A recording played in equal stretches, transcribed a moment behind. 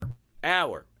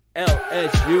our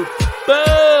LSU.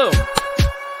 Boom!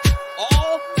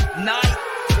 All night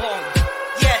long.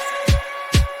 Yes.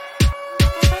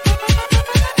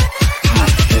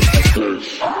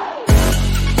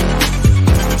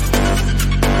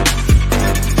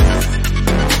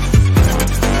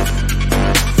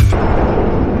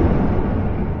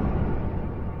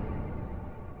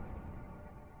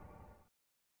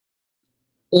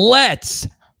 Let's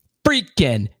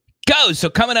freaking go. So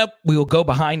coming up, we will go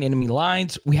behind enemy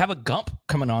lines. We have a Gump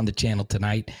coming on the channel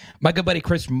tonight. My good buddy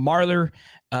Chris Marler.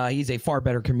 He's a far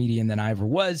better comedian than I ever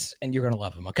was, and you're going to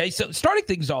love him. Okay, so starting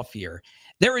things off here,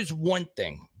 there is one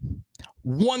thing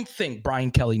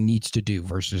Brian Kelly needs to do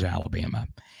versus Alabama.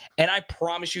 And I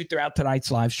promise you throughout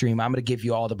tonight's live stream, I'm going to give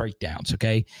you all the breakdowns,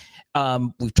 okay?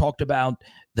 We've talked about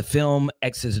the film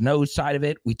X's and O's side of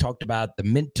it. We talked about the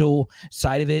mental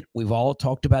side of it. We've all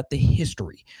talked about the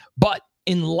history. But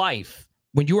in life,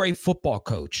 when you're a football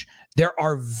coach, there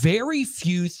are very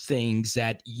few things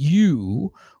that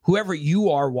you, whoever you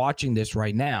are watching this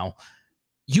right now,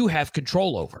 you have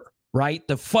control over, right?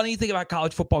 The funny thing about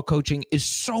college football coaching is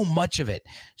so much of it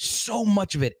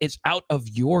is out of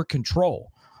your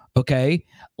control, okay?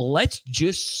 Let's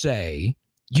just say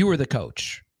you were the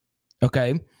coach,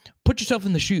 okay? Put yourself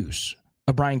in the shoes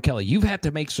of Brian Kelly. You've had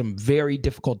to make some very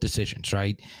difficult decisions,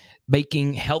 right?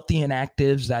 Making healthy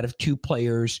inactives out of two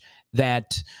players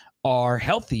that are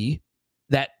healthy,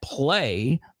 that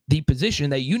play the position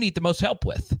that you need the most help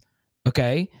with,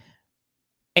 okay?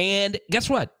 And guess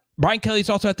what? Brian Kelly's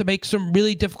also had to make some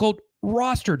really difficult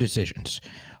roster decisions.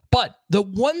 But the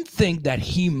one thing that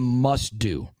he must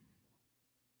do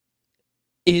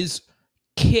is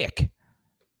kick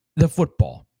the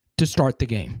football to start the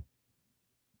game.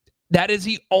 That is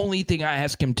the only thing I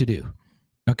ask him to do,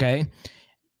 okay?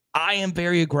 I am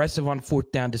very aggressive on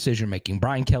fourth down decision-making.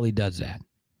 Brian Kelly does that.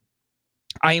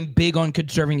 I am big on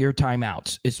conserving your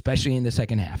timeouts, especially in the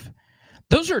second half.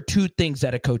 Those are two things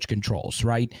that a coach controls,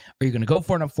 right? Are you going to go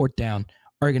for it on fourth down,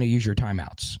 or are you going to use your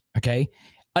timeouts, okay?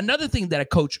 Another thing that a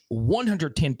coach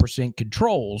 110%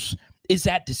 controls is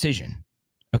that decision,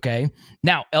 okay?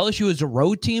 Now, LSU is a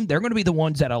road team. They're going to be the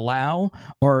ones that allow,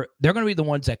 or they're going to be the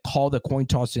ones that call the coin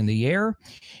toss in the air.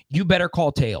 You better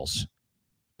call tails.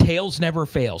 Tails never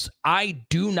fails. I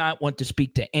do not want to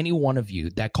speak to any one of you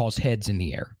that calls heads in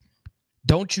the air.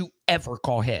 Don't you ever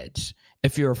call heads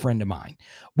if you're a friend of mine.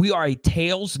 We are a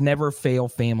tails never fail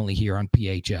family here on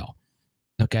PHL.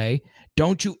 Okay?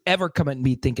 Don't you ever come at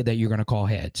me thinking that you're going to call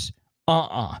heads.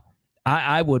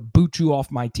 I would boot you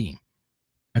off my team.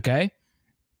 Okay?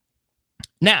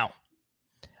 Now,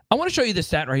 I want to show you the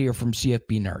stat right here from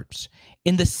CFB Nerds.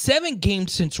 In the 7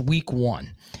 games since week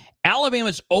 1,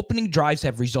 Alabama's opening drives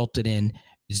have resulted in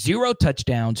 0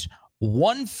 touchdowns,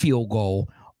 1 field goal,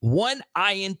 1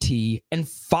 INT, and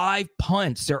 5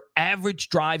 punts. Their average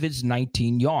drive is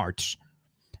 19 yards.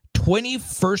 20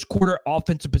 first quarter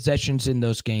offensive possessions in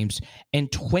those games,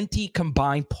 and 20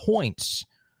 combined points.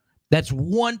 That's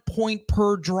 1 point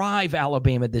per drive,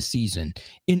 Alabama, this season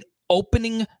in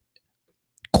opening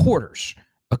quarters.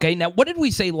 Okay, now what did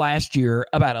we say last year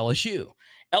about LSU?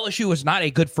 LSU was not a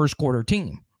good first quarter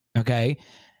team. Okay,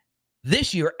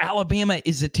 this year, Alabama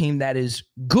is a team that is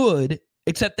good,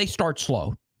 except they start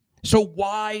slow. So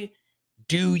why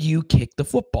do you kick the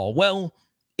football? Well,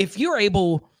 if you're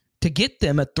able to get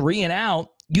them a 3 and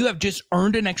out, you have just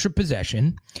earned an extra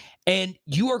possession, and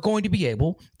you are going to be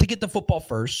able to get the football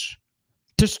first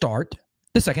to start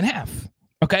the second half.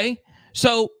 Okay?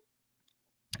 So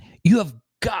you have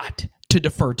got to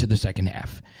defer to the second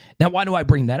half. Now, why do I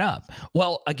bring that up?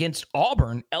 Well, against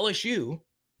Auburn, LSU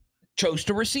chose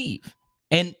to receive.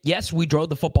 And yes, we drove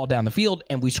the football down the field,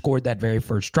 and we scored that very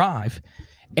first drive.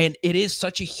 And it is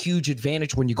such a huge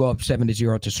advantage when you go up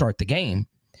 7-0 to start the game.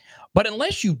 But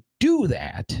unless you do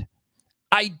that,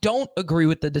 I don't agree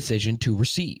with the decision to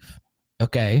receive.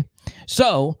 Okay?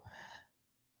 So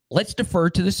let's defer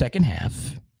to the second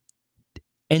half,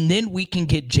 and then we can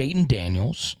get Jayden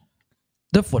Daniels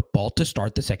the football to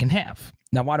start the second half.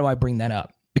 Now, why do I bring that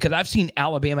up? Because I've seen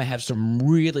Alabama have some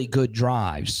really good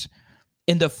drives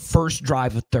in the first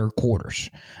drive of third quarters.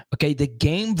 Okay, the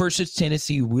game versus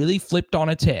Tennessee really flipped on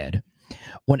its head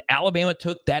when Alabama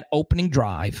took that opening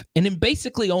drive and in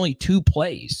basically only 2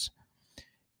 plays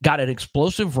got an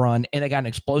explosive run and they got an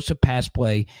explosive pass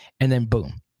play, and then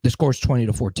boom, the score's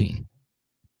 20-14.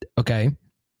 Okay?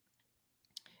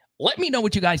 Let me know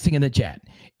what you guys think in the chat.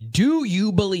 Do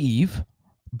you believe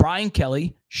Brian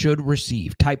Kelly should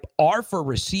receive? Type R for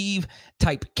receive,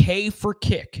 type K for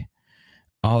kick.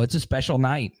 Oh, it's a special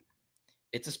night.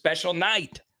 It's a special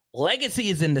night. Legacy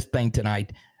is in this thing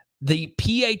tonight. The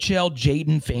PHL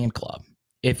Jayden fan club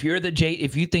If you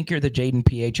think you're the Jaden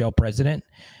PHL president,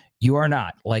 you are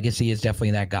not. Legacy is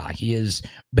definitely that guy. He has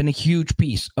been a huge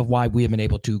piece of why we have been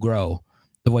able to grow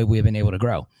the way we have been able to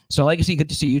grow. So, Legacy, good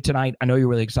to see you tonight. I know you're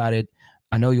really excited.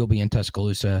 I know you'll be in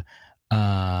Tuscaloosa.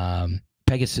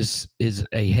 Pegasus is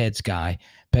a heads guy.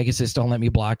 Pegasus, don't let me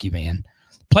block you, man.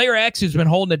 Player X, who's been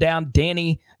holding it down.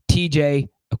 Danny, TJ,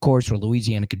 of course, for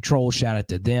Louisiana Control. Shout out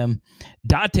to them.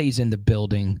 Dante's in the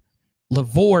building.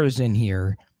 Lavore is in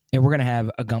here. And we're going to have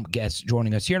a Gump guest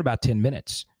joining us here in about 10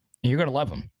 minutes. And you're going to love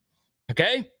him.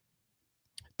 Okay?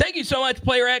 Thank you so much,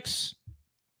 Player X.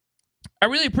 I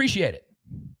really appreciate it.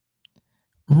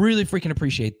 Really freaking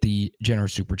appreciate the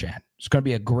generous super chat. It's going to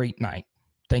be a great night.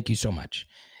 Thank you so much.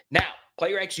 Now,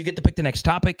 Player X, you get to pick the next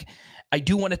topic. I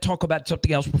do want to talk about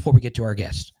something else before we get to our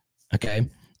guest. Okay?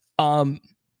 Mick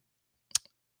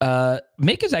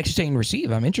is actually saying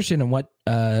receive. I'm interested in what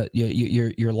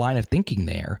your line of thinking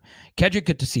there. Kedrick,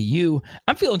 good to see you.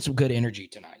 I'm feeling some good energy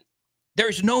tonight.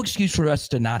 There's no excuse for us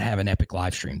to not have an epic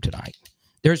live stream tonight.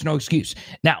 There's no excuse.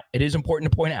 Now, it is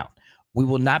important to point out, we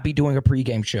will not be doing a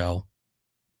pregame show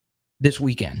this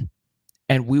weekend,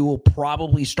 and we will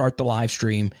probably start the live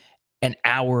stream an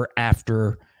hour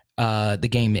after the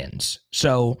game ends.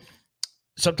 So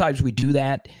sometimes we do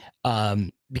that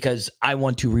because I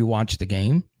want to rewatch the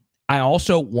game. I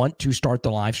also want to start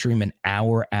the live stream an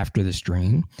hour after the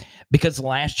stream because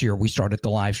last year we started the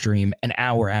live stream an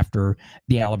hour after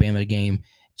the Alabama game.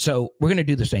 So we're going to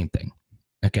do the same thing.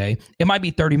 Okay. It might be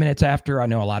 30 minutes after. I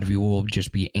know a lot of you will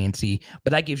just be antsy,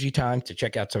 but that gives you time to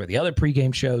check out some of the other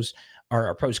pregame shows or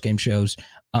our postgame shows.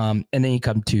 And then you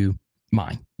come to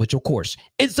mine, which of course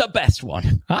is the best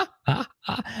one.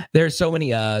 There's so many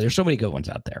good ones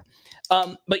out there.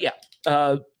 But yeah,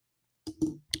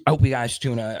 I hope you guys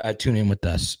tune in with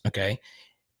us. Okay.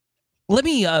 Let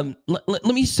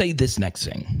me say this next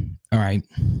thing. All right.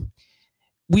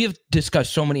 We have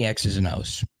discussed so many X's and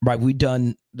O's, right? We've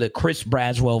done the Chris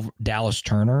Braswell, Dallas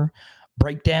Turner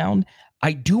breakdown.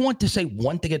 I do want to say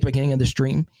one thing at the beginning of the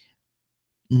stream.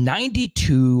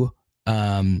 92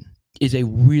 is a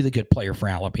really good player for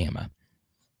Alabama.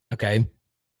 Okay.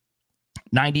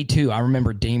 92, I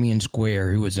remember Damian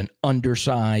Square, who was an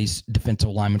undersized defensive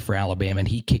lineman for Alabama, and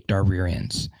he kicked our rear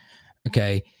ends.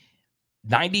 Okay.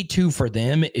 92 for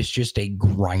them is just a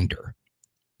grinder.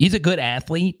 He's a good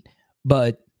athlete,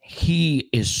 but he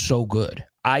is so good.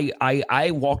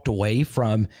 I walked away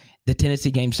from the Tennessee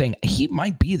game saying he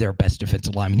might be their best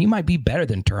defensive lineman. He might be better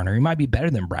than Turner. He might be better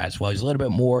than Braswell. He's a little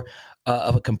bit more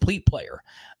of a complete player.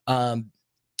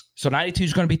 So 92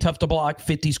 is going to be tough to block.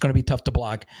 50 is going to be tough to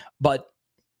block. But,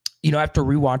 you know, after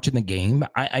rewatching the game,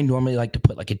 I normally like to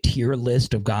put like a tier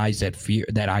list of guys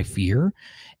that I fear.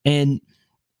 And,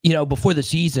 you know, before the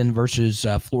season versus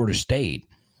Florida State,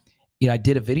 you know, I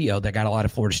did a video that got a lot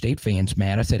of Florida State fans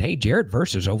mad. I said, hey, Jared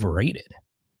Verse is overrated.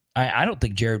 I don't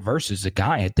think Jared Verse is the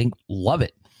guy. I think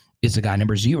Lovett is the guy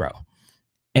number 0.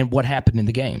 And what happened in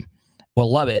the game? Well,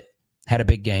 Lovett had a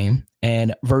big game,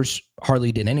 and Verse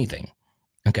hardly did anything.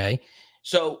 Okay?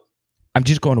 So I'm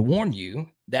just going to warn you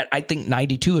that I think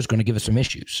 92 is going to give us some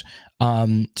issues.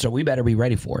 So we better be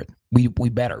ready for it. We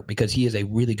better, because he is a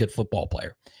really good football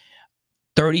player.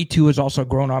 32 has also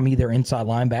grown on me, their inside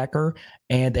linebacker,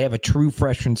 and they have a true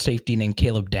freshman safety named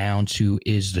Caleb Downs, who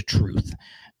is the truth.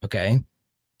 Okay?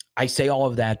 I say all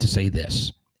of that to say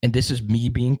this, and this is me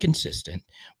being consistent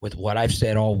with what I've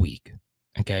said all week.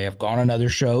 Okay? I've gone on other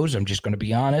shows. I'm just going to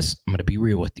be honest. I'm going to be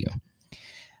real with you.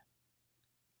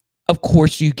 Of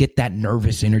course, you get that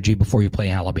nervous energy before you play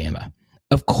Alabama.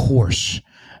 Of course.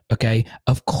 Okay?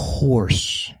 Of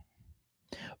course.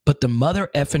 But the mother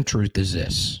effing truth is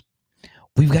this.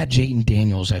 We've got Jayden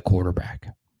Daniels at quarterback.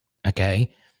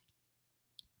 Okay?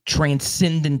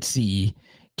 Transcendency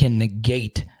can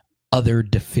negate other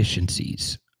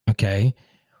deficiencies. Okay?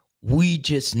 We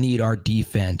just need our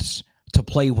defense to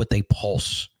play with a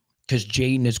pulse, because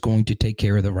Jayden is going to take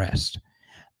care of the rest.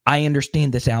 I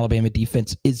understand this Alabama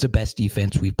defense is the best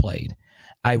defense we've played.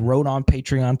 I wrote on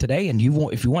Patreon today, and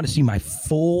if you want to see my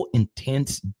full,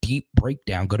 intense, deep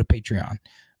breakdown, go to Patreon.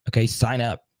 Okay? Sign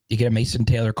up. You get a Mason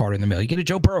Taylor card in the mail. You get a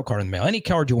Joe Burrow card in the mail. Any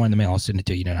card you want in the mail, I'll send it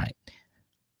to you tonight.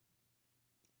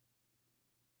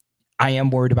 I am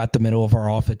worried about the middle of our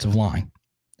offensive line.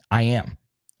 I am.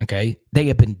 Okay? They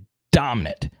have been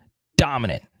dominant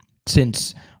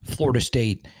since Florida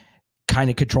State kind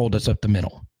of controlled us up the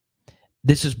middle.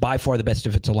 This is by far the best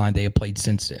defensive line they have played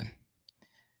since then.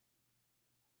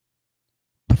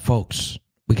 But folks,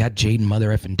 we got Jayden Mother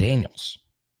effing Daniels.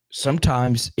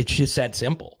 Sometimes it's just that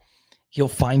simple. He'll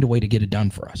find a way to get it done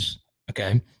for us.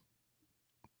 Okay.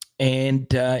 And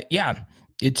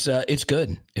It's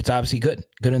good. It's obviously good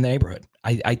in the neighborhood.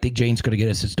 I think Jaden's going to get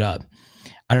us his dub.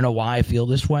 I don't know why I feel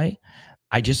this way.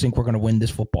 I just think we're going to win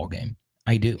this football game.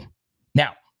 I do.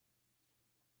 Now,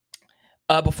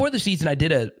 before the season, I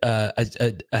did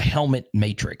a helmet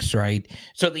matrix, right?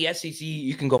 So the SEC,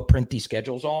 you can go print these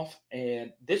schedules off,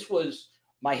 and this was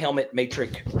my helmet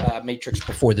matrix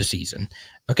before the season.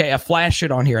 Okay, I flashed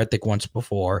it on here, I think, once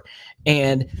before,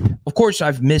 and of course,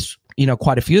 I've missed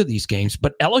quite a few of these games,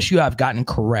 but LSU I've gotten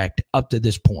correct up to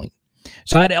this point.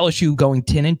 So I had LSU going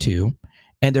 10-2,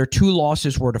 and their 2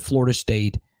 losses were to Florida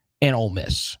State and Ole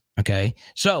Miss. Okay,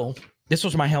 so this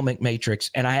was my helmet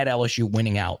matrix, and I had LSU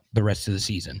winning out the rest of the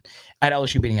season. I had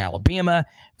LSU beating Alabama,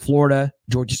 Florida,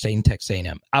 Georgia State, and Texas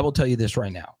A&M. I will tell you this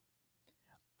right now.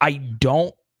 I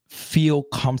don't feel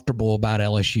comfortable about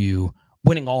LSU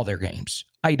winning all their games.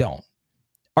 I don't.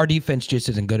 Our defense just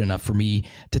isn't good enough for me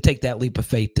to take that leap of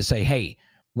faith to say, hey,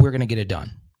 we're going to get it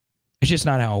done. It's just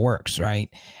not how it works, right?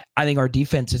 I think our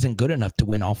defense isn't good enough to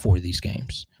win all 4 of these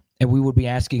games. And we would be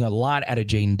asking a lot out of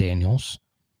Jaden Daniels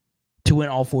to win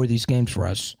all 4 of these games for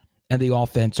us and the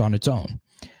offense on its own.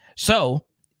 So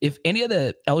if any of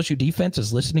the LSU defense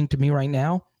is listening to me right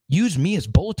now, use me as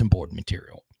bulletin board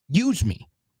material. Use me,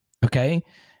 okay?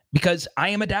 Because I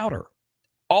am a doubter.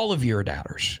 All of you are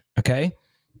doubters, okay?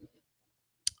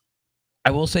 I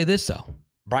will say this, though.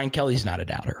 Brian Kelly's not a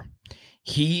doubter.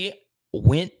 He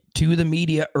went to the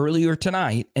media earlier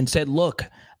tonight and said, look,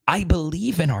 I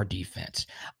believe in our defense.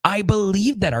 I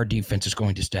believe that our defense is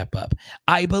going to step up.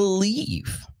 I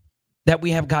believe that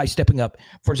we have guys stepping up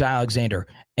for Zy Alexander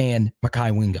and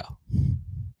Mekhi Wingo.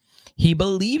 He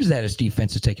believes that his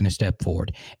defense is taking a step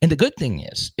forward. And the good thing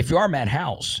is, if you are Matt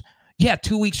House, you have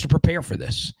 2 weeks to prepare for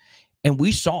this. And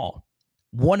we saw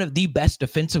one of the best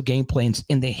defensive game plans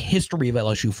in the history of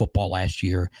LSU football last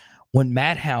year when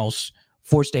Matt House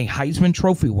forced a Heisman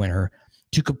Trophy winner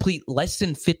to complete less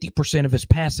than 50% of his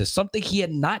passes, something he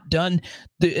had not done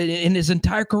in his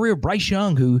entire career. Bryce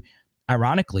Young, who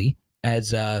ironically, as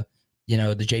the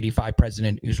JD5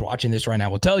 president who's watching this right now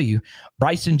will tell you,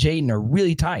 Bryce and Jaden are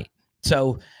really tight.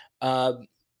 So, Jaden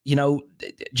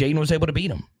was able to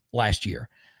beat him last year.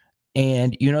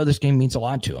 And this game means a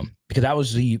lot to him because that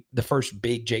was the first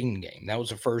big Jaden game. That was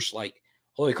the first,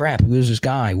 holy crap, who is this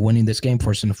guy winning this game for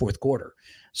us in the fourth quarter?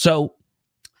 So,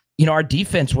 our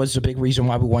defense was the big reason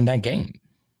why we won that game.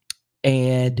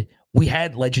 And we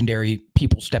had legendary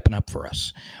people stepping up for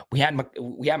us. We had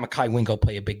Mekhi Wingo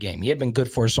play a big game. He had been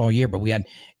good for us all year, but we had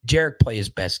Jarek play his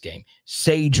best game.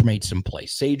 Sage made some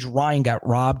plays. Sage Ryan got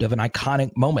robbed of an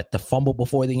iconic moment, the fumble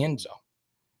before the end zone.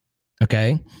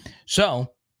 Okay?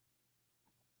 So,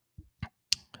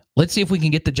 let's see if we can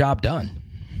get the job done.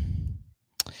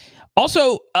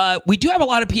 Also, we do have a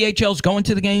lot of PHLs going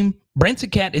to the game. Branson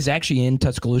Cat is actually in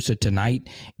Tuscaloosa tonight.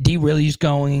 D. Riley's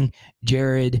going.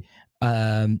 Jared.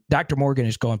 Dr. Morgan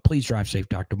is going. Please drive safe,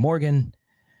 Dr. Morgan.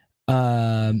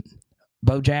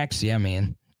 Bojax, yeah,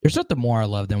 man. There's nothing more I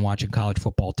love than watching college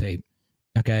football tape.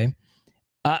 Okay?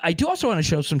 I do also want to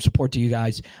show some support to you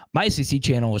guys. My SEC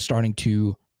channel is starting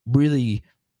to really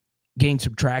gain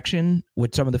some traction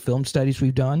with some of the film studies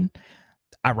we've done.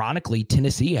 Ironically,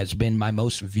 Tennessee has been my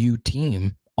most viewed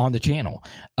team on the channel.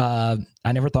 I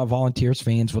never thought Volunteers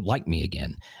fans would like me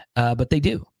again, but they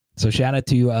do. So shout out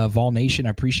to Vol Nation. I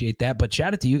appreciate that. But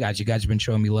shout out to you guys. You guys have been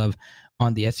showing me love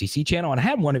on the SEC channel. And I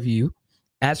had one of you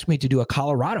ask me to do a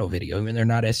Colorado video, even they're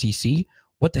not SEC.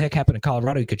 What the heck happened in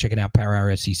Colorado? You could check it out, Power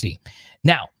Hour SEC.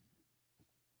 Now,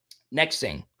 next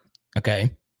thing,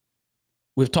 okay?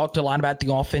 We've talked a lot about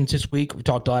the offense this week. We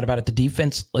talked a lot about the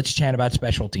defense. Let's chat about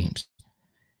special teams.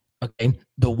 Okay,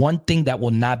 the one thing that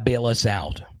will not bail us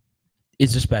out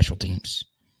is the special teams.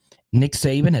 Nick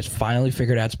Saban has finally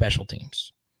figured out special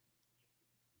teams.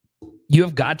 You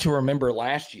have got to remember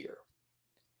last year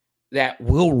that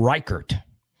Will Reichert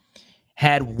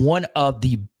had one of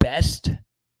the best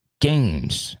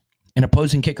games an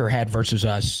opposing kicker had versus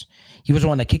us. He was the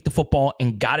one that kicked the football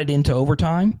and got it into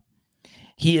overtime.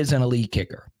 He is an elite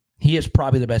kicker. He is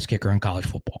probably the best kicker in college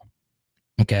football.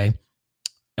 Okay.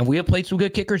 And we have played some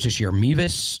good kickers this year.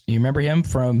 Mevis, you remember him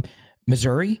from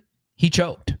Missouri? He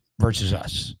choked versus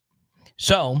us.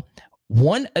 So,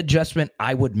 one adjustment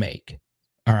I would make,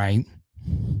 all right,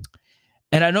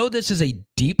 and I know this is a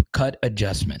deep cut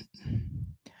adjustment.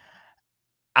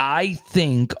 I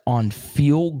think on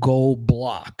field goal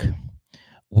block,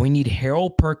 we need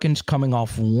Harold Perkins coming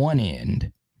off one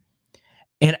end,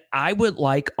 and I would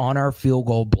like on our field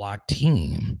goal block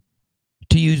team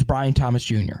to use Brian Thomas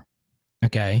Jr.,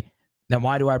 okay, now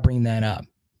why do I bring that up?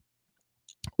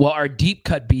 Well, our deep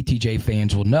cut BTJ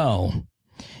fans will know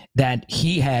that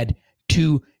he had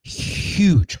two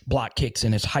huge block kicks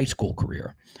in his high school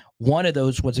career. One of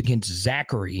those was against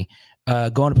Zachary,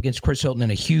 going up against Chris Hilton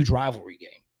in a huge rivalry game.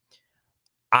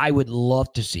 I would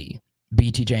love to see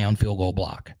BTJ on field goal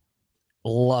block.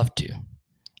 Love to.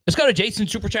 Let's go to Jason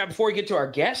Super Chat before we get to our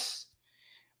guests.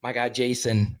 My guy,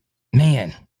 Jason.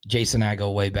 Man, Jason and I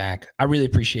go way back. I really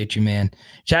appreciate you, man.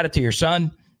 Shout out to your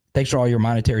son. Thanks for all your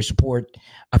monetary support.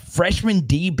 A freshman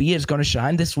DB is going to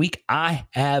shine this week. I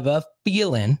have a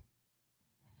feeling.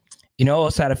 You know who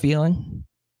else had a feeling?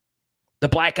 The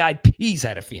Black Eyed Peas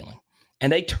had a feeling.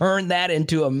 And they turned that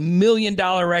into $1 million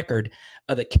record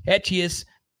of the catchiest,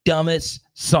 dumbest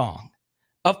song.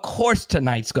 Of course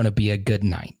tonight's going to be a good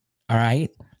night. All right?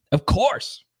 Of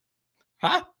course.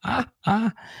 Shout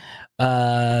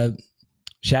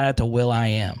out to Will I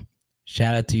Am.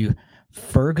 Shout out to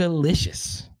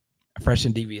Fergalicious.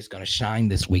 Freshman DB is going to shine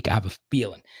this week. I have a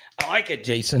feeling. I like it,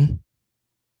 Jason.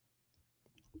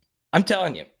 I'm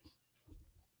telling you.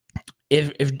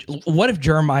 What if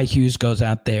Jeremiah Hughes goes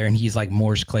out there and he's like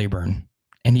Morris Claiborne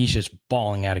and he's just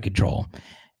balling out of control?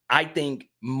 I think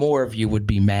more of you would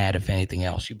be mad if anything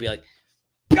else. You'd be like,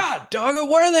 God, dog,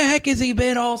 where the heck has he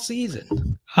been all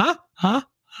season? Huh?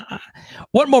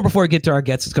 One more before we get to our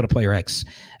guests. Let's go to Player X.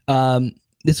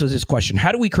 This was his question.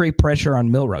 How do we create pressure on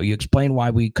Milroe? You explained why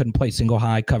we couldn't play single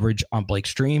high coverage on Blake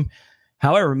Stream.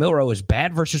 However, Milroe is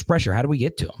bad versus pressure. How do we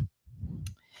get to him?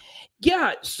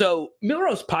 Yeah, so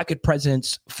Milroe's pocket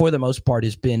presence, for the most part,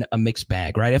 has been a mixed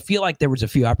bag, right? I feel like there was a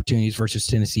few opportunities versus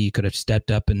Tennessee. You could have stepped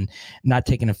up and not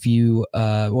taken a few,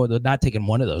 or not taken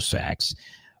one of those sacks.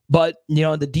 But, you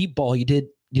know, the deep ball, he did,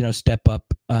 you know, step up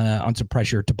on some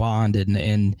pressure to Bond.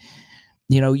 And,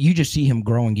 you know, you just see him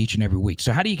growing each and every week.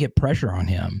 So how do you get pressure on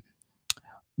him?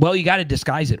 Well, you got to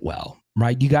disguise it well,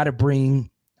 right? You got to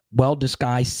bring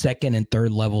well-disguised second and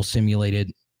third level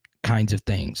simulated kinds of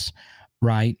things,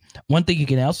 right? One thing you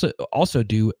can also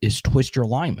do is twist your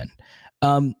lineman.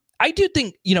 I do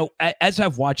think, you know, as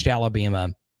I've watched Alabama,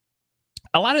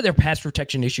 a lot of their pass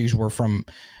protection issues were from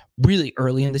really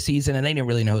early in the season, and they didn't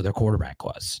really know who their quarterback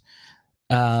was.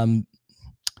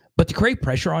 But to create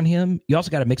pressure on him, you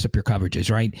also got to mix up your coverages,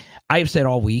 right? I have said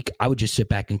all week, I would just sit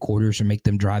back in quarters and make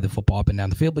them drive the football up and down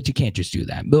the field, but you can't just do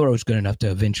that. Milroe's good enough to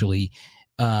eventually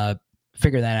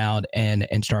figure that out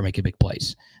and start making big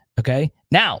plays. Okay?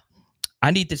 Now, I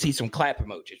need to see some clap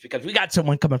emojis because we got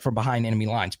someone coming from behind enemy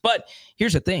lines. But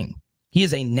here's the thing. He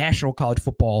is a national college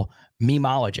football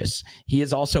memeologist. He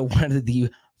is also one of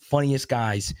the funniest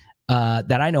guys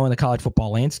that I know in the college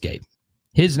football landscape.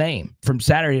 His name from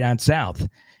Saturday Down South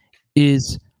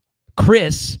is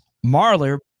Chris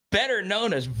Marler, better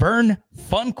known as Vern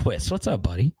Funquist. What's up,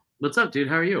 buddy? What's up, dude?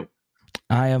 How are you?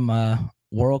 I am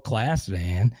world class,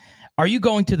 man. Are you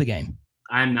going to the game?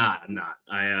 I'm not.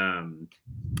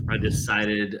 I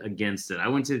decided against it. I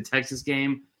went to the Texas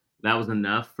game. That was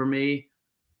enough for me.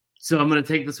 So I'm going to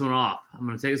take this one off. I'm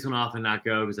going to take this one off and not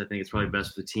go because I think it's probably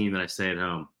best for the team that I stay at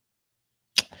home.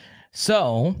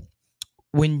 So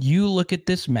when you look at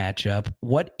this matchup,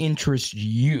 what interests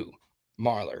you,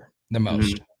 Marler, the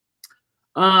most?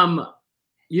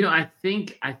 You know, I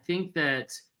think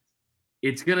that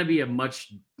it's going to be a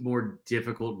much more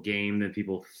difficult game than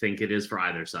people think it is for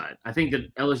either side. I think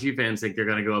that LSU fans think they're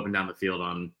going to go up and down the field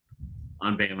on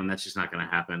Bama, and that's just not going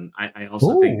to happen. I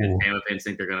also think that Bama fans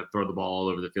think they're going to throw the ball all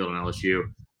over the field on LSU.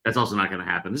 That's also not going to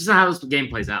happen. This is how this game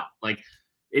plays out. Like,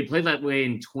 it played that way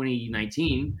in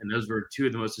 2019, and those were two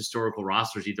of the most historical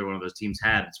rosters either one of those teams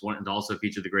had. It's one, and also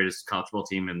featured the greatest college football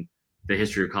team in the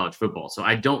history of college football. So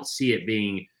I don't see it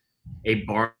being a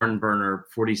barn burner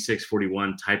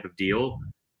 46-41 type of deal.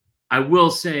 I will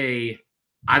say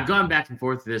I've gone back and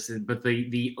forth with this, but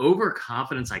the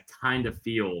overconfidence I kind of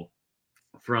feel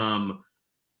from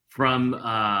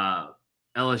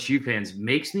LSU fans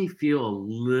makes me feel a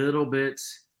little bit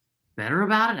better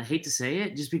about it. I hate to say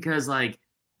it, just because like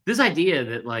this idea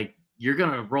that like you're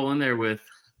gonna roll in there with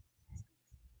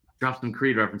drop some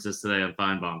Creed references today on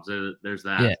Fine Bombs. There's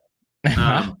that. Yeah.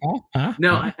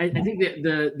 No, I think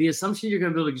that the assumption you're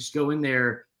going to be able to just go in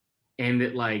there and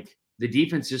that like the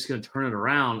defense is just going to turn it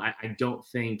around, I don't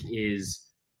think is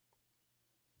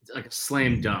like a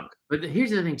slam dunk. But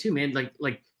here's the other thing too, man.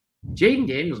 Like Jaden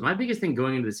Daniels, my biggest thing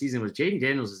going into the season was Jaden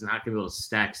Daniels is not going to be able to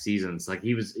stack seasons. Like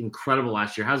he was incredible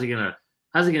last year. How's he gonna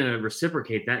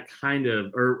reciprocate that kind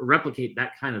of or replicate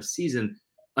that kind of season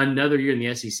another year in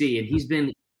the SEC? And he's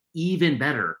been even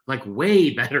better, like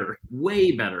way better.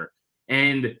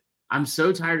 And I'm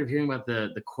so tired of hearing about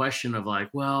the question of like,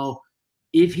 well,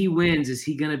 if he wins, is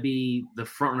he going to be the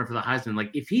front runner for the Heisman?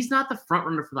 Like, if he's not the front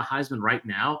runner for the Heisman right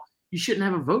now, you shouldn't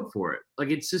have a vote for it. Like,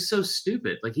 it's just so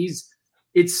stupid. Like, he's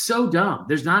It's so dumb.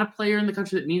 There's not a player in the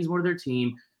country that means more to their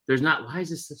team. There's not. Why is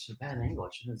this such a bad angle? I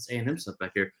shouldn't say A&M stuff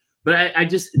back here. But I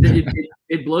just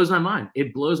it blows my mind.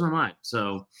 It blows my mind.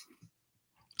 So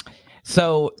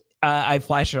I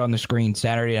flashed it on the screen.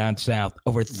 Saturday Down South,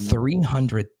 over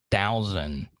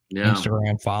 300,000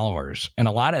 Instagram followers, and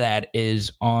a lot of that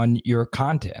is on your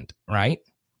content, right?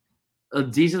 A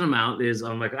decent amount is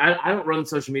on I don't run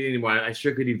social media anymore. I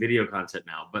strictly do video content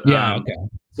now. But okay.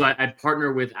 So I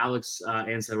partner with Alex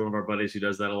Ansett, one of our buddies who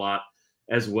does that a lot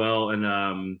as well.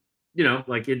 And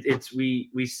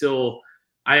we still.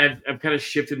 I've kind of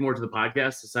shifted more to the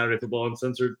podcast, the Saturday Football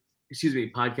Uncensored,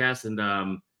 podcast, and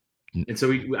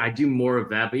so I do more of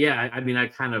that. But yeah, I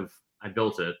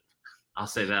built it. I'll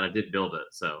say that I did build it.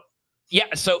 So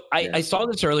yeah, so I saw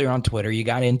this earlier on Twitter. You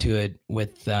got into it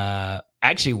with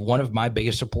actually one of my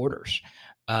biggest supporters.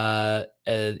 He's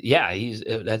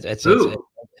that's the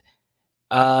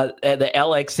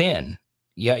LXN.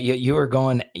 Yeah, you were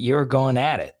going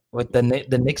at it with the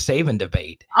Nick Saban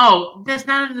debate. Oh, that's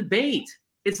not a debate.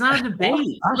 It's not a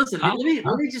debate. Listen, let me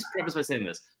just preface by saying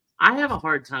this. I have a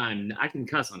hard time. I can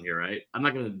cuss on here, right? I'm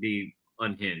not going to be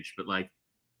unhinged, but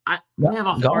I have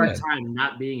a hard time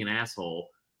not being an asshole.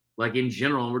 In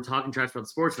general, and we're talking trash about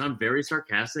sports, and I'm very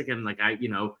sarcastic, and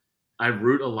I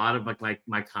root a lot of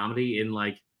my comedy in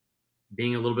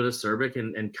being a little bit acerbic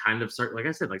and kind of like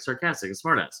I said, sarcastic and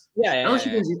smartass. Yeah.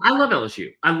 LSU. I love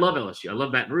LSU. I love LSU. I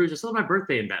love Baton Rouge. I still had my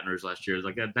birthday in Baton Rouge last year.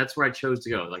 That's where I chose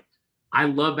to go. I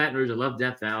love Baton Rouge. I love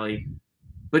Death Valley.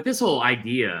 But this whole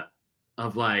idea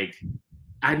of I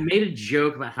made a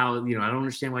joke about how, I don't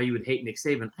understand why you would hate Nick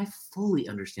Saban. I fully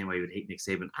understand why you would hate Nick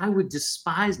Saban. I would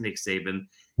despise Nick Saban.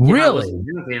 Really?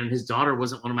 And his daughter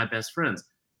wasn't one of my best friends.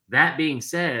 That being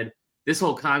said, this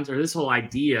whole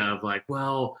idea of the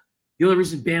only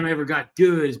reason Bama ever got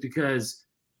good is because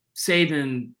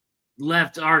Saban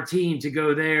left our team to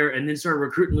go there and then started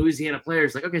recruiting Louisiana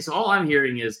players. Okay, so all I'm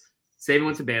hearing is Saban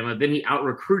went to Bama, then he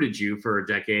out-recruited you for a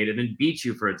decade and then beat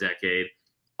you for a decade.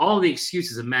 All the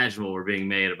excuses imaginable were being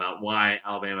made about why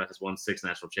Alabama has won 6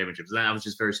 national championships. And I was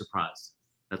just very surprised.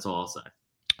 That's all I'll say.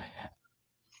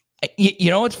 You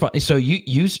know what's funny? So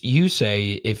you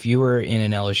say if you were in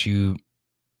an LSU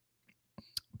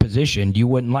position, you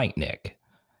wouldn't like Nick.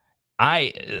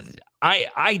 I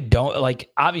don't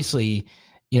obviously,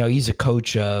 he's a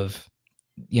coach of,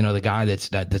 the guy that's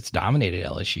dominated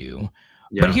LSU.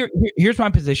 Yeah. But here's my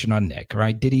position on Nick,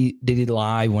 right? Did he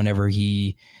lie whenever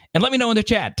and let me know in the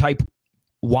chat, type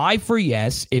Y for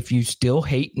yes if you still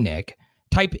hate Nick,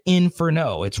 type in for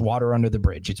no. It's water under the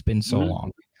bridge. It's been so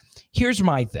long. Here's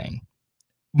my thing.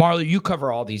 Marla, you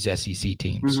cover all these SEC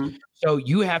teams. So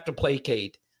you have to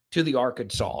placate to the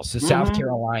Arkansas, the South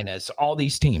Carolinas, all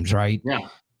these teams, right? Yeah.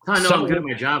 How I know I'm good at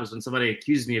my job is when somebody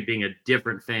accuses me of being a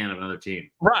different fan of another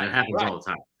team. Right. It happens all the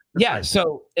time.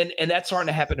 So and that's starting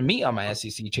to happen to me on my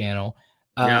SEC channel.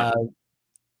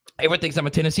 Everyone thinks I'm a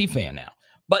Tennessee fan now.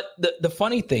 But the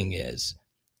funny thing is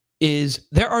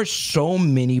there are so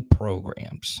many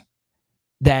programs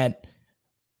that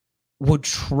would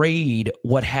trade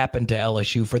what happened to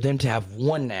LSU for them to have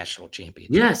one national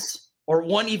championship. Yes. Or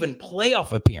one even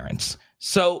playoff appearance.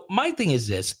 So my thing is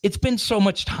this, it's been so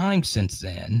much time since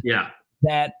then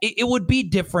that it would be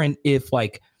different if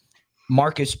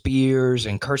Marcus Spears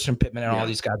and Kirsten Pittman and all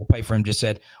these guys that play for him just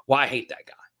said, well, I hate that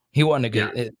guy. He wasn't a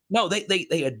good. No,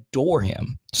 they adore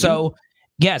him. So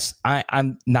yes,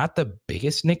 I'm not the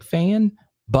biggest Nick fan,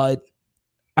 but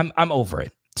I'm over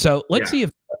it. So let's see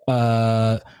if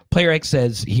Player X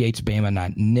says he hates Bama,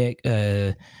 not Nick.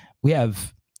 We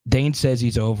have Dane says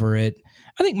he's over it.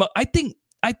 I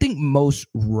think most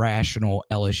rational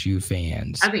LSU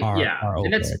fans are over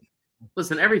it.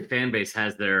 Listen, every fan base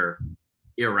has their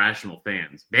irrational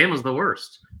fans. Bama's the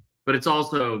worst, but it's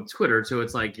also Twitter, so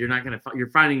it's you're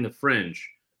finding the fringe,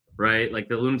 right?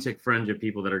 The lunatic fringe of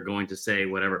people that are going to say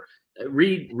whatever.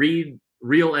 Read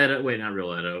Real Edo. Wait, not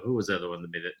Real Edo. Who was the other one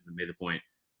that made the point?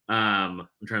 I'm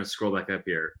trying to scroll back up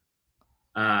here.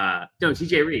 No,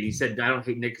 TJ Reed. He said, I don't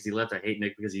hate Nick because he left. I hate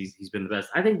Nick because he's been the best.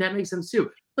 I think that makes sense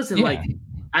too. Listen, I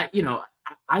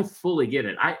fully get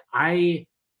it.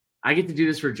 I get to do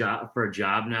this for a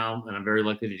job now, and I'm very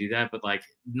lucky to do that. But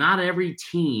not every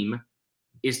team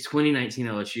is 2019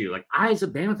 LSU. I, as a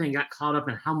Bama fan, got caught up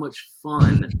in how much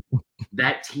fun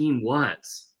that team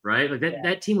was. Right,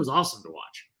 that team was awesome to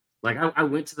watch. I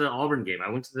went to the Auburn game. I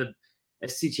went to the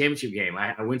SEC championship game.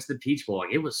 I went to the Peach Bowl.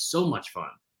 It was so much fun.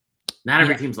 Not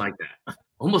every team's like that.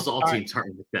 Almost all teams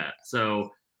aren't like that. So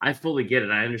I fully get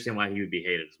it. I understand why he would be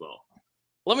hated as well.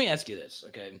 Let me ask you this,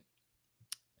 okay?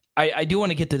 I do want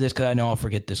to get to this because I know I'll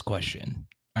forget this question.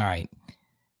 All right.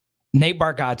 Nate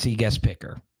Bargatze, guest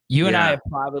picker. You and I Yeah. have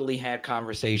privately had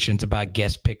conversations about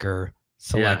guest picker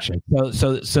selection.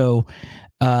 So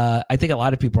I think a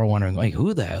lot of people are wondering, like,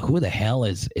 who the hell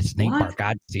is Nate What?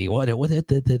 Bargatze? What?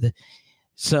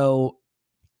 So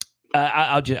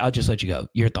I'll just let you go.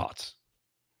 Your thoughts?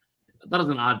 I thought it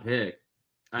was an odd pick.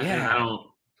 Yeah. I don't.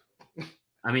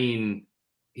 I mean,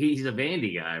 he's a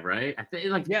Vandy guy, right? I think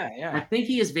I Yeah. think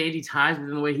he has Vandy ties, but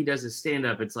in the way he does his stand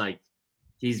up, it's like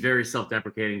he's very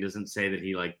self-deprecating. Doesn't say that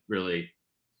he like really.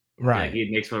 Right. Yeah,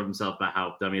 he makes fun of himself about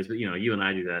how dumb he is, but you and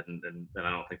I do that, and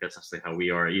I don't think that's necessarily how we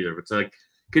are either. But so like,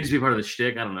 could just be part of the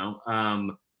shtick. I don't know.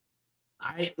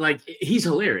 I like he's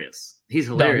hilarious. He's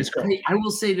hilarious. great. I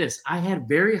will say this: I had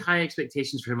very high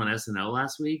expectations for him on SNL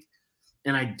last week,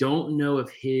 and I don't know if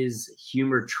his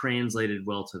humor translated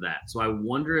well to that. So I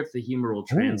wonder if the humor will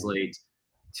translate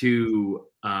to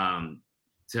what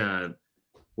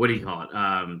do you call it?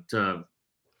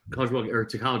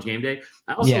 To college game day.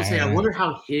 I also say I wonder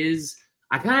how I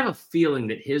kind of have a feeling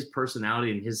that his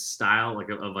personality and his style, like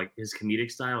of like his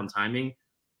comedic style and timing,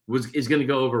 is going to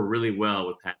go over really well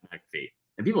with Pat McAfee.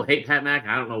 And people hate Pat McAfee.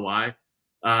 I don't know why.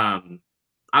 I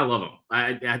love him.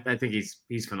 I think he's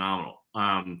phenomenal.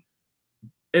 And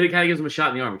it kind of gives him a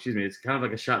shot in the arm. Excuse me. It's kind of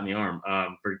like a shot in the arm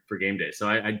for game day. So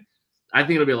I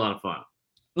think it'll be a lot of fun.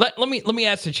 Let me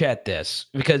ask the chat this,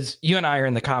 because you and I are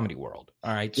in the comedy world.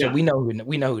 All right. So we know who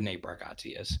Nate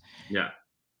Bargatze is. Yeah.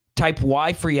 Type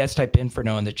Y for yes, type in for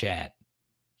no in the chat.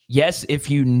 Yes, if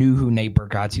you knew who Nate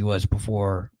Bargatze was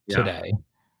before today.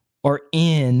 Or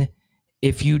in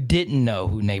if you didn't know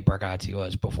who Nate Bargatze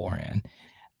was beforehand.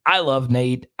 I love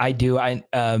Nate. I do. I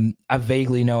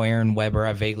vaguely know Aaron Weber.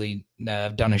 I vaguely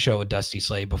have done a show with Dusty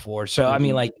Slade before. So I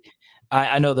mean, like,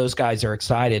 I know those guys are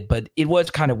excited, but it was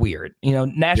kind of weird.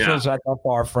 Nashville's not that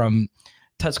far from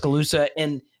Tuscaloosa,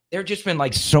 and there just been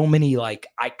like so many like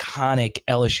iconic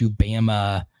LSU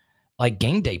Bama like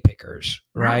game day pickers,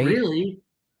 right? Not really.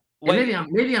 Maybe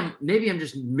I'm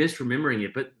just misremembering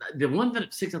it, but the one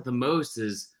that sticks out the most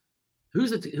is who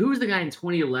was the guy in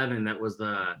 2011 that was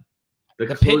the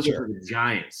closer for the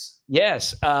Giants?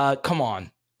 Yes. Come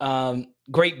on.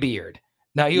 Great beard.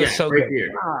 No, he was so great good.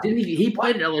 Beard. Didn't he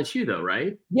played at LSU though,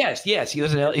 right? Yes. He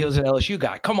was an LSU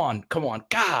guy. Come on.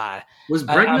 God. Was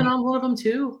Bregman on one of them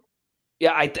too?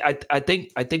 Yeah, I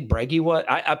think Breggy was.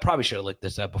 I probably should have looked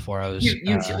this up before I was.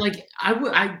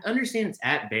 I understand it's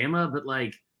at Bama, but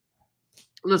like,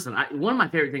 listen, one of my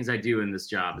favorite things I do in this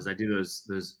job is I do those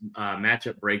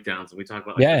matchup breakdowns, and we talk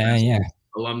about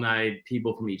alumni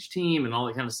people from each team and all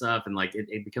that kind of stuff, and like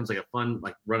it becomes like a fun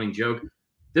like running joke.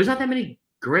 There's not that many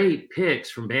great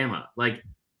picks from Bama. Like,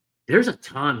 there's a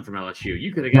ton from LSU.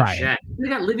 You could have got Shaq. You could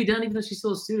have got Livy Dunn, even though she's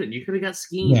still a student. You could have got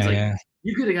Skeens.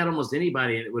 You could have got almost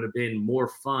anybody, and it would have been more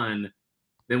fun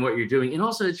than what you're doing. And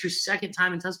also, it's your second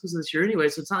time in Tuscaloosa this year anyway,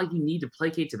 so it's not like you need to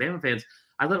placate to Bama fans.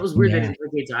 I thought it was weird they didn't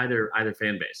placate to either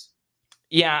fan base.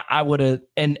 Yeah, I would have,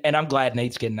 and I'm glad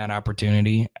Nate's getting that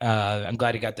opportunity. I'm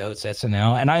glad he got the host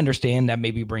SNL, and I understand that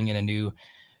maybe bringing a new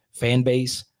fan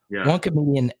base. Yeah. One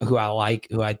comedian who I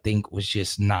think was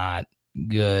just not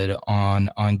good on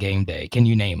game day. Can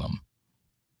you name him?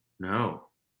 No.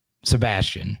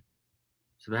 Sebastian.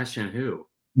 Sebastian who?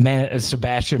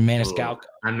 Sebastian Maniscalco.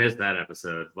 I missed that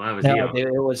episode. Why was he on?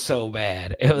 It was so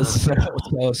bad. It was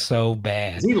so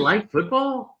bad. Does he like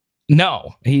football?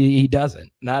 No, he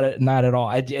doesn't. Not at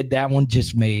all. That one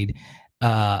just made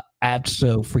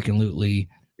absolutely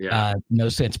no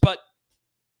sense. But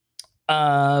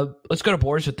let's go to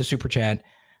Boris with the super chat.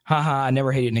 Haha, I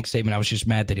never hated Nick Saban. I was just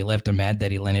mad that he left. I'm mad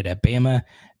that he landed at Bama.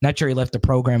 Not sure he left the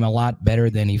program a lot better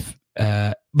than he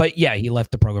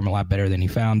left the program a lot better than he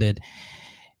found it.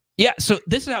 Yeah, so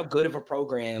this is how good of a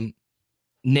program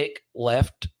Nick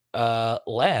left.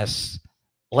 Les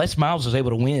Miles was able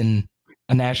to win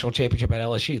a national championship at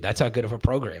LSU. That's how good of a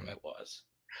program it was.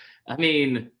 I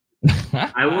mean,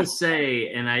 I will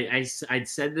say, and I'd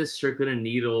said this strictly to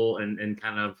needle and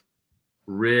kind of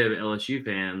rib LSU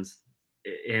fans,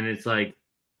 and it's like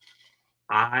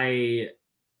I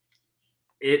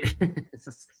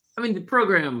mean, the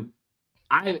program,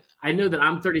 I know that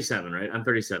I'm 37, right? I'm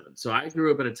 37. So I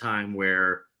grew up at a time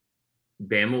where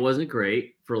Bama wasn't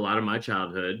great for a lot of my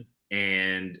childhood,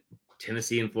 and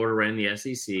Tennessee and Florida ran the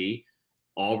SEC.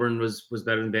 Auburn was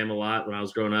better than Bama a lot when I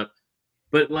was growing up.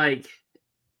 But like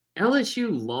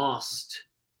LSU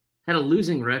had a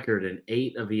losing record in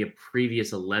 8 of the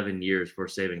previous 11 years before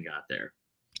Saban got there.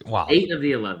 Wow. 8 of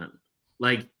the 11.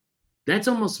 Like, that's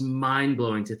almost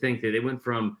mind-blowing to think that they went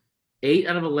from 8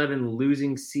 out of 11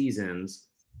 losing seasons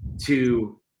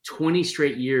to 20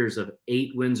 straight years of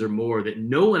 8 wins or more that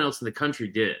no one else in the country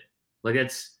did. Like,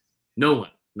 that's no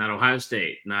one. Not Ohio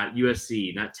State, not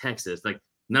USC, not Texas. Like,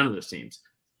 None of those teams.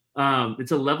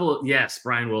 It's a level. Yes,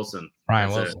 Brian Wilson. Brian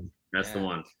That's Wilson. it. That's the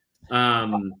one.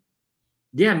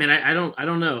 Yeah, man. I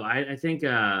don't know. I think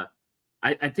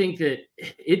I think that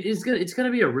it's gonna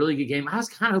be a really good game. I was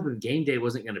kind of hoping game day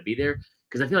wasn't gonna be there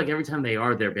because I feel like every time they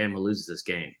are there, Bama loses this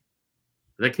game.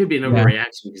 But that could be an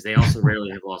overreaction because they also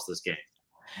rarely have lost this game.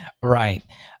 Right.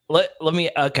 Let me.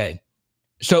 Okay.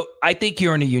 So I think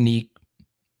you're in a unique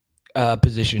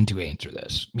position to answer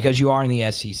this because you are in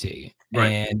the SEC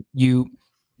and you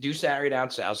do Saturday down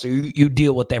south, so you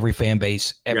deal with every fan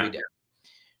base every day.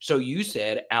 So you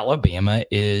said Alabama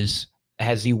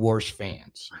has the worst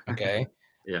fans. Okay.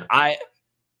 Yeah. I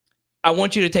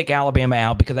want you to take Alabama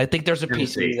out because I think there's a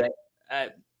piece of you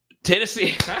that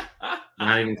Tennessee.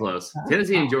 Not even close.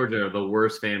 Tennessee and Georgia are the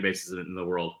worst fan bases in the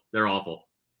world. They're awful.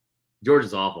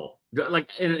 Georgia's awful. Like,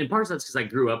 and in part that's because I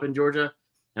grew up in Georgia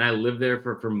and I lived there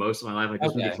for most of my life. Like, I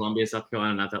just went to Columbia, South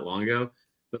Carolina, not that long ago.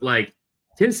 But like,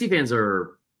 Tennessee fans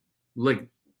are like,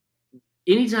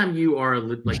 anytime you are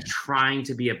like trying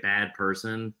to be a bad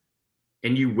person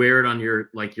and you wear it on your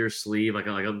sleeve like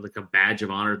a badge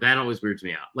of honor, that always weirds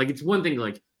me out. Like, it's one thing to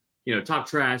like, talk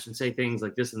trash and say things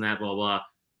like this and that, blah blah.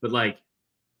 But like,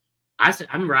 I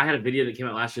remember I had a video that came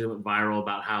out last year that went viral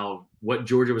about what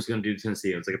Georgia was going to do to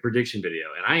Tennessee. It was like a prediction video,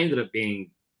 and I ended up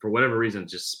being, for whatever reason,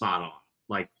 just spot on.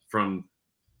 Like from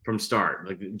start,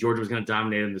 like Georgia was going to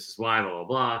dominate them. This is why, blah blah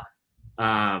blah.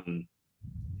 I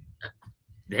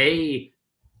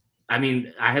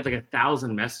had like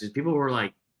 1,000 messages. People were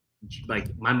like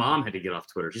my mom had to get off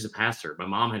Twitter. She's a pastor. My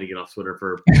mom had to get off Twitter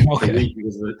for a week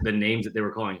because of the names that they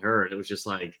were calling her, and it was just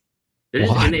like, they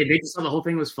just thought the whole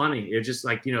thing was funny. It was just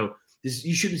like,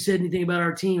 you shouldn't have said anything about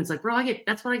our team. It's like, bro,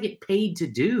 that's what I get paid to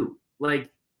do.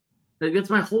 Like that's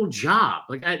my whole job.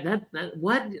 Like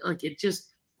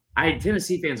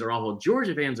Tennessee fans are awful.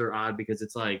 Georgia fans are odd because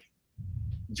it's like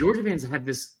Georgia fans have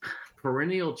this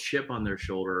perennial chip on their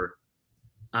shoulder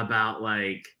about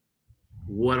like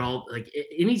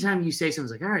anytime you say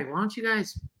something, like, all right, why don't you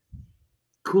guys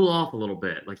cool off a little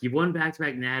bit? Like, you've won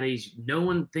back-to-back natties. No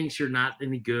one thinks you're not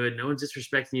any good. No one's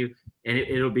disrespecting you. And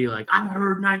it'll be like, I've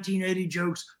heard 1980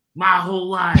 jokes my whole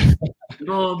life.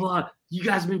 Blah, blah, blah. You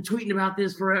guys have been tweeting about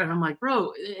this forever. And I'm like,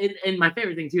 bro, and my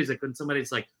favorite thing, too, is like when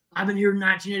somebody's like, I've been hearing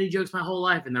 1980 jokes my whole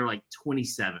life. And they're like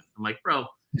 27. I'm like, bro,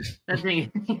 that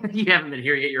thing, you haven't been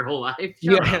hearing it your whole life.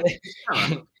 Shut up.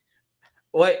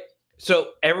 Wait,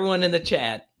 so everyone in the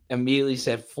chat immediately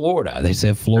said Florida. They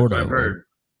said Florida. That's what I've heard.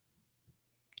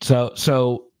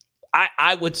 So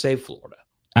I would say Florida.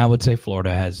 I would say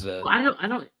Florida has. I'm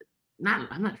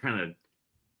not trying to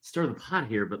stir the pot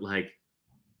here, but like,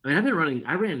 I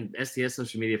ran STS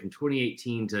social media from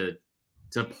 2018 to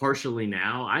partially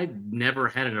now. I never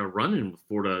had a run-in with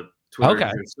Florida Twitter.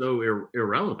 Okay. It's so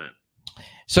irrelevant.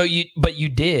 So you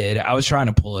did. I was trying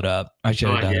to pull it up. I should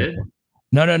have done it.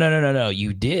 No.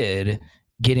 You did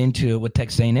get into it with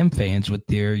Texas A&M fans with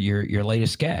your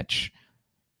latest sketch.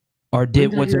 Or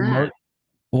was it?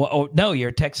 Well, no,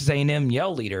 your Texas A&M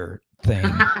yell leader thing.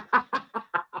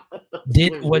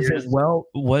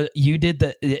 You did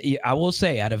I will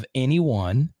say, out of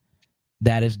anyone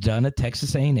that has done a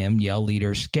Texas A&M yell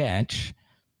leader sketch,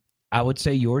 I would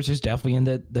say yours is definitely in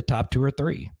the top 2 or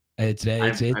 3. I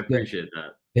appreciate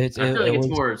that. I feel like it's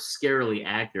more scarily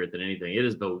accurate than anything. It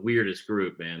is the weirdest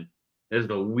group, man. It is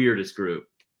the weirdest group.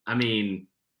 I mean,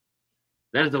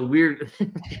 that is the weird.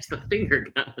 It's the finger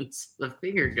guns. The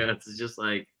finger guns is just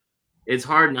like, it's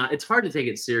hard to take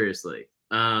it seriously.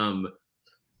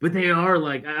 But they are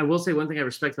like, I will say one thing I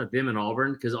respect about them and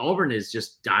Auburn, because Auburn is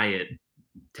just diet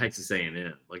Texas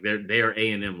A&M. Like they are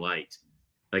A&M light.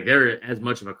 Like they're as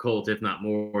much of a cult, if not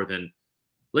more than.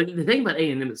 Like the thing about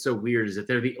A&M that's so weird is that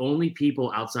they're the only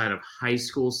people outside of high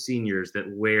school seniors that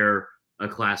wear a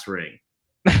class ring.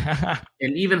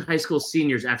 And even high school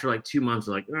seniors after like 2 months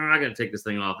are like, oh, I gotta take this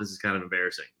thing off. This is kind of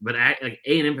embarrassing. But like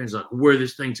A&M fans are like, wear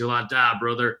this thing till I die,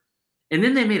 brother. And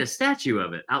then they made a statue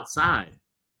of it outside.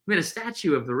 Made a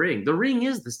statue of the ring. The ring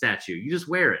is the statue. You just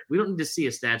wear it. We don't need to see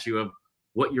a statue of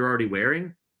what you're already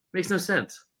wearing. Makes no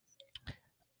sense.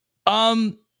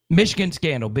 Michigan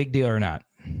scandal, big deal or not?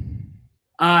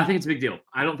 I think it's a big deal.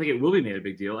 I don't think it will be made a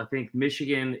big deal. I think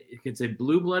Michigan, it's a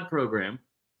blue blood program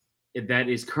that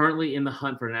is currently in the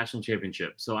hunt for a national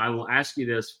championship. So I will ask you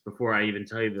this before I even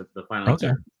tell you the final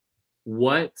answer.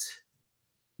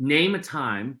 Name a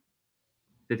time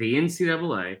that the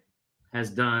NCAA has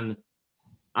done,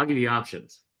 I'll give you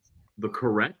options, the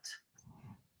correct,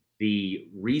 the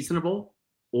reasonable,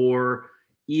 or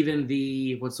even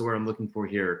the, what's the word I'm looking for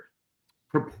here,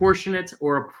 proportionate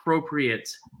or appropriate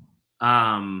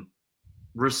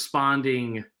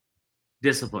responding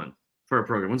discipline for a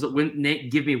program?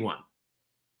 Nate, give me one.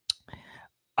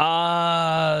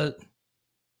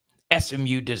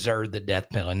 SMU deserved the death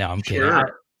penalty. No, I'm kidding.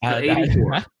 Sure.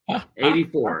 84.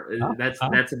 84.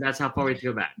 That's how far we have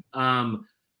to go back.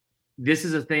 This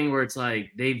is a thing where it's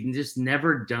like they've just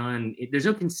never done. There's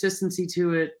no consistency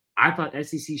to it. I thought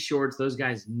SEC Shorts, those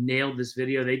guys nailed this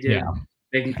video. They did,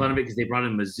 making fun of it because they brought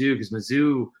in Mizzou. Because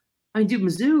Mizzou, I mean, dude,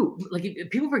 Mizzou, like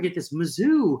people forget this.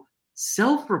 Mizzou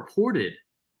self-reported,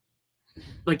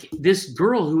 like this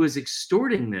girl who was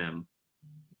extorting them,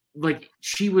 like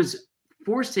she was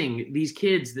forcing these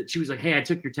kids that she was like, hey, I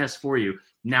took your test for you.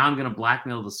 Now I'm going to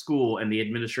blackmail the school and the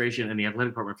administration and the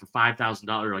athletic department for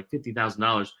 $5,000, like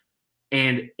 $50,000.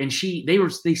 And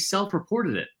they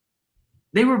self-reported it.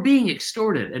 They were being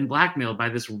extorted and blackmailed by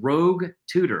this rogue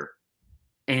tutor,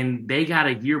 and they got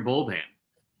a year bowl ban.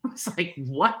 It's like,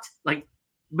 what? Like,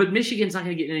 but Michigan's not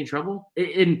going to get in any trouble.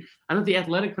 And I thought the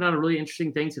Athletic put out a really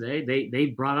interesting thing today. They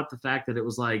brought up the fact that it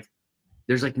was like,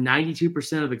 there's like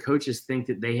 92% of the coaches think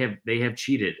that they have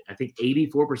cheated. I think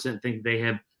 84% think they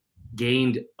have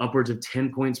gained upwards of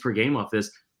 10 points per game off this.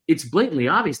 It's blatantly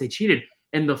obvious they cheated.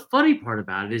 And the funny part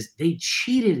about it is they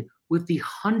cheated with the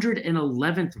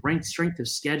 111th ranked strength of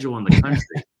schedule in the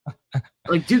country.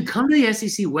 Like, dude, come to the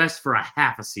SEC West for a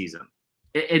half a season.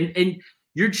 And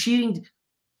you're cheating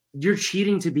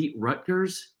to beat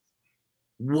Rutgers?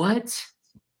 What?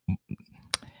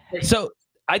 So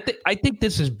I think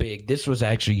this is big. This was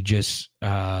actually just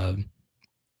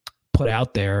put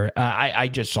out there. I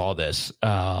just saw this.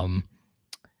 Ryan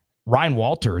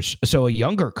Walters, so a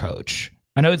younger coach.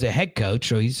 I know he's a head coach,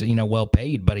 so he's well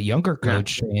paid, but a younger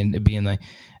coach and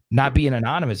not being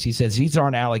anonymous. He says these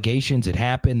aren't allegations. It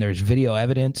happened. There's video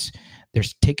evidence.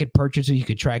 There's ticket purchases you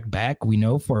could track back. We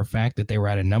know for a fact that they were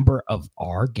at a number of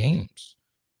our games.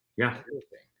 Yeah.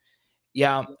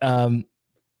 Yeah.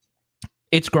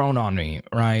 It's grown on me,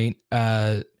 right?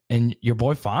 And your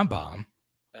boy Feinbaum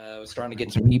was trying to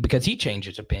get some heat because he changed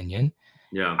his opinion.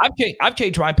 Yeah. I've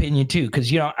changed my opinion too, because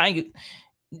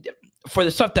for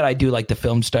the stuff that I do, like the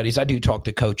film studies, I do talk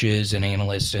to coaches and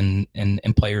analysts and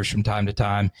players from time to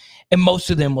time, and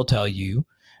most of them will tell you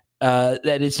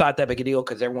that it's not that big a deal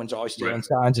because everyone's always stealing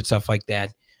signs and stuff like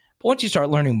that. But once you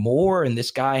start learning more, and this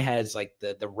guy has like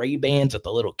the Ray-Bans with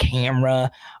the little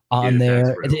camera on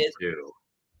there. Here's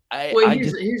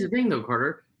the thing though,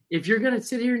 Carter. If you're gonna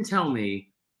sit here and tell me,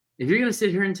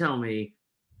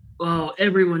 oh,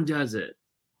 everyone does it.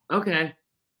 Okay.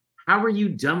 How are you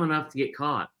dumb enough to get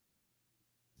caught?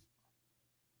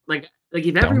 Like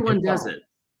if everyone does it,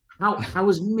 how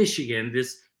is Michigan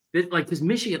because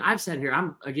Michigan, I've sat here,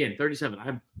 I'm again 37.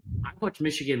 I've watched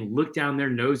Michigan look down their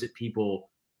nose at people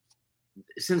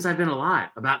since I've been alive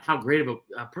about how great of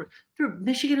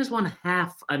Michigan has won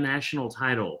half a national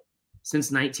title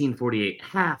since 1948.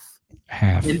 Half.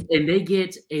 And they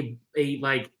get a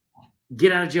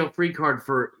get out of jail free card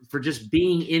for just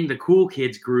being in the cool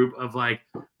kids group of like,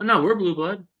 oh no, we're blue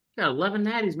blood. We got 11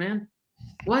 natties, man.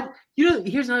 What?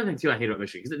 Here's another thing too I hate about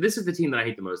Michigan. Because this is the team that I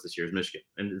hate the most this year is Michigan,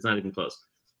 and it's not even close.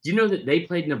 Do you know that they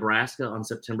played Nebraska on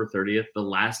September 30th, the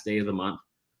last day of the month?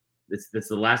 It's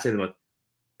the last day of the month.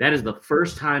 That is the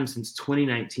first time since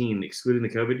 2019, excluding the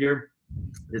COVID year,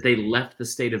 that they left the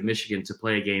state of Michigan to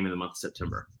play a game in the month of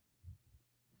September.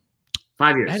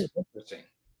 5 years. That is interesting.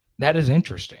 That is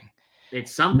interesting.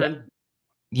 It's something.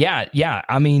 Yeah.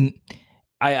 I mean,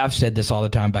 I've said this all the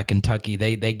time about Kentucky.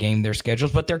 They game their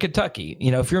schedules, but they're Kentucky.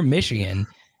 If you're Michigan,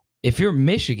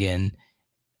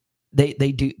 they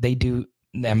do.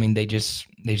 I mean, they just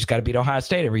got to beat Ohio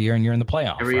State every year, and you're in the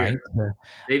playoff, right?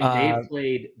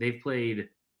 They've played.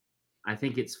 I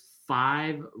think it's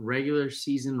 5 regular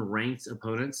season ranked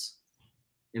opponents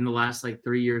in the last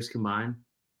 3 years combined,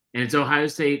 and it's Ohio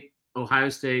State,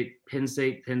 Penn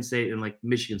State, and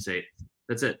Michigan State.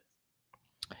 That's it.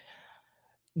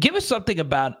 Give us something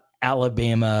about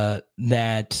Alabama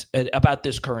about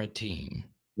this current team.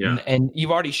 Yeah. And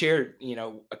you've already shared,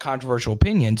 a controversial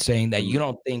opinion saying that you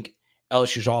don't think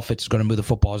LSU's offense is going to move the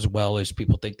football as well as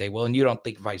people think they will, and you don't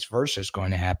think vice versa is going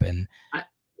to happen.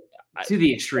 To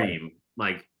the extreme,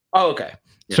 Oh, okay.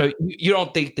 Yeah. So you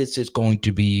don't think this is going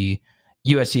to be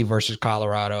USC versus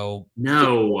Colorado?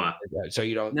 No. So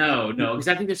you don't? No, because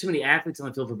I think there's too many athletes on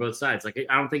the field for both sides. I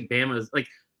don't think Bama's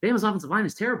offensive line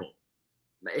is terrible.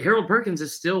 Harold Perkins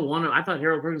is still I thought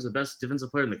Harold Perkins was the best defensive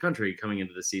player in the country coming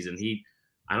into the season.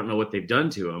 I don't know what they've done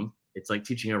to him. It's like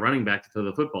teaching a running back to throw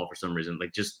the football for some reason.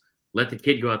 Just let the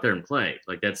kid go out there and play.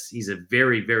 He's a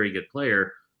very, very good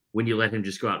player when you let him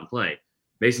just go out and play.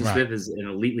 Mason Smith is an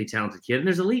elitely talented kid, and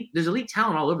there's elite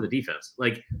talent all over the defense.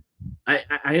 I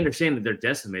understand that they're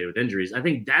decimated with injuries. I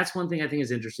think that's one thing I think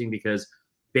is interesting because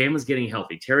Bama's getting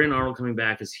healthy. Terry and Arnold coming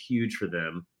back is huge for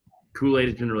them. Kool-Aid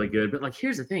has been really good. But, like,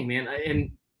 here's the thing, man.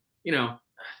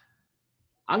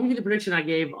 I'll give you the prediction I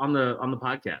gave on the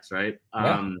podcast, right?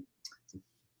 Yeah.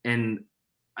 And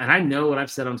I know what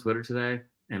I've said on Twitter today,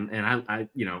 and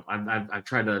I've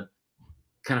tried to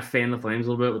kind of fan the flames a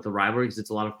little bit with the rivalry because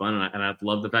it's a lot of fun, and I've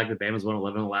loved the fact that Bama's won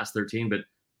 11 of the last 13. But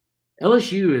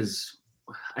LSU is,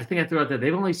 I think I threw out that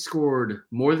they've only scored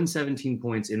more than 17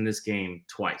 points in this game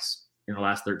twice in the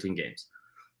last 13 games.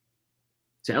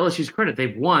 To LSU's credit,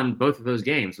 they've won both of those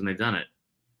games when they've done it.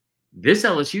 This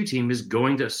LSU team is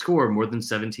going to score more than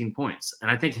 17 points. And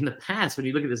I think in the past, when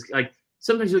you look at this, like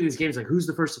sometimes you look at these games like, who's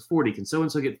the first to 40? Can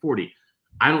so-and-so get 40?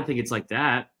 I don't think it's like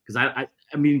that because I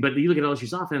mean, but you look at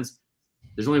LSU's offense,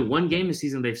 there's only one game this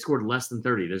season they've scored less than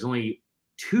 30. There's only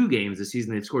 2 games this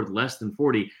season they've scored less than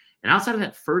 40. And outside of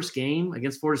that first game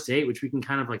against Florida State, which we can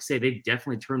kind of like say they've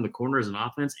definitely turned the corner as an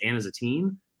offense and as a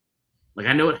team. Like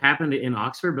I know it happened in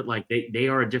Oxford, but like they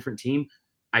are a different team.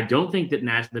 I don't think that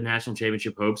the national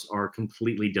championship hopes are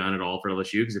completely done at all for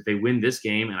LSU because if they win this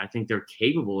game, and I think they're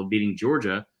capable of beating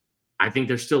Georgia, I think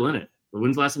they're still in it. But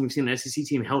when's the last time we've seen an SEC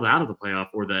team held out of the playoff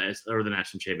or the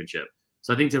national championship?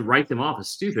 So I think to write them off is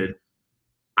stupid.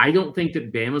 I don't think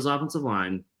that Bama's offensive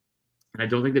line, and I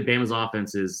don't think that Bama's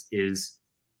offense is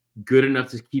good enough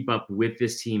to keep up with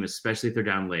this team, especially if they're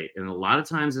down late. And a lot of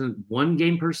times in one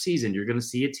game per season, you're going to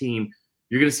see a team.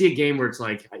 You're going to see a game where it's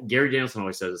like Gary Danielson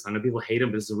always says this. I know people hate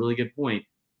him, but this is a really good point.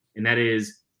 And that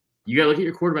is you got to look at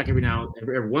your quarterback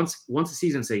every once a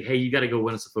season and say, hey, you got to go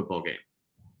win us a football game.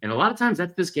 And a lot of times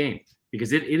that's this game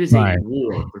because it is a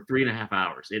war for 3.5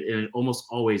 hours. It almost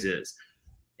always is.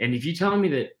 And if you tell me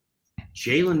that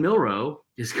Jalen Milroe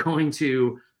is going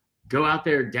to go out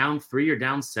there down 3 or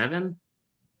down 7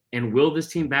 and will this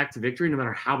team back to victory no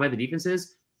matter how bad the defense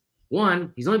is,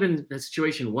 one, he's only been in that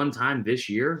situation one time this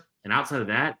year. And outside of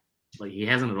that, like he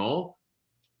hasn't at all.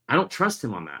 I don't trust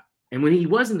him on that. And when he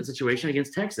was in the situation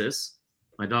against Texas,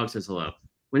 my dog says hello.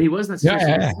 When he was in that situation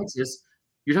against Texas,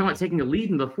 you're talking about taking a lead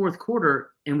in the fourth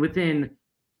quarter, and within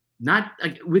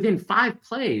 5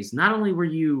 plays, not only were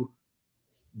you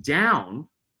down,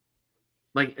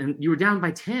 and you were down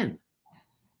by 10.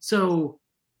 So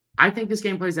I think this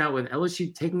game plays out with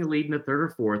LSU taking a lead in the third or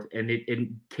fourth, and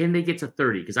can they get to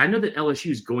 30? Because I know that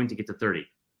LSU is going to get to 30.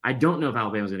 I don't know if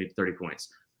Alabama's going to get 30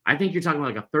 points. I think you're talking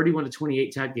about like a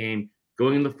 31-28 type game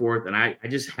going in the fourth, and I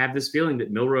just have this feeling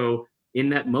that Milroe, in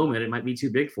that moment, it might be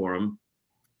too big for him,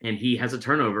 and he has a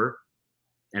turnover,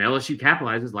 and LSU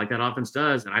capitalizes like that offense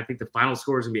does, and I think the final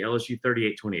score is going to be LSU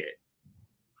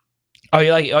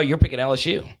 38-28. You're picking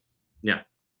LSU? Yeah.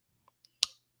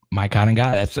 My kind of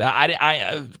guy. That's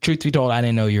I truth be told, I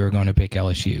didn't know you were going to pick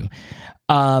LSU.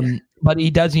 But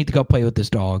he does need to go play with this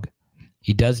dog.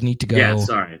 He does need to go. Yeah,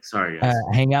 sorry, guys.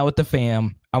 Hang out with the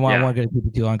fam. I won't go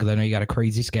too long because I know you got a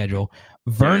crazy schedule.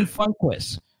 Vern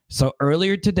Funquist. So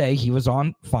earlier today, he was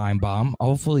on Feinbaum.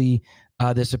 Hopefully,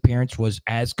 this appearance was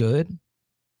as good.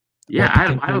 Yeah,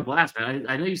 I have a blast, man.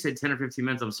 I know you said 10 or 15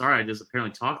 minutes. I'm sorry, I just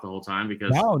apparently talked the whole time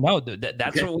because no,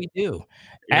 that's what we do.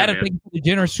 Yeah, Adam, thank you for the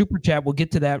generous super chat. We'll get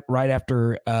to that right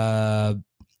after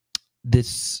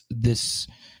this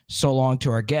so long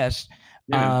to our guest.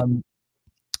 Yeah.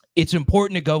 It's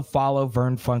important to go follow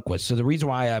Vern Funquist. So the reason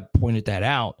why I pointed that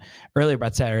out earlier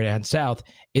about Saturday Down South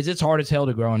is it's hard as hell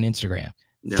to grow on Instagram.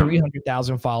 Yeah.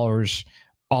 300,000 followers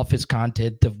off his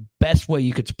content. The best way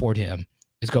you could support him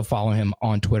is go follow him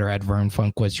on Twitter at Vern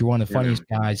Funquist. You're one of the funniest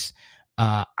guys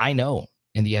I know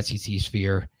in the SEC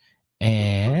sphere.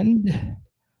 And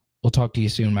we'll talk to you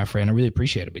soon, my friend. I really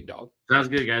appreciate it, big dog. Sounds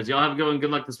good, guys. Y'all have a good one.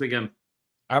 Good luck this weekend.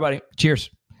 All right, buddy. Cheers.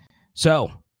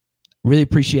 So, really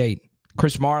appreciate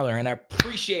Chris Marler, and I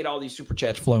appreciate all these super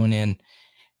chats flowing in.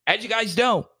 As you guys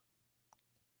know,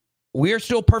 we're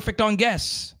still perfect on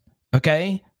guests,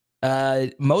 okay?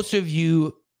 Most of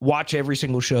you watch every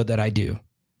single show that I do.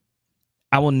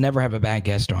 I will never have a bad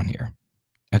guest on here,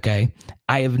 okay?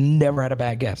 I have never had a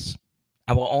bad guest.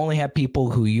 I will only have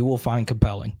people who you will find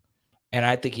compelling, and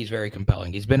I think he's very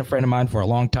compelling. He's been a friend of mine for a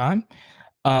long time,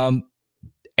 and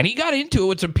he got into it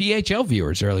with some PHL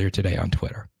viewers earlier today on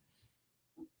Twitter.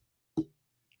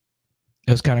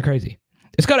 It was kind of crazy.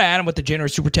 Let's go to Adam with the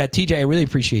generous super chat. TJ, I really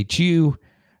appreciate you.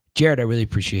 Jared, I really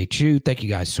appreciate you. Thank you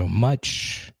guys so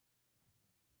much.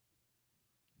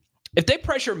 If they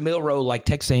pressure Milroe like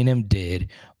Texas A&M did,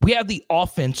 we have the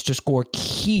offense to score.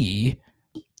 Key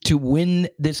to win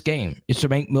this game is to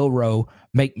make Milroe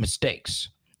make mistakes.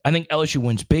 I think LSU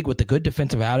wins big with a good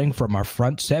defensive outing from our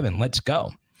front seven. Let's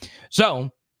go. So,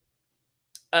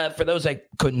 for those that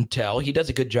couldn't tell, he does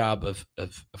a good job of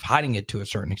hiding it to a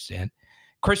certain extent.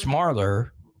 Chris Marler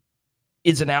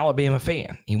is an Alabama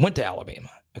fan. He went to Alabama,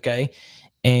 okay?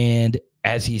 And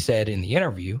as he said in the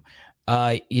interview,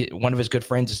 one of his good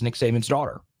friends is Nick Saban's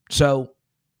daughter. So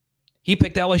he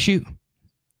picked LSU,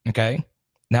 okay?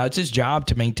 Now, it's his job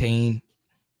to maintain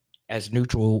as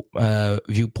neutral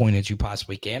viewpoint as you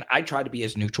possibly can. I try to be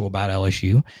as neutral about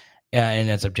LSU and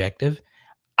as objective.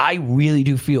 I really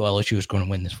do feel LSU is going to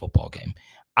win this football game.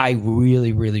 I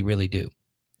really, really, really do.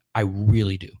 I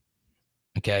really do.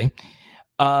 Okay?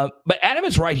 But Adam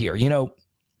is right here. You know,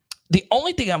 the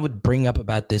only thing I would bring up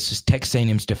about this is Texas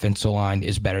A&M's defensive line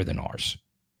is better than ours,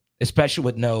 especially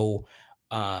with no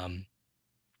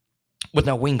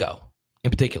Wingo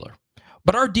in particular.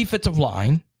 But our defensive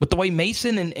line, with the way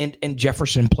Mason and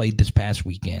Jefferson played this past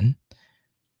weekend,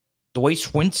 the way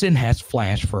Swinson has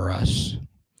flashed for us,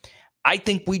 I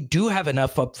think we do have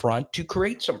enough up front to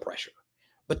create some pressure.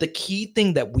 But the key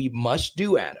thing that we must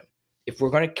do, Adam, if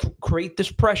we're going to create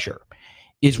this pressure,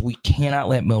 is we cannot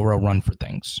let Milroe run for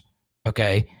things.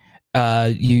 Okay,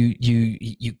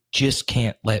 you just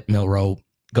can't let Milroe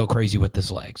go crazy with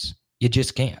his legs. You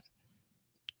just can't.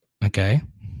 Okay.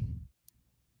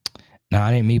 No,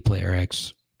 I didn't meet Player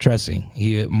X. Trust me,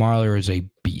 Marler is a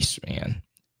beast, man.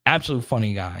 Absolute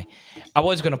funny guy. I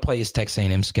was going to play his Texas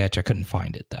A&M sketch. I couldn't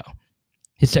find it, though.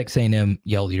 His Texas A&M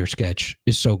Yell Leader sketch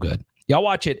is so good. Y'all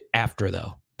watch it after,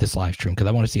 though, this live stream, because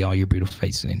I want to see all your beautiful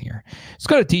faces in here. Let's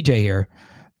go to TJ here.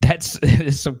 That's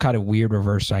some kind of weird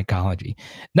reverse psychology.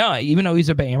 No, even though he's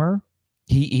a Bammer,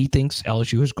 he thinks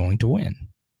LSU is going to win.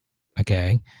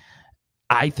 Okay?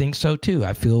 I think so, too.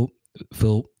 I feel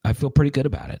pretty good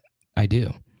about it. I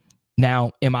do.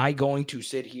 Now, am I going to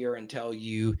sit here and tell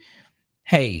you,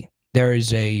 hey, there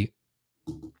is a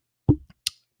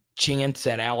chance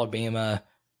that Alabama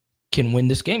can win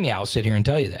this game? Yeah, I'll sit here and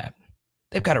tell you that.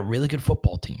 They've got a really good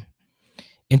football team.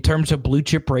 In terms of blue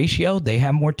chip ratio, they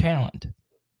have more talent.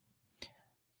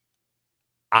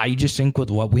 I just think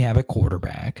with what we have at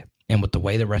quarterback and with the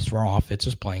way the rest of our offense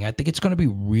is playing, I think it's going to be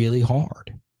really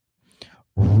hard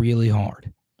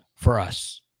for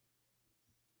us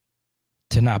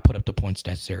to not put up the points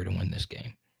necessary to win this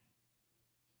game.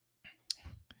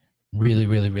 Really,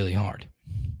 really, really hard.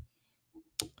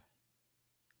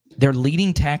 Their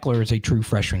leading tackler is a true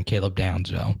freshman, Caleb Downs,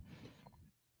 though.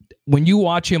 When you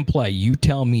watch him play, you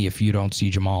tell me if you don't see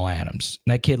Jamal Adams.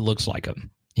 That kid looks like him.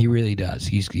 He really does.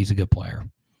 He's a good player.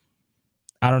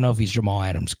 I don't know if he's Jamal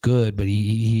Adams good, but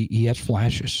he has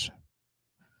flashes.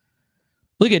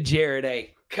 Look at Jared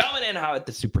A. coming in hot at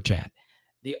the super chat.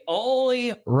 The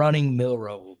only running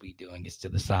Milroe will be doing is to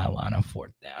the sideline on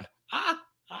fourth down.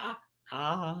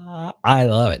 I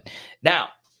love it. Now,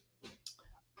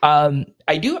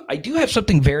 I do have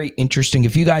something very interesting.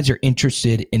 If you guys are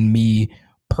interested in me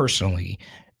personally,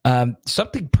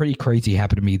 something pretty crazy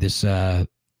happened to me this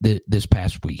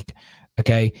past week.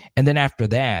 Okay, and then after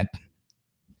that,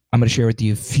 I'm going to share with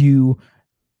you a few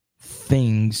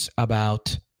things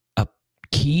about a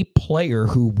key player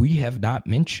who we have not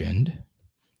mentioned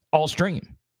all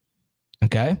stream.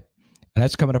 Okay? And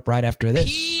that's coming up right after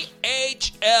this.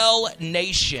 PHL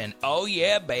Nation. Oh,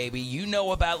 yeah, baby. You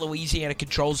know about Louisiana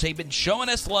Controls. They've been showing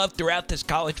us love throughout this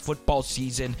college football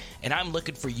season, and I'm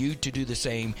looking for you to do the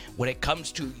same when it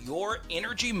comes to your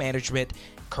energy management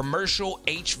commercial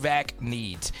HVAC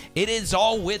needs. It is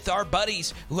all with our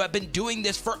buddies who have been doing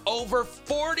this for over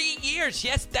 40 years.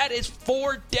 Yes, that is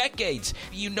 4 decades.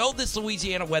 You know this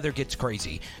Louisiana weather gets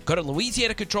crazy. Go to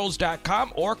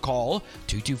LouisianaControls.com or call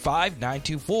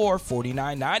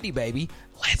 225-924-4990, baby.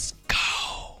 Let's go.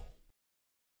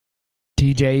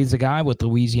 TJ is the guy with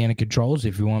Louisiana Controls.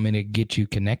 If you want me to get you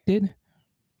connected,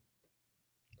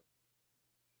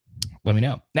 let me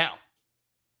know. Now,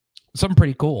 something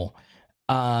pretty cool.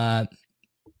 I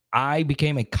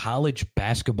became a college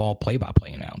basketball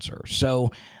play-by-play announcer. So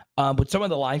with some of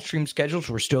the live stream schedules,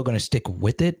 we're still going to stick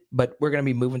with it, but we're going to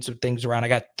be moving some things around. I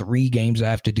got 3 games I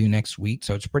have to do next week,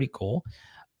 so it's pretty cool.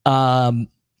 Obviously,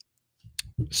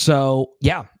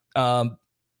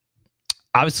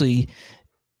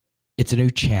 it's a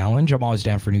new challenge. I'm always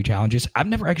down for new challenges. I've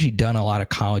never actually done a lot of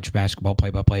college basketball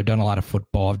play-by-play. I've done a lot of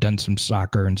football. I've done some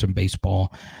soccer and some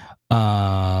baseball.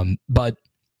 But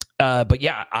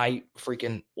yeah, I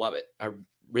freaking love it. I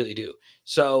really do.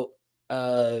 So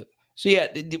yeah,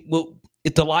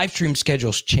 if the live stream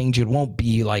schedules change, it won't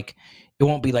be like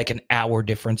an hour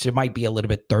difference. It might be a little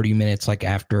bit 30 minutes, like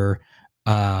after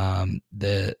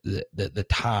the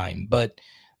time. But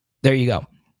there you go.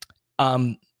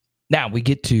 Now we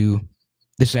get to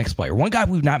this next player. One guy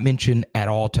we've not mentioned at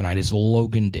all tonight is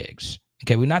Logan Diggs.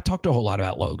 Okay, we've not talked a whole lot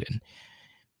about Logan.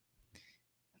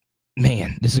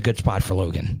 Man, this is a good spot for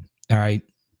Logan. All right.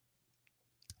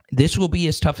 This will be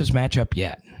his toughest matchup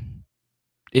yet.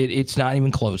 It's not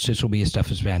even close. This will be his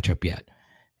toughest matchup yet.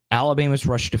 Alabama's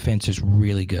rush defense is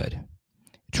really good.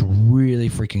 It's really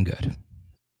freaking good.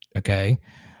 Okay.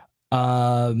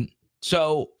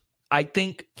 So I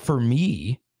think for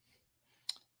me,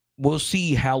 we'll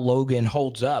see how Logan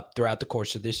holds up throughout the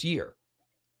course of this year.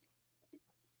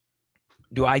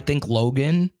 Do I think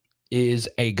Logan is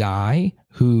a guy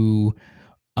who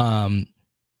can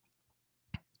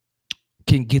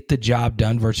get the job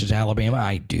done versus Alabama?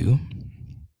 I do.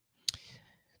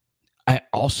 I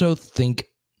also think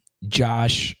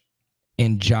Josh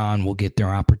and John will get their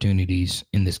opportunities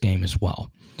in this game as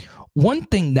well. One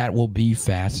thing that will be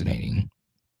fascinating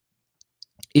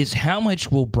is how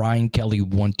much will Brian Kelly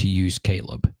want to use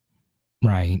Caleb,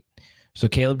 right? So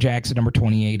Caleb Jackson, number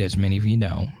 28, as many of you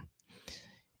know,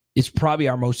 is probably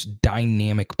our most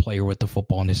dynamic player with the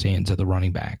football in his hands of the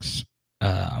running backs.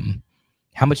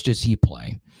 How much does he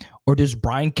play? Or does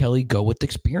Brian Kelly go with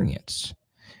experience?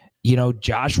 You know,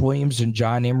 Josh Williams and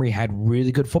John Emery had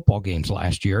really good football games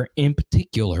last year. In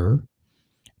particular,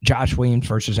 Josh Williams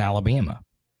versus Alabama.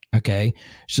 Okay.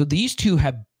 So these two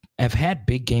have had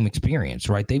big game experience,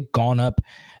 right? They've gone up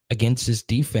against this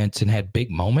defense and had big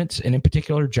moments, and in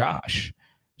particular, Josh.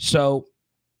 So,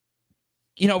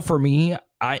 you know, for me,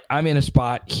 I'm in a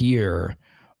spot here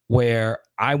where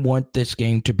I want this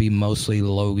game to be mostly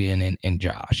Logan and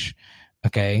Josh.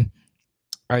 Okay.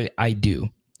 I do.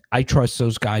 I trust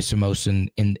those guys the most in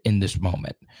this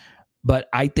moment. But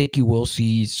I think you will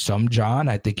see some John.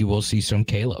 I think you will see some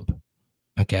Caleb.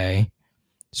 Okay.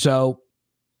 So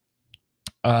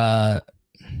there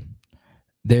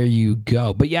you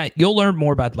go. But yeah, you'll learn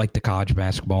more about like the college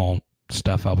basketball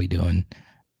stuff I'll be doing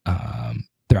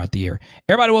throughout the year.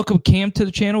 Everybody, welcome Cam to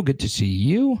the channel. Good to see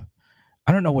you.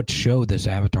 I don't know what show this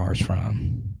avatar is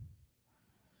from.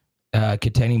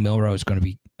 Containing Milrow is going to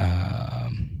be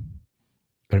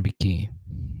key.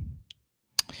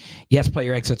 Yes,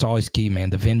 Player X, that's always key, man.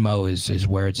 The Venmo is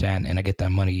where it's at, and I get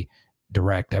that money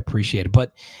direct. I appreciate it.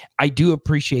 But I do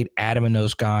appreciate Adam and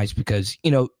those guys because,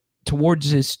 you know,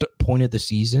 towards this point of the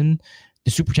season,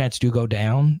 the super chats do go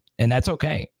down, and that's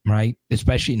okay, right?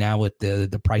 Especially now with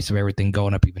the price of everything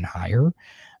going up even higher.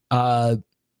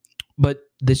 But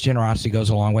this generosity goes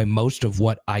a long way. Most of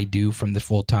what I do from the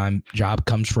full-time job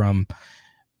comes from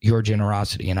your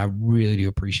generosity, and I really do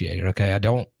appreciate it, okay? I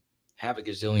don't have a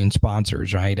gazillion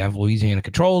sponsors, right? I have Louisiana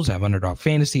Controls, I have Underdog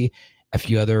Fantasy, a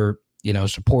few other, you know,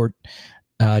 support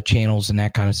channels and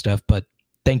that kind of stuff, but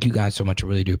thank you guys so much. I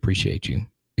really do appreciate you.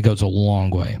 It goes a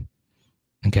long way,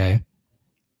 okay?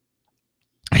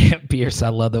 Pierce, I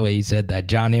love the way he said that.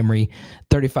 John Emery,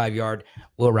 35-yard,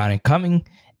 Will Ryan coming.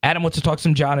 Adam wants to talk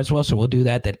some John as well, so we'll do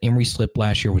that. That Emery slip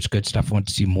last year was good stuff. I want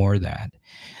to see more of that.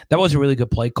 That was a really good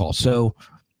play call. So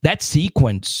that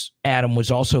sequence, Adam,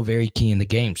 was also very key in the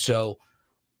game. So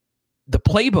the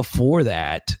play before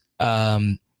that,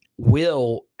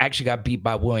 Will actually got beat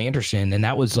by Will Anderson, and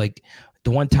that was like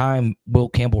the one time Will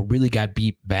Campbell really got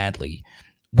beat badly.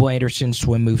 Will Anderson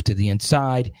swim move to the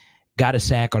inside, got a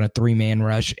sack on a 3-man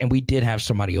rush, and we did have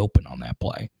somebody open on that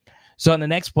play. So in the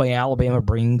next play, Alabama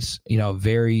brings, you know, a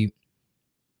very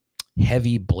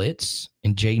heavy blitz,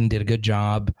 and Jaden did a good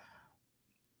job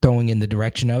throwing in the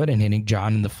direction of it and hitting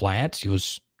John in the flats. He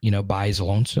was, you know, by his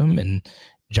lonesome, and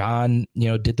John, you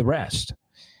know, did the rest.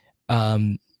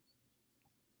 You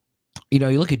know,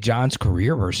 you look at John's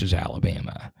career versus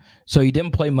Alabama. So he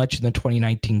didn't play much in the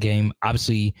 2019 game.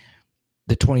 Obviously,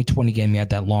 the 2020 game, he had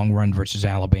that long run versus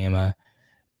Alabama.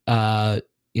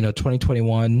 You know,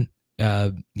 2021,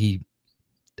 he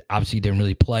obviously didn't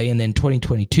really play. And then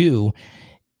 2022,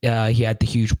 he had the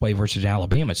huge play versus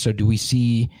Alabama. So do we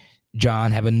see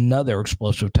John have another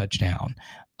explosive touchdown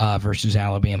versus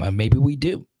Alabama? Maybe we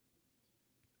do.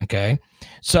 Okay.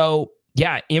 So,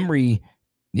 yeah, Emery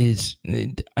is,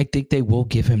 I think they will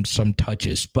give him some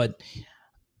touches, but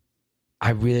I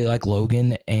really like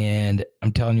Logan, and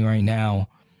I'm telling you right now,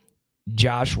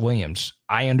 Josh Williams,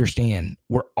 I understand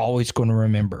we're always going to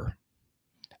remember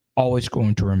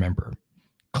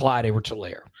Clyde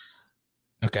Edwards-Helaire.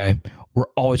 Okay. We're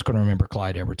always going to remember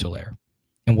Clyde Edwards-Helaire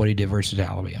and what he did versus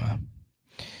Alabama.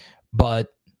 But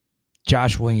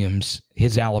Josh Williams,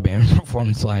 his Alabama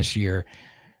performance last year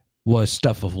was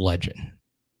stuff of legend,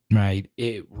 right?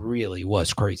 It really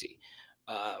was crazy.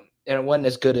 And it wasn't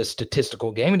as good a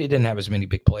statistical game, and he didn't have as many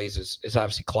big plays as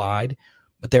obviously Clyde,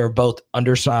 but they were both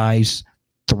undersized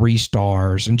 3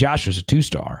 stars, and Josh was a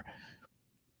 2-star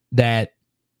that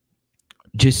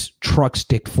just truck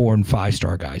stick 4 and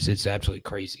 5-star guys. It's absolutely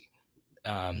crazy.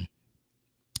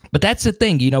 But that's the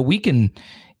thing, you know, we can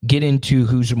get into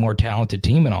who's a more talented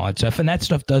team and all that stuff, and that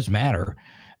stuff does matter.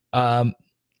 And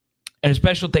a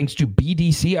special thanks to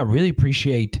BDC. I really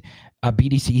appreciate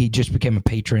BDC. He just became a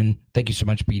patron. Thank you so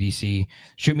much, BDC.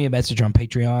 Shoot me a message on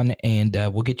Patreon, and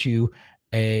we'll get you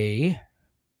a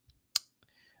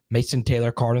Mason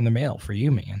Taylor card in the mail for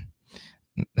you, man.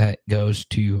 That goes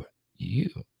to you.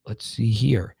 Let's see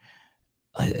here.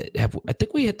 I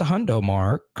think we hit the hundo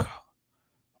mark.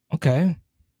 Okay.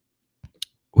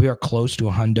 We are close to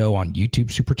a hundo on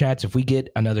YouTube Super Chats. If we get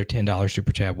another $10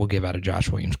 Super Chat, we'll give out a Josh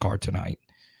Williams card tonight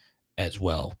as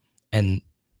well. And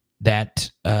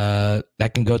that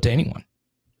can go to anyone.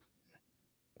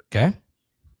 Okay.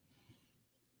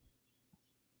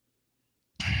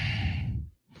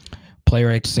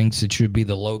 Player X thinks it should be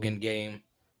the Logan game.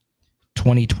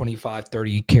 20, 25,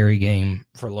 30 carry game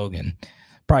for Logan.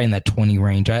 Probably in that 20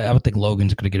 range. I would think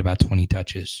Logan's going to get about 20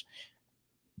 touches.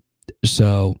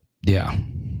 So, yeah.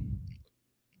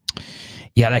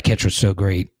 Yeah, that catch was so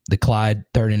great. The Clyde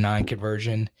 3rd and 9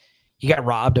 conversion. He got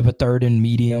robbed of a 3rd and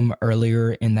medium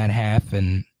earlier in that half,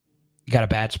 and he got a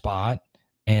bad spot,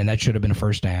 and that should have been a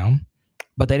first down.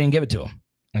 But they didn't give it to him.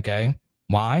 Okay?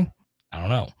 Why? I don't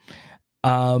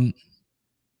know.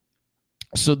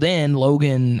 So then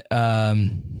Logan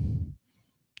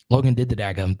did the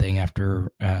daggum thing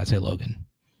after I say Logan.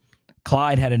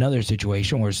 Clyde had another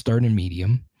situation where it's 3rd and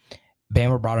medium.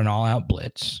 Bama brought an all-out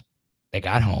blitz. They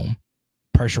got home.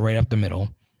 Pressure right up the middle.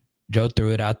 Joe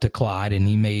threw it out to Clyde, and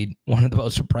he made one of the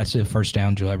most impressive first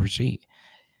downs you'll ever see.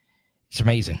 It's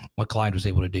amazing what Clyde was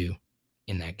able to do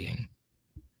in that game.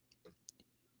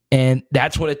 And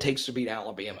that's what it takes to beat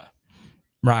Alabama,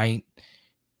 right?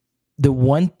 The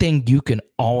one thing you can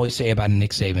always say about a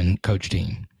Nick Saban coach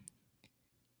team,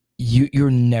 you're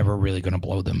never really going to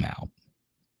blow them out,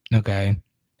 okay?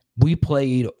 We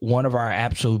played one of our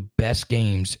absolute best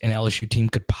games an LSU team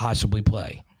could possibly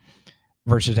play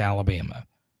versus Alabama,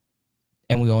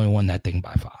 and we only won that thing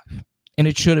by 5. And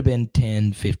it should have been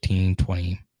 10, 15,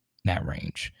 20, that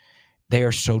range. They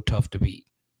are so tough to beat.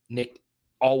 Nick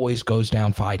always goes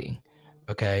down fighting,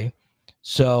 okay?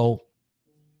 So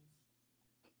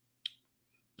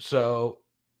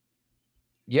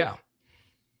yeah.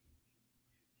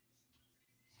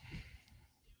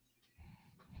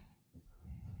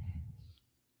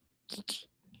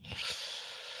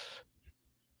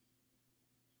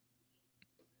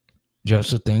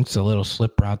 Joseph thinks a little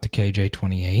slip route to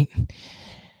KJ28.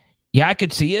 Yeah, I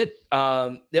could see it.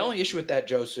 The only issue with that,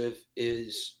 Joseph,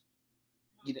 is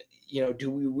you know, do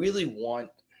we really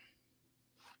want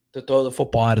to throw the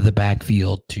football out of the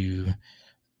backfield to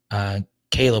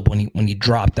Caleb when he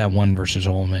dropped that one versus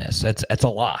Ole Miss? That's a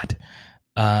lot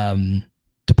to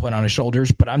put on his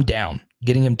shoulders, but I'm down.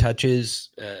 Getting him touches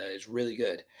is really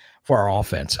good for our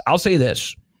offense. I'll say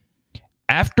this.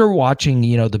 After watching,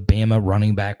 the Bama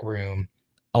running back room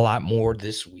a lot more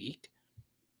this week,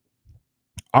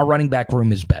 our running back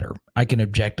room is better. I can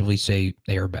objectively say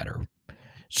they are better.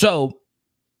 So,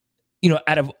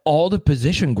 out of all the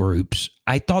position groups,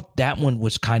 I thought that one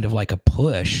was kind of like a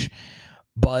push,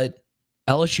 but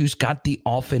LSU's got the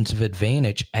offensive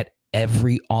advantage at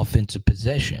every offensive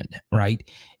possession, right?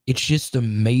 It's just the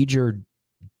major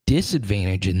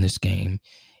disadvantage in this game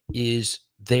is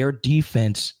their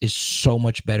defense is so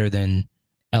much better than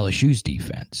LSU's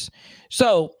defense.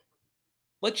 So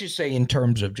let's just say in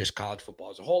terms of just college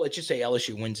football as a whole, let's just say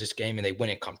LSU wins this game and they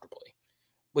win it comfortably,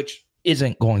 which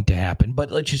isn't going to happen,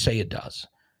 but let's just say it does.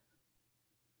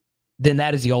 Then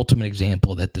that is the ultimate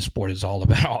example that the sport is all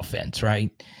about offense, right?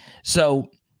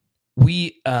 So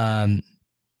we just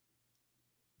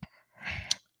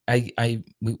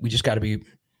got to be.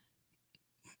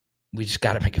 We just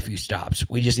got to make a few stops.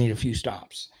 We just need a few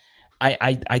stops.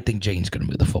 I think Jane's going to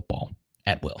move the football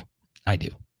at will. I do.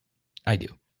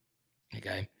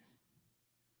 Okay.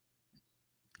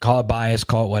 Call it bias,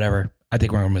 call it whatever. I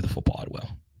think we're going to move the football at will.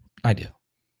 I do.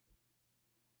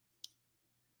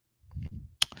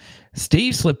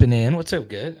 Steve slipping in. What's up,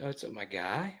 good? What's up, my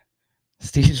guy?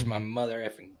 Steve's my mother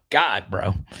effing god,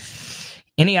 bro.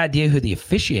 Any idea who the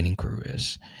officiating crew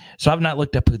is? So I've not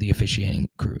looked up who the officiating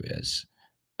crew is.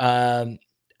 I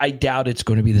doubt it's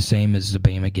going to be the same as the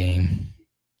Bama game.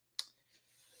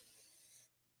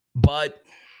 But,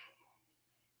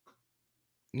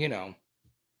 if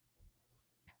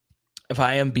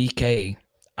I am BK,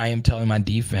 I am telling my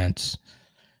defense,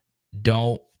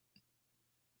 don't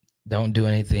do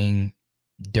anything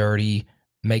dirty.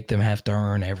 Make them have to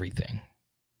earn everything.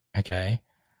 Okay?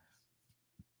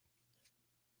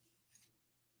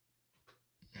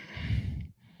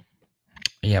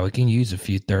 Yeah, we can use a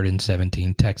few 3rd and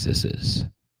 17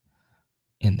 Texases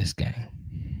in this game.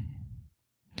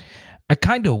 I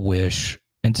kind of wish,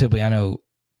 and simply I know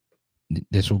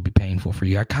this will be painful for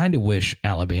you. I kind of wish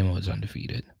Alabama was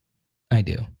undefeated. I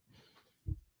do.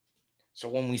 So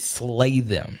when we slay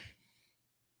them,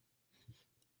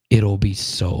 it'll be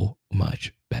so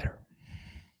much better.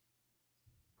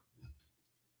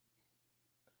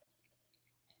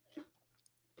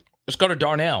 Let's go to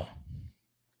Darnell.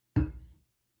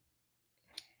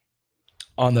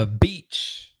 On the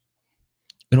beach.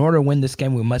 In order to win this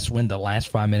game, we must win the last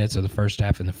 5 minutes of the first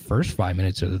half and the first 5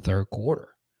 minutes of the third quarter.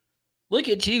 Look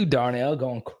at you, Darnell,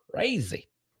 going crazy.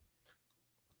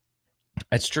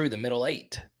 That's true, the middle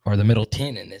 8 or the middle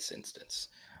 10 in this instance.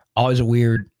 Always a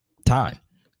weird time,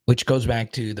 which goes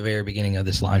back to the very beginning of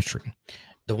this live stream.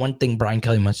 The one thing Brian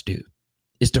Kelly must do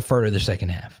is defer to the second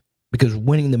half, because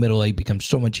winning the middle 8 becomes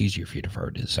so much easier if you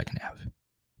defer to the second half.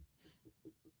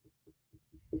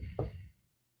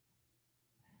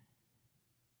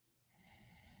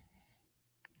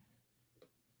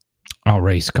 Oh,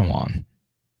 Race, come on.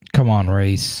 Come on,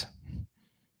 Race.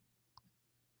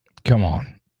 Come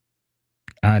on.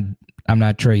 I'm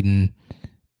not trading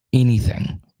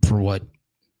anything for what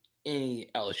any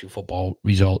LSU football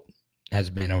result has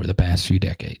been over the past few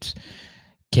decades.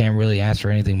 Can't really ask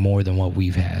for anything more than what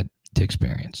we've had to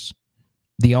experience.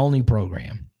 The only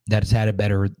program that has had it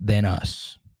better than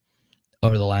us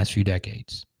over the last few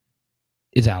decades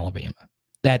is Alabama.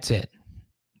 That's it.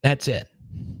 That's it.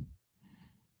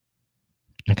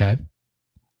 Okay.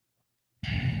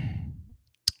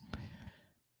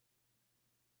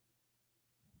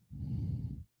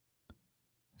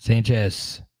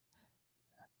 Sanchez.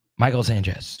 Michael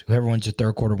Sanchez. Whoever wins the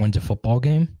third quarter wins a football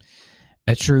game.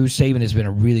 That's true. Saban has been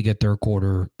a really good third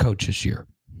quarter coach this year.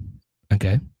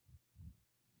 Okay.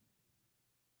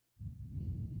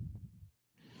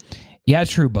 Yeah,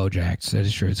 it's true, Bojax. That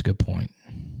is true. It's a good point.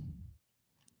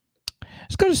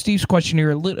 Let's go to Steve's question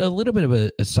here. A little bit of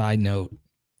a side note.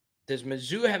 Does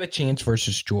Mizzou have a chance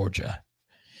versus Georgia?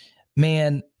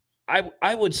 Man,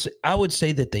 I would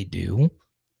say that they do.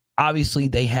 Obviously,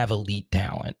 they have elite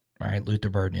talent, right? Luther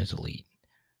Burden is elite.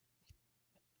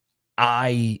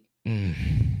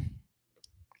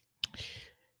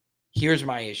 Here's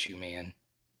my issue, man.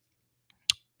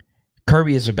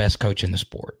 Kirby is the best coach in the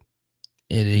sport.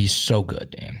 He's so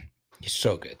good, man. He's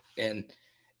so good. And,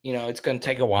 it's going to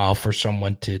take a while for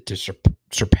someone to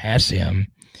surpass him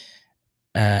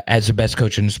as the best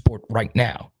coach in the sport right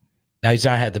now. Now, he's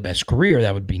not had the best career.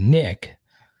 That would be Nick.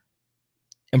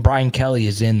 And Brian Kelly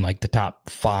is in like the top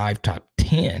 5, top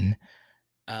 10.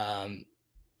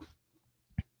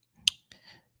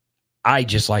 I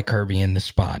just like Kirby in the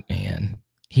spot, man.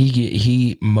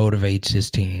 He motivates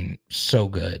his team so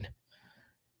good.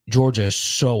 Georgia is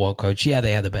so well coached. Yeah,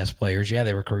 they have the best players. Yeah,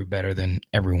 they recruit better than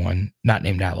everyone, not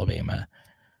named Alabama.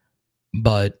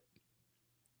 But,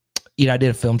 I did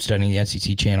a film study in the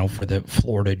SEC channel for the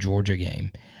Florida-Georgia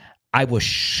game. I was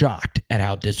shocked at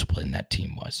how disciplined that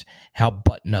team was, how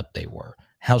buttoned up they were,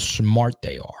 how smart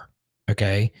they are.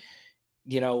 Okay?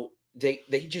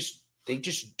 They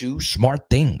just do smart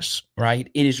things, right?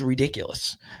 It is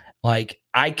ridiculous. Like,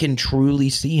 I can truly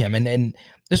see him. And then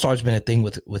this has always been a thing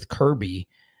with Kirby.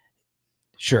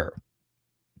 Sure.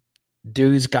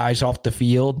 Do his guys off the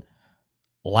field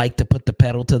like to put the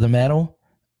pedal to the metal?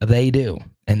 They do.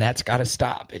 And that's got to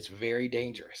stop. It's very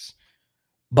dangerous.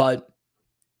 But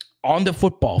on the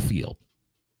football field,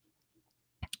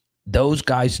 those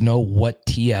guys know what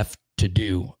TF to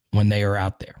do when they are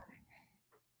out there.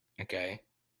 Okay?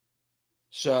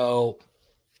 So,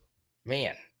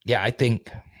 man, yeah, I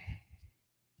think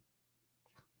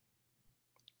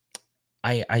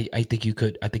I think you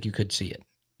could see it.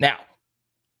 Now,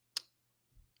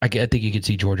 I think you could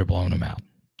see Georgia blowing them out.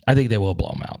 I think they will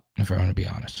blow them out, if I want to be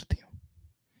honest with you.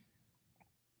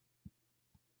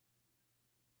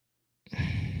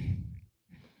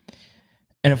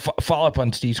 And a follow-up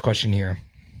on Steve's question here.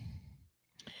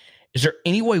 Is there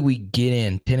any way we get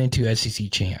in 10-2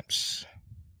 SEC champs?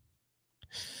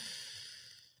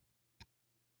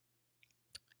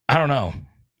 I don't know.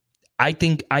 I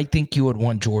think you would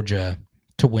want Georgia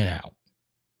to win out.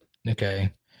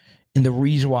 Okay? And the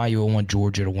reason why you would want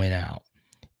Georgia to win out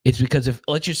is because if,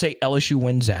 let's just say LSU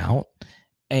wins out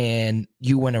and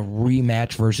you win a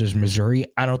rematch versus Missouri,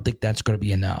 I don't think that's going to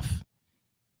be enough.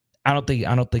 I don't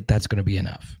think that's going to be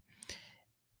enough.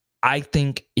 I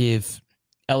think if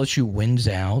LSU wins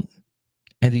out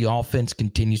and the offense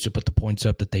continues to put the points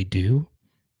up that they do,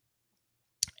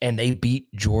 and they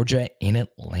beat Georgia in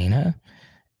Atlanta,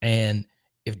 and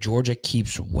if Georgia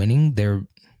keeps winning,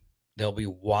 they'll be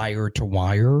wire to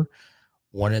wire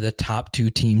one of the top 2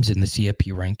 teams in the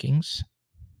CFP rankings.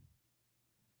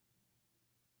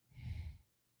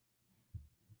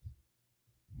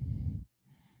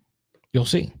 You'll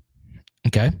see.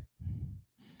 Okay.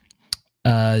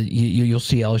 You'll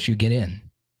see LSU get in.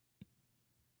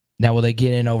 Now, will they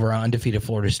get in over undefeated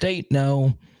Florida State?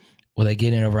 No. Will they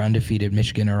get in over undefeated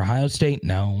Michigan or Ohio State?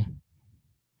 No.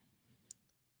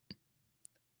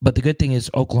 But the good thing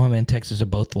is Oklahoma and Texas have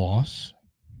both lost.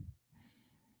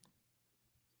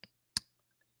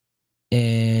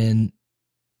 And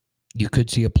you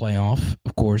could see a playoff,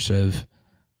 of course, of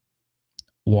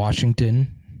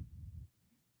Washington,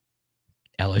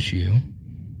 LSU,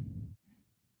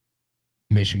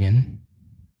 Michigan,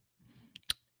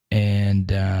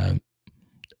 and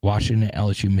Washington,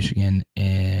 LSU, Michigan,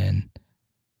 and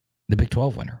the Big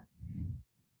 12 winner.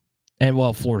 And,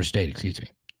 well, Florida State, excuse me.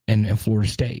 And Florida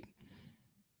State.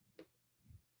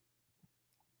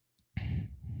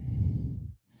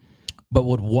 But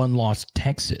would one loss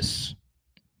Texas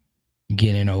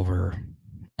get in over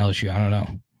LSU? I don't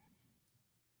know.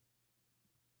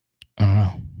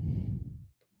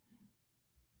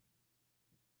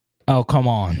 Oh, come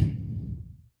on.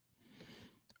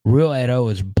 Real Ed O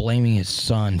is blaming his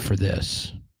son for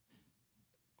this.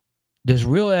 Does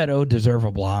Real Ed O deserve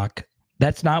a block?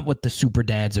 That's not what the super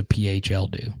dads of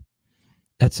PHL do.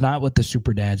 That's not what the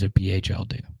super dads of PHL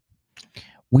do.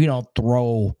 We don't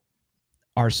throw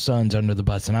our sons under the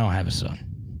bus, and I don't have a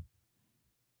son.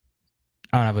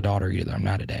 I don't have a daughter either. I'm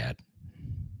not a dad.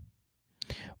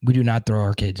 We do not throw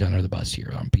our kids under the bus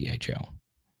here on PHL.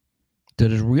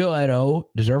 Does Real Ed O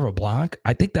deserve a block?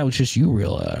 I think that was just you,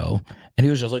 Real Ed O, and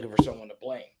he was just looking for someone to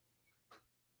blame.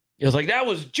 He was like, that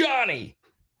was Johnny.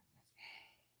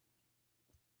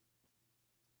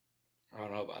 I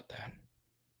don't know about that.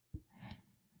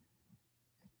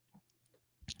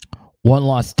 One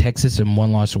loss Texas and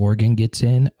one loss Oregon gets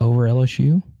in over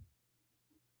LSU.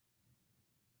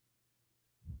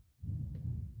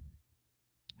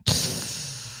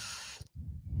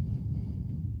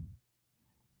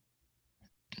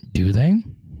 Do they?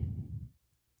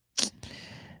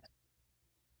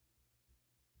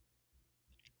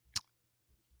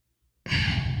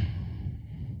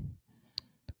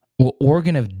 Well,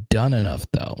 Oregon have done enough,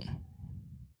 though.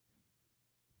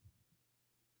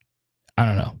 I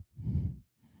don't know.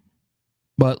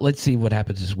 But let's see what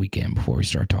happens this weekend before we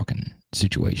start talking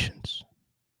situations.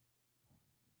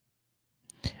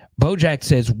 Bojack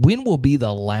says, when will be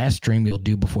the last stream you'll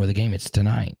do before the game? It's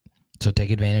tonight. So take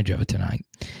advantage of it tonight.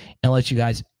 Unless you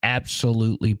guys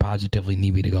absolutely, positively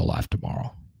need me to go live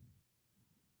tomorrow.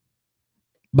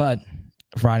 But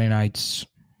Friday nights,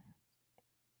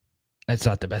 that's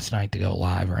not the best night to go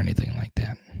live or anything like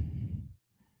that.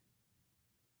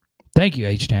 Thank you,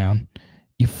 H-Town.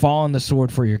 You fall on the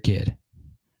sword for your kid.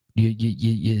 You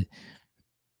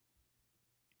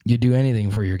do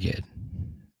anything for your kid.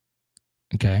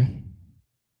 Okay?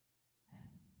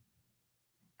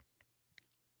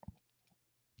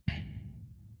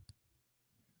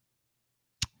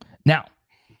 Now,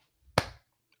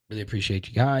 really appreciate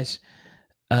you guys.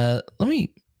 Let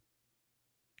me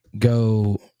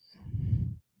go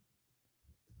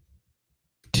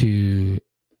to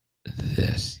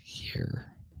this here.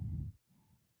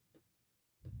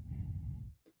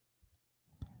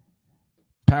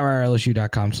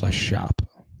 PowerLSU.com/shop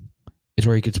is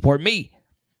where you can support me.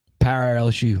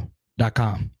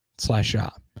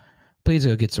 PowerLSU.com/shop. Please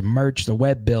go get some merch. The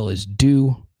web bill is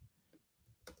due.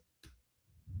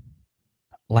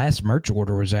 Last merch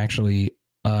order was actually,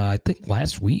 I think,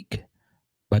 last week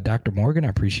by Dr. Morgan. I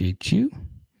appreciate you.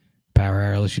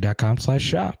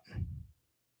 PowerLSU.com/shop.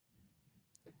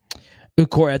 Ooh,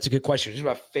 Corey, that's a good question. Who's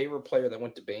my favorite player that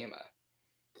went to Bama?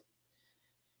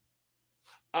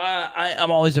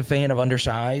 I'm always a fan of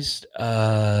undersized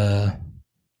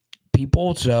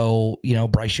people. So, you know,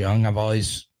 Bryce Young, I've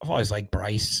always liked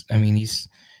Bryce. I mean, he's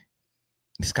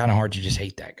kind of hard to just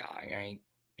hate that guy. Right?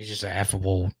 He's just an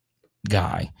affable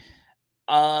guy.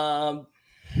 But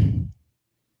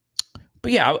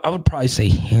yeah, I would probably say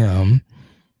him.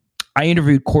 I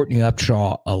interviewed Courtney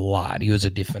Upshaw a lot. He was a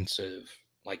defensive,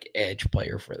 like, edge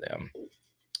player for them.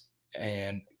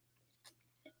 And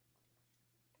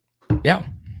yeah.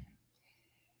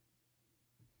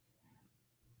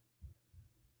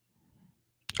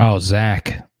 Oh,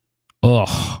 Zach.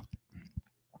 Ugh.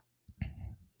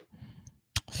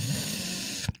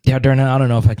 Yeah, Darnell, I don't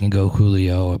know if I can go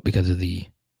Julio because of the...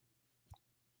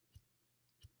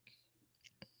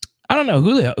 I don't know.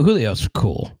 Julio's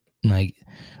cool. Like,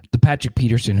 the Patrick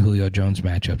Peterson, Julio Jones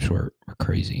matchups were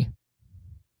crazy.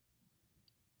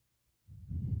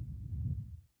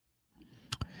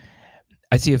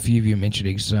 I see a few of you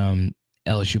mentioning some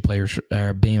LSU players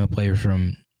or Bama players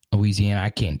from Louisiana.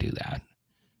 I can't do that.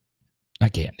 I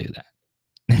can't do that.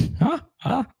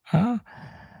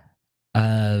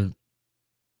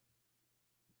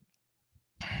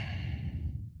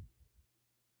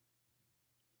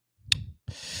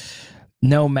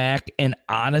 No, Mac, and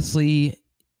honestly,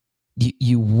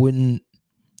 you wouldn't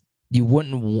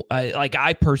like.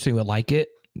 I personally would like it.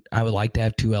 I would like to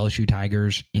have 2 LSU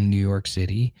Tigers in New York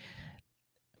City.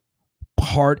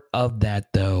 Part of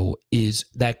that, though, is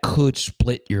that could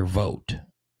split your vote,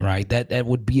 right? That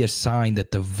would be a sign that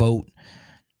the vote,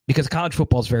 because college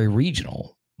football is very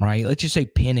regional, right? Let's just say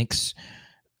Penix,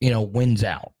 wins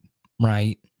out,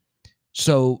 right?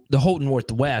 So the whole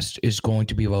Northwest is going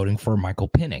to be voting for Michael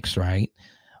Penix, right?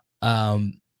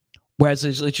 Whereas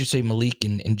let's just say Malik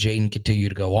and Jaden continue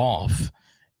to go off,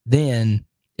 then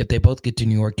if they both get to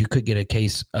New York, you could get a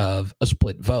case of a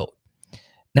split vote.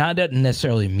 Now, it doesn't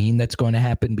necessarily mean that's going to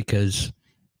happen because,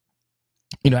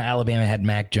 Alabama had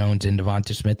Mac Jones and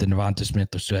Devonta Smith, and Devonta Smith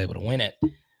was still able to win it.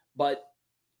 But,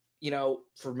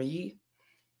 for me,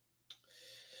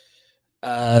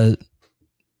 that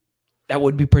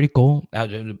would be pretty cool.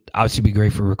 That would obviously be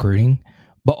great for recruiting.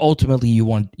 But ultimately, you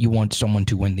want someone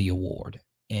to win the award.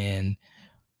 And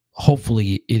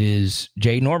hopefully it is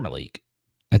Jaden or Malik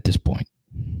at this point.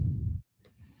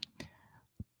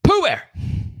 Pooh Bear.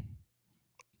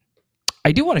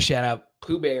 I do want to shout out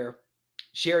Pooh Bear,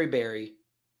 Sherry Berry,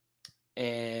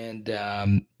 and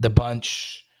the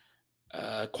bunch,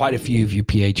 quite a few of you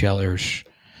PHLers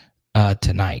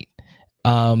tonight.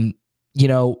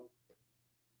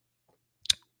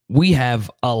 We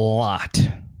have a lot.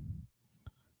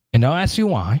 And don't ask me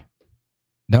why.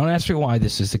 Don't ask me why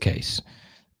this is the case.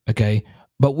 Okay?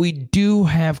 But we do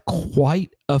have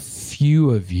quite a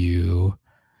few of you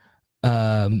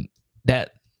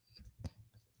that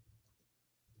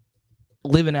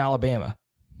live in Alabama.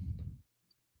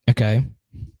 Okay?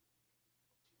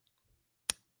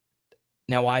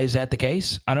 Now, why is that the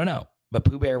case? I don't know. But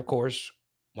Pooh Bear, of course,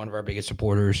 one of our biggest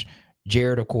supporters.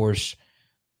 Jared, of course,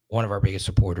 one of our biggest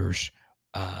supporters.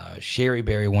 Sherry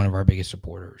Berry, one of our biggest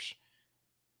supporters.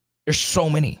 There's so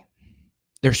many.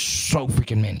 There's so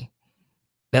freaking many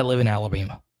that live in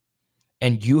Alabama.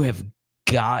 And you have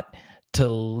got to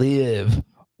live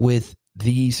with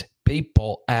these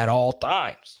people at all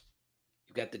times.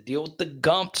 You've got to deal with the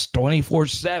Gumps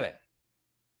 24/7.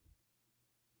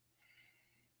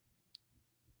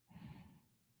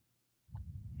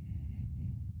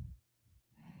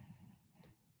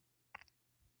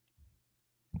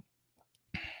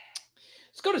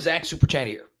 Let's go to Zach Super Chat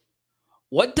here.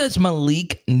 What does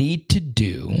Malik need to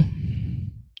do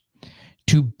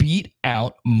to beat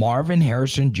out Marvin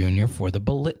Harrison Jr. for the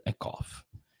Biletnikoff?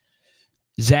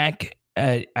 Zach,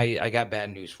 I got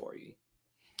bad news for you.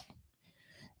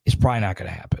 It's probably not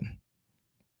going to happen.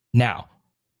 Now,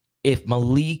 if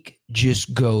Malik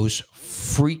just goes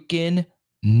freaking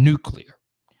nuclear,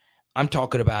 I'm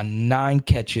talking about 9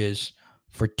 catches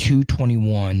for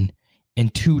 221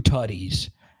 and 2 tutties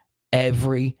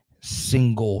every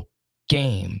single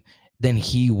game, then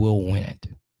he will win it.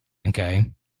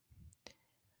 Okay?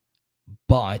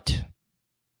 But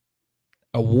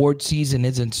award season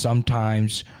isn't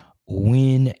sometimes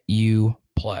when you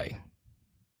play.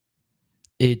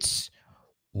 It's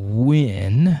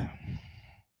when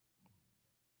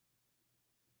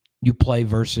you play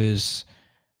versus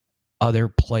other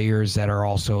players that are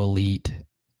also elite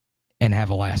and have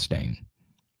a last name.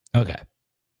 Okay.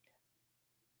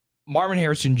 Marvin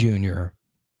Harrison Jr.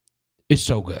 is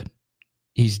so good.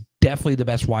 He's definitely the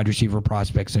best wide receiver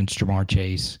prospect since Jamar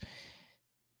Chase.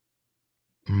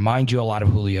 Mind you, a lot of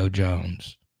Julio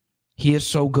Jones. He is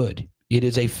so good.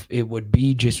 It would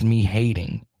be just me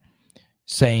hating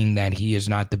saying that he is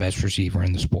not the best receiver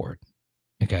in the sport.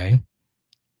 Okay?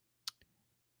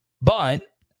 But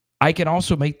I can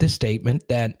also make this statement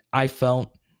that I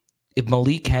felt if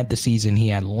Malik had the season he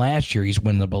had last year, he's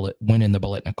winning the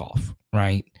Biletnikoff,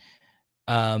 right?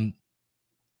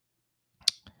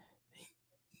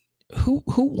 Who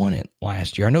won it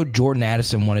last year? I know Jordan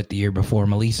Addison won it the year before.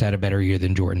 Malik had a better year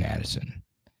than Jordan Addison.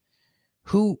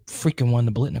 Who freaking won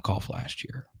the Biletnikoff last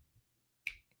year?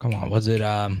 Come on, was it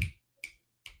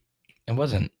it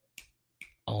wasn't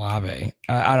Olave.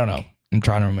 I don't know. I'm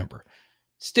trying to remember.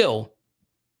 Still,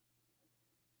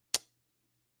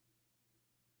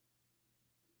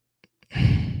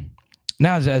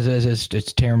 now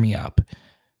it's tearing me up.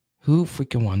 Who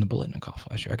freaking won the Biletnikoff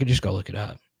last year? I could just go look it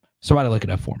up. Somebody look it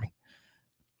up for me.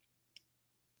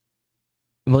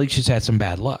 Malik just had some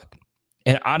bad luck.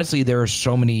 And honestly, there are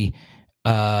so many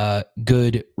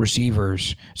good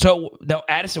receivers. So, now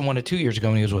Addison won it 2 years ago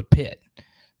when he was with Pitt.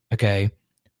 Okay.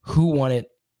 Who won it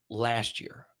last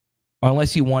year? Or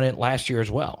unless he won it last year as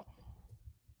well.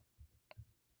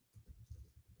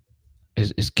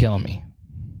 Is killing me.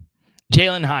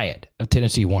 Jalen Hyatt of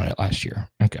Tennessee won it last year.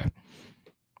 Okay.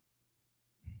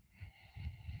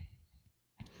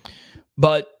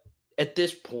 But at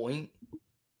this point,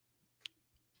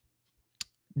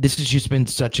 this has just been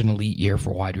such an elite year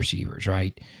for wide receivers,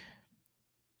 right?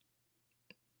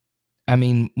 I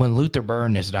mean, when Luther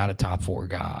Burden is not a top 4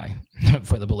 guy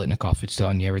for the Biletnikoff, it's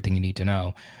telling you everything you need to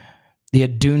know. The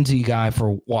Adunzi guy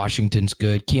for Washington's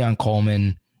good. Keon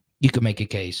Coleman, you could make a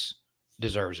case,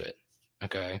 deserves it.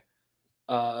 Okay.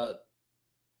 But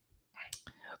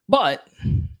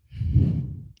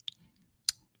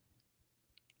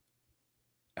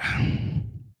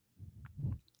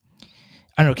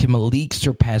I don't know, can Malik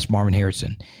surpass Marvin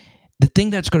Harrison? The thing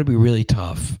that's going to be really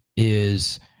tough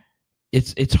is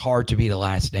it's hard to be the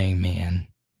last name, man.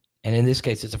 And in this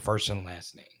case, it's a first and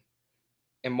last name.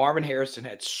 And Marvin Harrison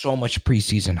had so much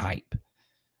preseason hype.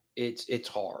 It's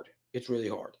hard. It's really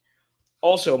hard.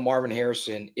 Also, Marvin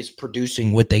Harrison is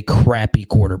producing with a crappy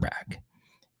quarterback.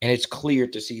 And it's clear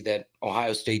to see that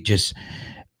Ohio State just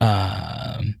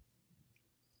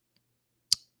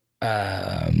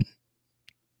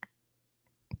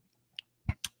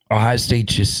Ohio State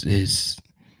just is,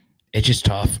 it's just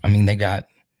tough. I mean, they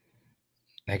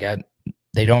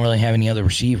don't really have any other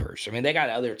receivers. I mean, they got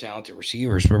other talented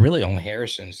receivers, but really only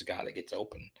Harrison's the guy that gets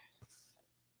open.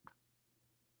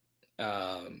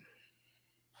 But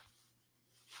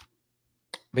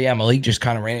yeah, Malik just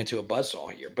kind of ran into a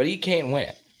buzzsaw here, but he can win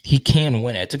it. He can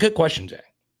win it. It's a good question, Jay.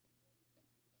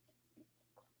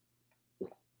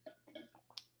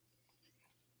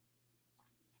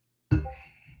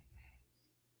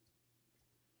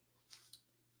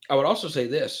 I would also say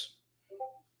this.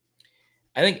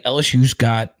 I think LSU's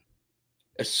got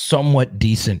a somewhat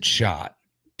decent shot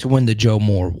to win the Joe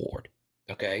Moore Award,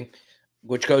 okay,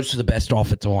 which goes to the best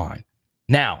offensive line.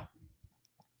 Now,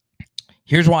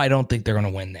 here's why I don't think they're going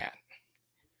to win that.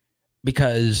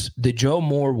 Because the Joe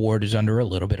Moore Award is under a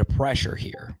little bit of pressure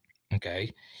here,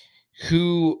 okay?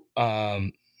 Who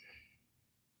won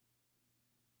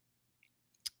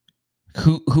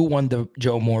the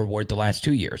Joe Moore Award the last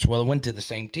 2 years? Well, it went to the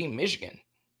same team, Michigan.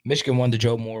 Michigan won the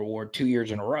Joe Moore Award 2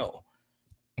 years in a row,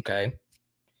 okay?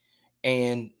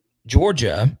 And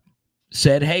Georgia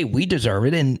said, hey, we deserve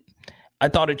it, and I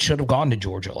thought it should have gone to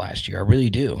Georgia last year. I really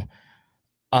do.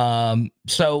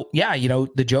 So, yeah,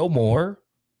 the Joe Moore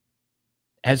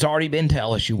has already been to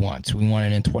LSU once. We won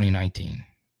it in 2019.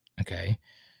 Okay.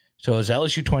 So it was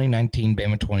LSU 2019,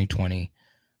 Bama 2020,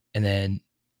 and then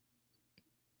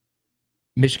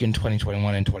Michigan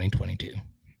 2021 and 2022.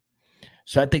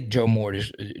 So I think Joe Moore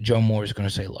is going to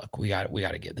say, look, we got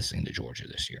to get this thing to Georgia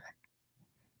this year.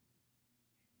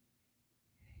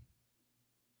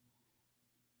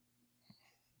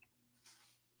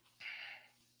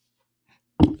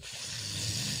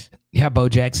 Yeah,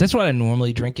 Bojax. That's what I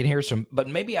normally drink in here. But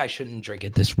maybe I shouldn't drink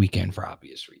it this weekend for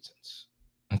obvious reasons.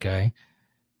 Okay.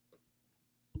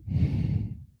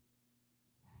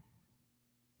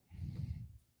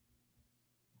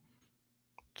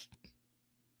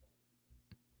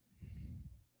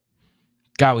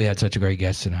 God, we had such a great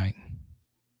guest tonight.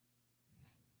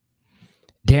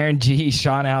 Darren G,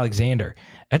 Sean Alexander.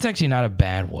 That's actually not a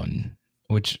bad one.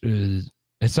 Which is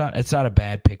it's not a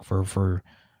bad pick for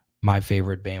my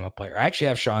favorite Bama player. I actually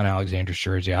have Sean Alexander's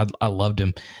jersey. I loved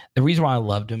him. The reason why I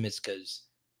loved him is because,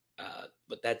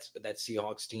 but that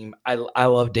Seahawks team, I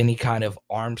loved any kind of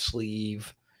arm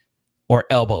sleeve or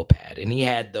elbow pad, and he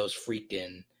had those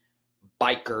freaking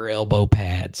biker elbow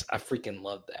pads. I freaking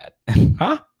love that.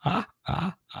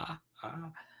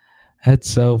 That's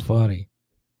so funny.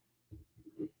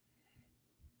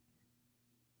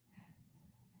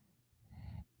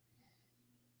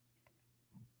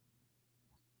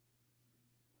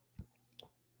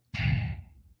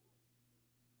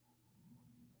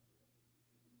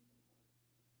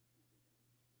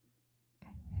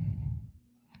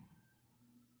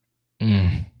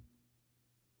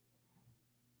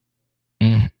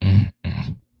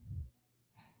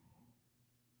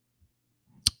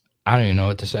 I don't even know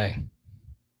what to say.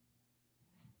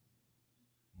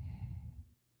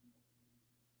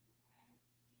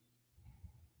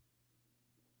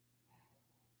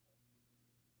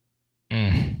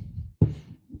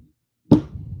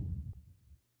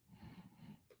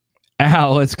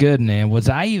 Al, what's good, man? Was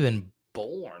I even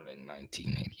born in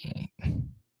 1988?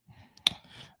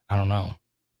 I don't know.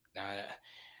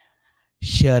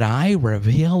 Should I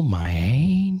reveal my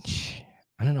age?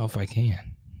 I don't know if I can.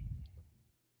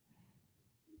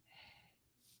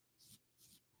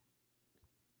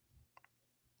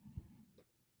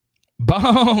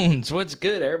 Bones, what's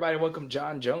good? Everybody, welcome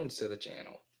John Jones to the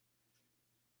channel.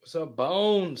 What's up,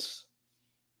 Bones?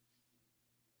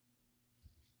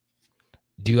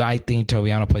 Do I think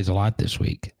Toviano plays a lot this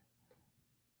week?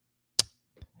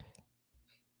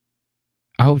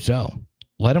 I hope so.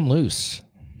 Let him loose.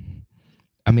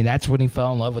 I mean, that's when he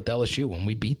fell in love with LSU, when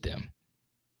we beat them.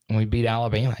 When we beat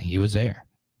Alabama, he was there.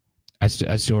 I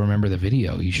still remember the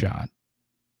video he shot.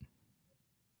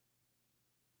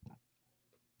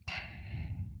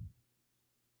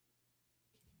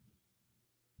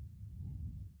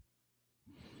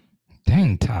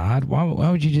 Dang, Todd,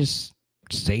 why would you just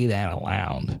say that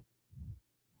aloud?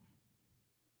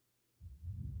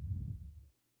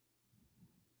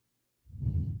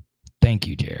 Thank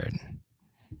you, Jared.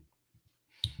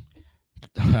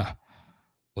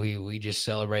 We just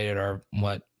celebrated our,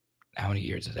 how many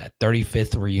years is that?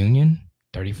 35th reunion?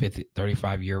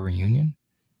 35-year reunion?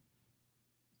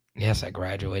 Yes, I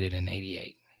graduated in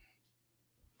 88.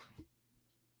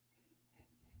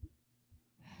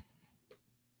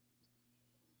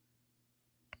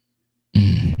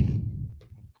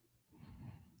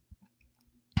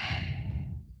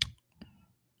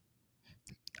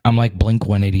 I'm like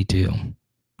Blink-182.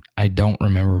 I don't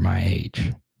remember my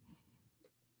age.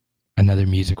 Another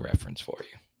music reference for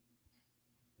you.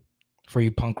 For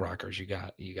you punk rockers, you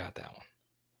got that one.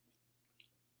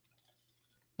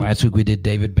 Last week we did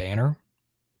David Banner.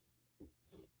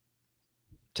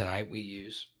 Tonight we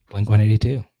use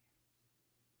Blink-182.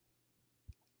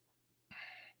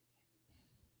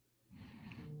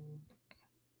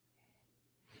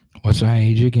 What's my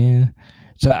age again?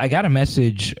 So I got a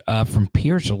message from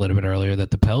Pierce a little bit earlier that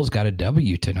the Pels got a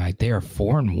W tonight. They are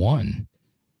 4-1.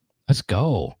 Let's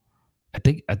go. I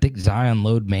think Zion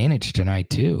load managed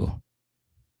tonight too.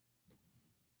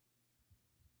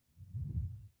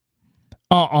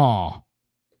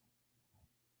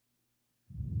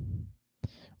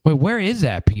 Wait, where is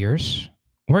that, Pierce?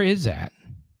 Where is that?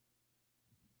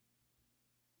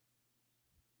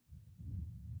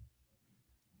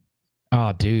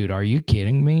 Oh, dude, are you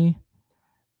kidding me?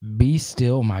 Be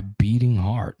still, my beating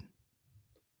heart.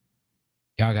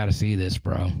 Y'all got to see this,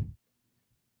 bro.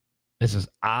 This is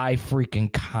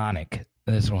freaking conic.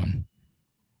 This one.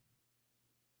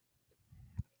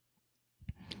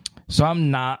 So I'm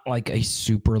not like a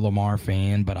super Lamar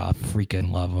fan, but I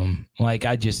freaking love him. Like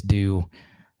I just do.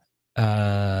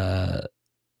 I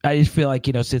just feel like,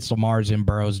 since Lamar's in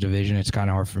Burrow's division, it's kind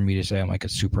of hard for me to say I'm like a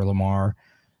super Lamar.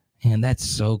 And that's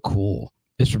so cool.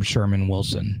 This is from Sherman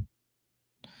Wilson.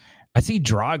 I see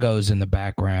Drago's in the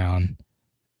background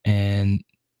and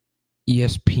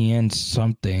ESPN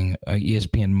something,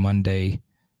 ESPN Monday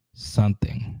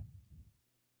something.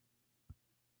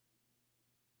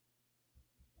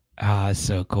 It's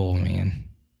so cool, man.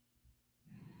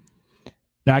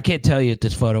 Now, I can't tell you if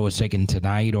this photo was taken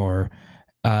tonight or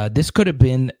this could have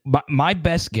been, my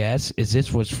best guess is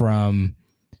this was from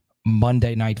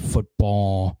Monday Night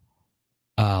Football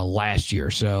last year.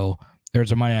 So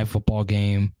there's a Monday Night Football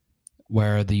game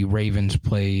where the Ravens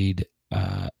played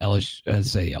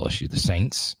LSU, the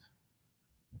Saints.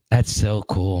 That's so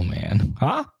cool, man.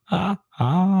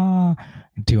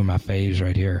 Two of my faves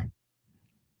right here.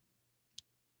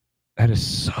 That is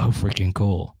so freaking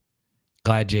cool.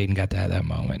 Glad Jaden got to have that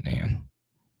moment, man.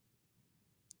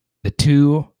 The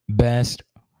two best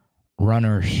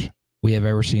runners we have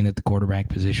ever seen at the quarterback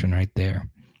position right there.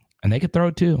 And they could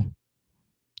throw too.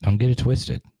 Don't get it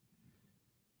twisted.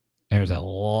 There's a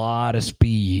lot of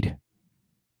speed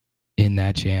in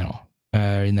that channel,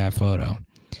 in that photo.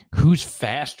 Who's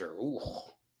faster? Ooh.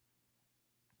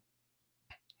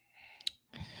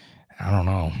 I don't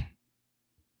know.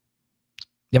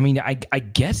 I mean, I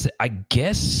guess at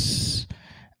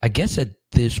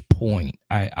this point,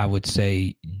 I would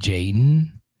say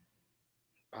Jaden.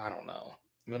 I don't know.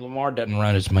 I mean, Lamar doesn't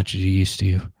run as much as he used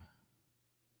to.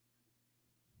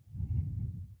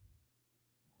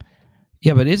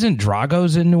 Yeah, but isn't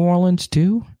Drago's in New Orleans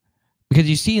too? Because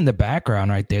you see in the background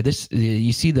right there,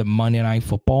 you see the Monday Night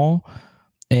Football,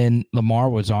 and Lamar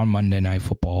was on Monday Night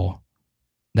Football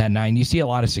that night. And you see a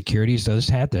lot of security, so this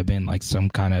had to have been like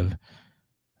some kind of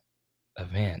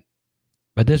event.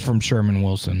 But this from Sherman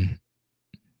Wilson.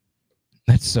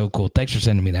 That's so cool. Thanks for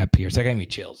sending me that, Pierce. That gave me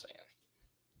chills, man.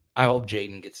 I hope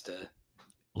Jaden gets to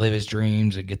live his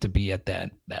dreams and get to be at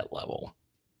that level.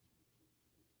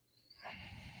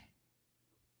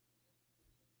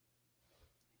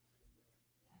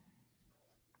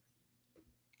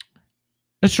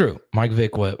 That's true. Mike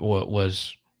Vick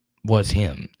was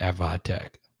him at Vodtech.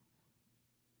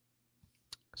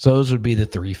 So those would be the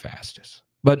three fastest.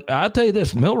 But I'll tell you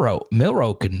this,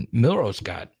 Milroe's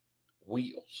got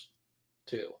wheels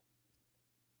too.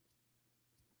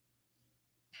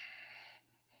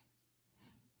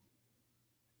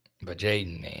 But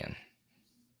Jaden, man.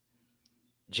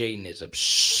 Jaden is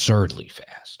absurdly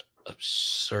fast.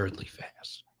 Absurdly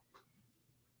fast.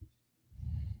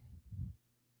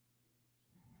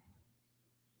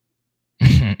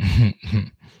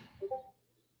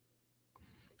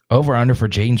 Over under for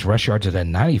Jaden's rush yards is at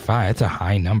 95. That's a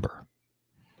high number.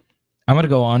 I'm going to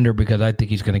go under because I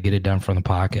think he's going to get it done from the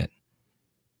pocket.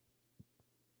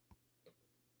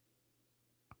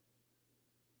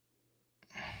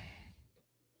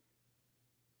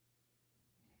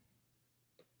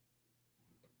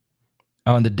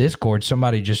 Oh, in the Discord,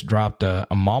 somebody just dropped a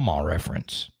Mama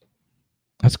reference.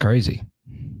 That's crazy.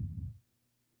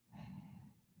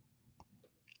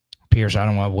 Pierce,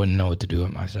 I wouldn't know what to do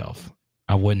with myself.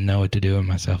 I wouldn't know what to do with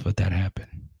myself if that happened.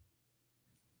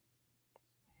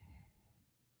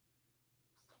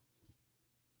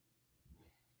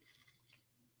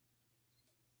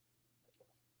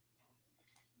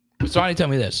 Somebody tell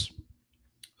me this.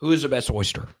 Who is the best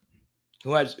oyster?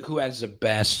 Who has the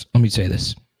best? Let me say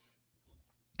this.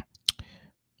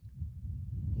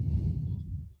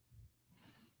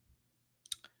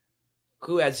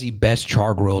 Who has the best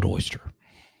char-grilled oyster?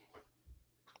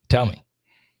 Tell me.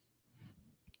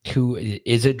 Who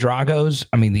is it? Drago's?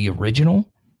 I mean, the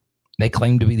original? They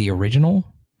claim to be the original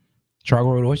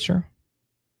char-grilled oyster.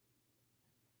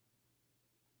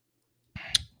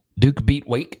 Duke beat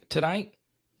Wake tonight.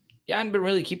 Yeah, I haven't been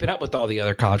really keeping up with all the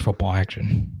other college football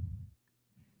action.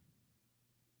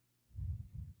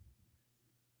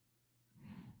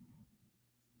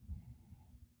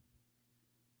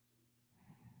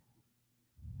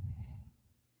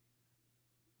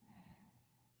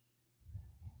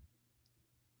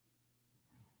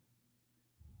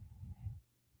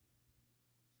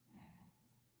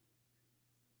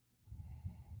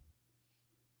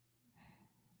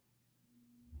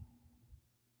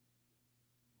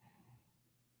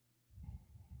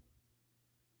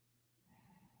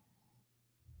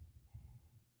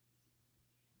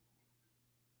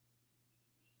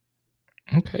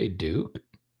 Okay, Duke.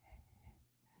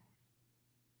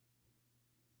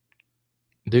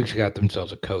 Duke's got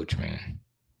themselves a coach, man.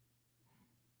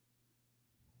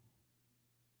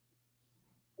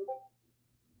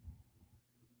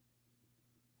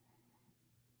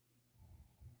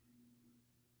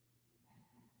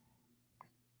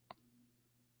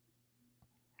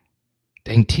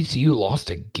 Dang, TCU lost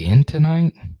again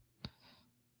tonight?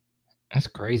 That's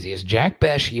crazy. Is Jack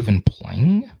Bash even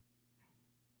playing?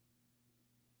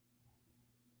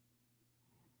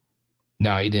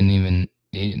 No, he didn't even...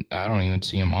 I don't even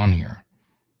see him on here.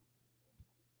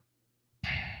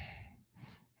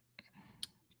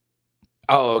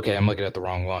 Oh, okay. I'm looking at the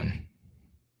wrong one.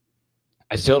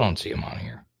 I still don't see him on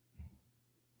here.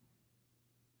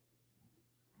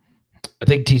 I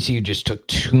think TCU just took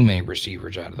too many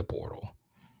receivers out of the portal.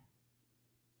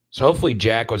 So hopefully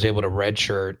Jack was able to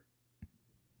redshirt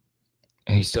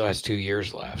and he still has 2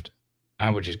 years left. I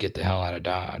would just get the hell out of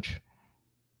Dodge.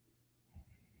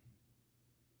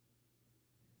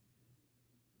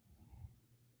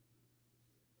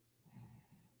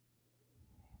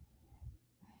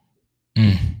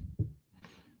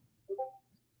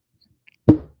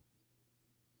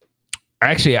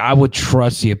 Actually, I would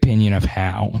trust the opinion of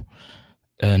Hal,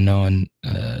 knowing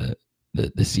the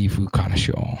seafood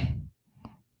connoisseur.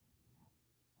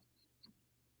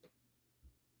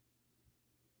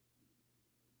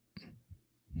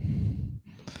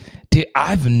 Dude,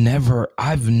 I've never,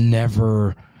 I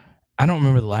don't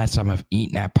remember the last time I've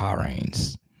eaten at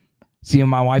Pyranes. See, when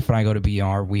my wife and I go to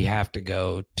BR, we have to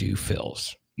go to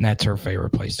Phil's. And that's her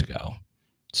favorite place to go.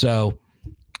 So,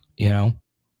 you know.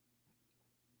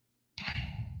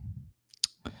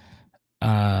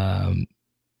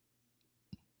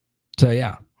 So,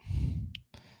 yeah.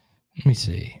 Let me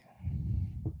see.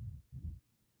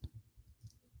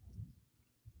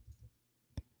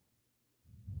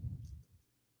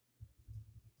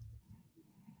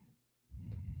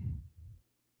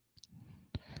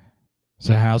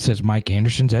 So Hal says Mike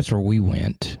Anderson's. That's where we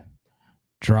went.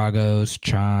 Drago's,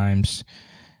 Chimes,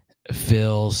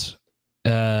 Phil's.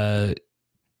 Cliff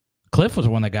was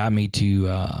the one that got me to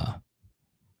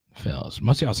Phil's.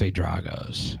 Most of y'all say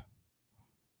Drago's.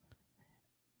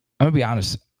 I'm going to be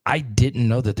honest. I didn't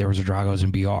know that there was a Drago's in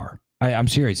BR. I'm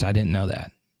serious. I didn't know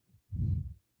that.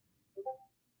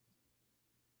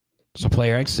 So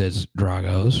Player X says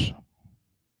Drago's.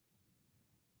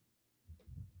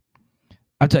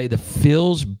 I'll tell you, the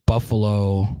Phil's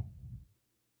Buffalo.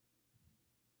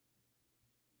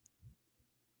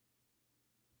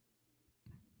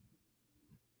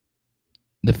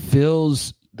 The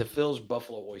Phil's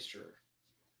Buffalo oyster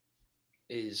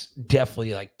is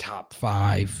definitely like top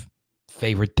 5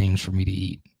 favorite things for me to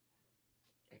eat.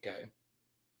 Okay.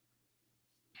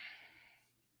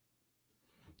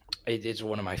 It's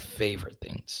one of my favorite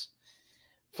things.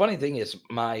 Funny thing is,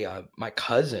 my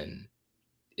cousin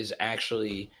is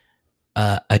actually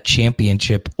a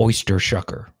championship oyster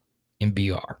shucker in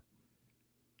BR.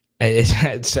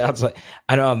 It sounds like,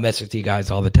 I know I mess with you guys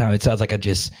all the time. It sounds like I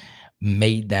just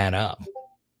made that up.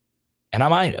 And I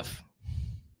might have.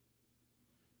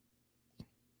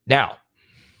 Now,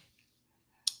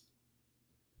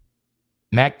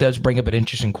 Mac does bring up an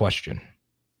interesting question.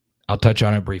 I'll touch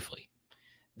on it briefly.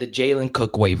 The Jalen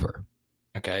Cook waiver.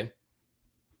 Okay.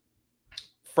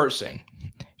 First thing,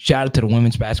 shout out to the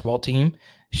women's basketball team.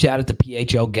 Shout out to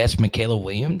PHL guest Michaela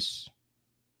Williams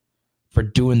for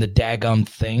doing the daggum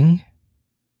thing.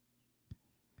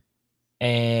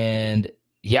 And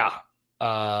yeah,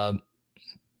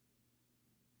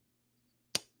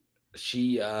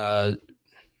 she's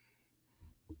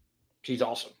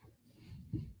awesome.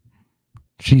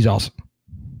 She's awesome.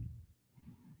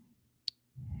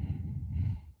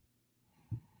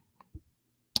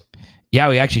 Yeah,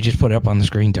 we actually just put it up on the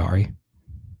screen, Dari.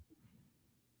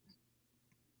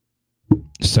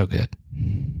 So good.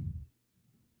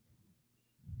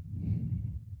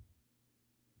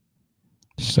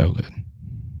 So good.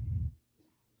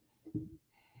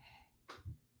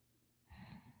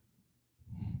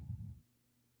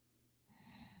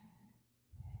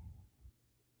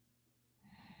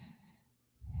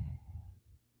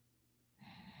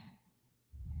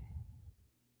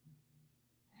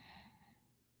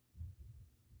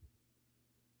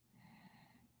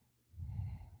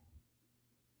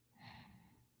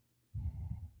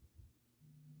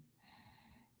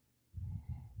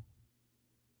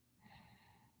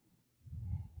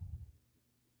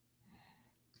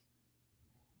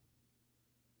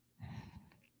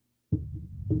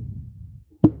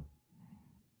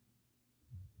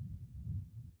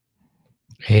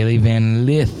 Haley Van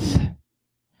Lith.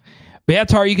 But yeah,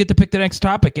 Tar, you get to pick the next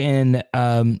topic, and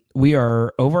we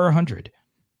are over 100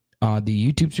 on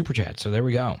the YouTube Super Chat. So there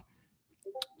we go.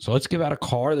 So let's give out a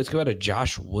card. Let's give out a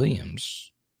Josh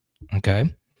Williams.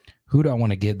 Okay. Who do I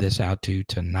want to give this out to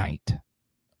tonight?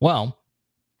 Well,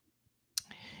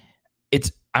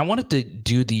 I wanted to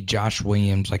do the Josh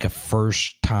Williams like a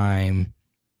first time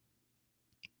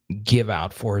give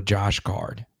out for a Josh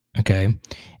card. Okay.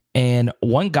 And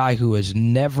one guy who has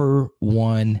never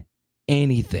won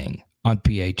anything on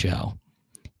PHL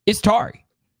is Tari.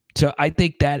 So I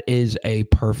think that is a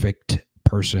perfect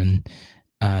person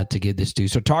to give this to.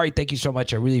 So Tari, thank you so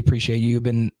much. I really appreciate you. You've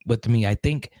been with me, I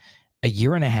think, a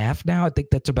year and a half now. I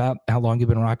think that's about how long you've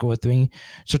been rocking with me.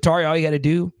 So Tari, all you got to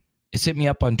do is hit me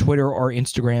up on Twitter or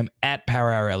Instagram at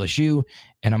Power Hour LSU,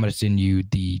 and I'm going to send you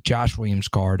the Josh Williams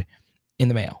card in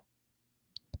the mail.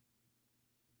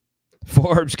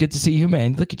 Forbes, good to see you,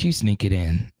 man. Look at you sneak it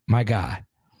in. My God.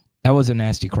 That was a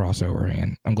nasty crossover,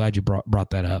 man. I'm glad you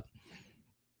brought that up.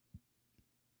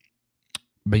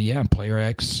 But yeah, Player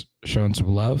X showing some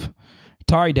love.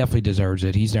 Tari definitely deserves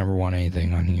it. He's never won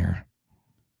anything on here.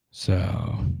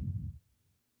 So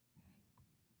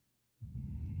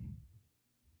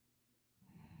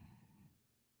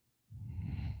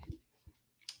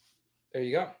there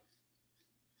you go.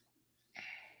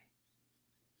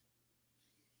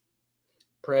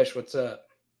 Presh, what's up?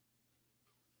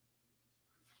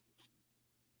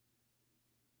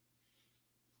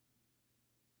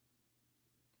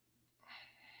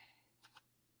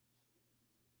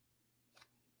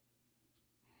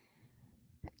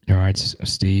 All right,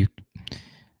 Steve.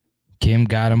 Kim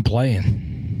got him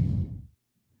playing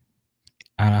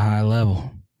at a high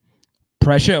level.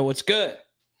 Pressure, what's good?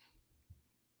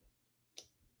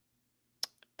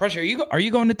 Pressure, are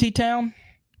you going to T-Town?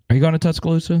 Are you going to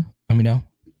Tuscaloosa? Let me know.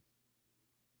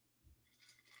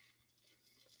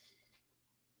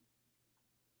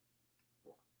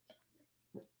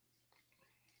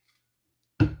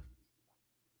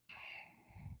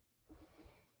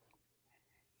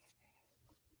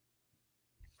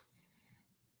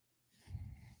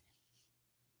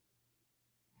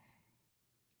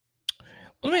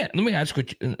 Let me ask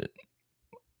what you,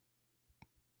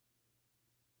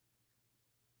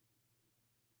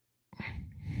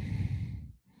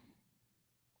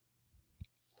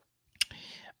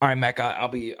 all right, Mac. I'll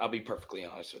be perfectly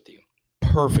honest with you.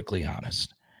 Perfectly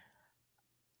honest.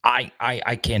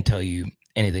 I can't tell you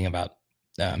anything about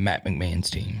Matt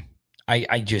McMahon's team.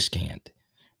 I just can't.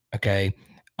 Okay.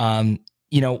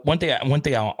 You know, one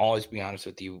thing I'll always be honest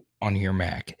with you on here,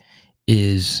 Mac,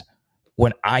 is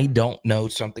when I don't know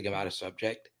something about a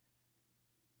subject,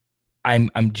 I'm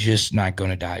just not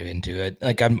going to dive into it.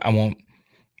 Like I won't.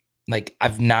 Like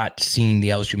I've not seen the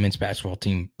LSU men's basketball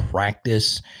team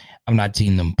practice. I've not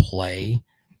seen them play.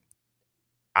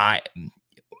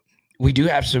 We do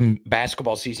have some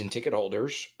basketball season ticket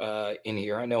holders in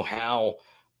here. I know Hal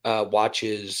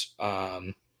watches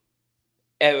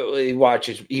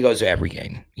He goes to every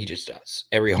game. He just does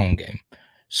every home game.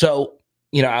 So,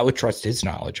 I would trust his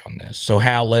knowledge on this. So,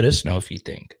 Hal, let us know if you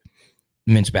think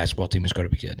the men's basketball team is going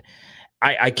to be good.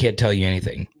 I can't tell you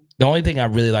anything. The only thing I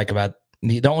really like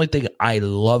the only thing I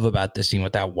love about this team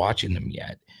without watching them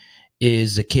yet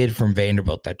is the kid from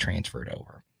Vanderbilt that transferred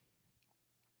over.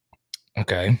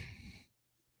 Okay.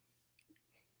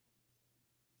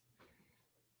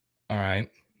 All right.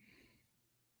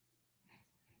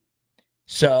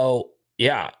 So,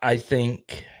 yeah, I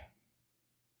think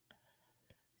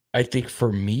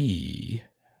for me,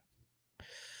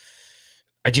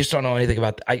 I just don't know anything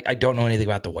about I don't know anything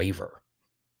about the waiver,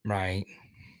 right?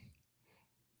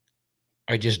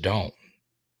 I just don't.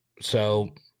 So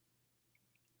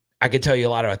I can tell you a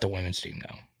lot about the women's team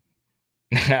though.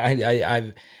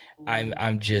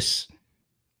 I'm just,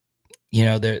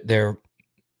 they're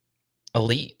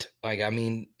elite. Like,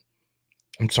 I'm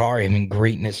sorry.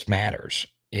 Greatness matters.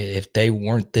 If they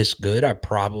weren't this good, I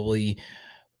probably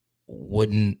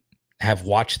wouldn't have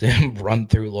watched them run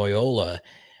through Loyola.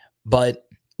 But,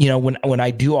 when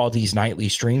I do all these nightly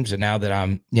streams, and now that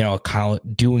I'm,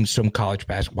 doing some college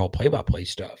basketball play-by-play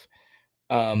stuff,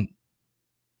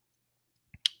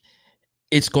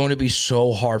 it's going to be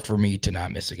so hard for me to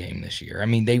not miss a game this year.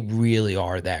 They really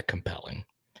are that compelling.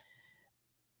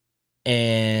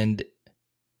 And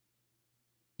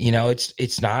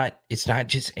it's not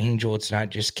just Angel, it's not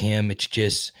just Kim, it's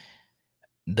just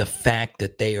the fact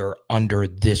that they are under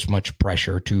this much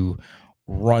pressure to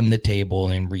run the table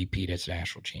and repeat as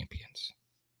national champions.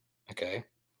 Okay.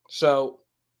 So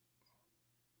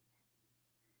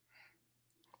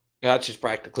that's just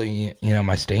practically,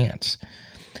 my stance.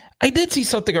 I did see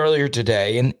something earlier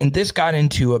today, and this got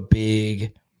into a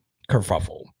big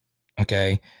kerfuffle,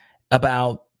 okay,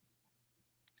 about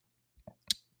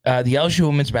the LSU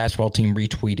women's basketball team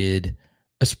retweeted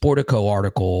a Sportico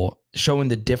article showing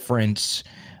the difference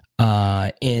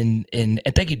and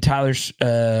thank you, Tyler,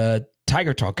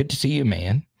 Tiger Talk. Good to see you,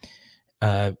 man.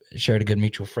 Shared a good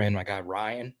mutual friend, my guy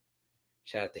Ryan.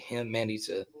 Shout out to him, man. He's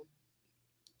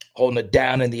holding it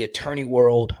down in the attorney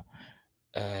world.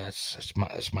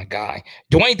 That's my guy.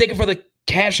 Dwayne, thank you for the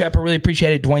cash app. I really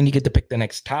appreciate it. Dwayne, you get to pick the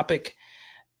next topic.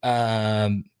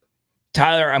 Tyler,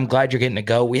 I'm glad you're getting to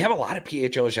go. We have a lot of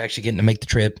PHOs actually getting to make the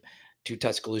trip to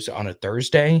Tuscaloosa on a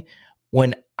Thursday.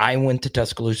 When I went to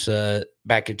Tuscaloosa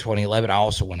back in 2011, I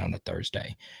also went on a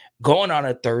Thursday. Going on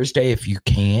a Thursday, if you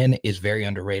can, is very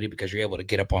underrated because you're able to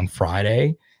get up on Friday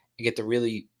and get to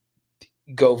really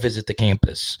go visit the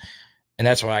campus. And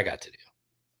that's what I got to do.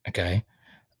 Okay.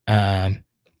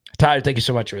 Tyler, thank you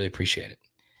so much. I really appreciate it.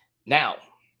 Now,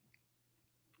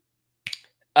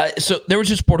 so there was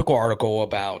this Sportico article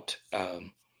about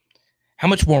how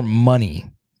much more money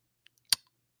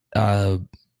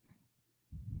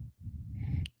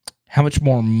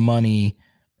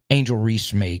Angel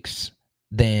Reese makes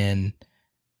than,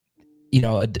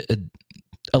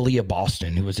 Aaliyah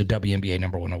Boston, who was a WNBA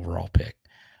number 1 overall pick.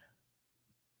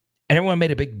 And everyone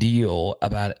made a big deal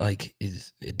about it. Like,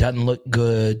 it doesn't look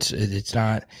good. It's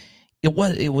not. It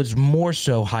was more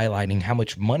so highlighting how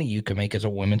much money you can make as a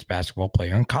women's basketball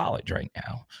player in college right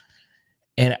now.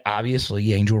 And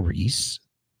obviously, Angel Reese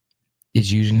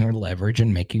is using her leverage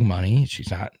and making money.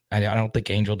 She's not. I don't think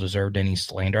Angel deserved any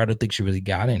slander. I don't think she really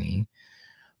got any.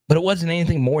 But it wasn't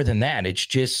anything more than that. It's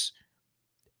just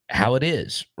how it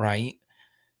is, right?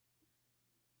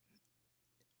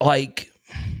 Like,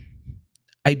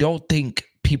 I don't think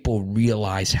people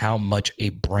realize how much a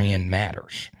brand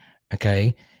matters,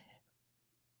 okay?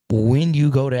 When you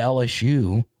go to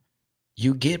LSU,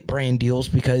 you get brand deals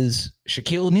because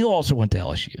Shaquille O'Neal also went to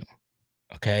LSU,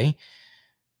 okay?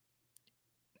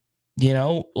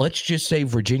 Let's just say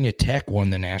Virginia Tech won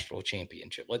the national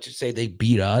championship. Let's just say they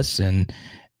beat us and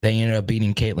they ended up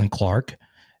beating Caitlin Clark.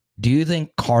 Do you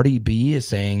think Cardi B is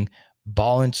saying,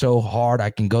 balling so hard I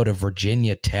can go to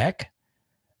Virginia Tech?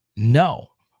 No,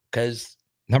 because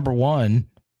number one,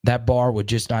 that bar would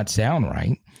just not sound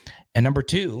right. And number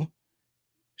two,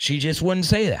 she just wouldn't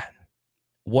say that.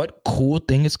 What cool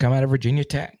thing has come out of Virginia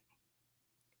Tech?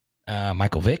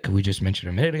 Michael Vick, who we just mentioned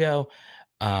a minute ago.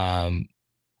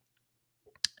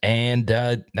 And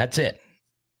that's it.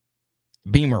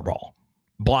 Beamer ball,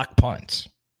 block punts.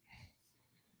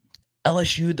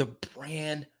 LSU, the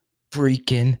brand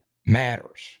freaking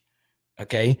matters.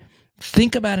 Okay?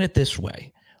 Think about it this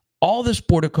way. All the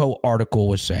Sportico article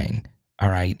was saying, all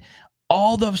right,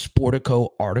 all the Sportico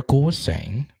article was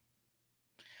saying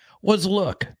was,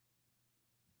 look,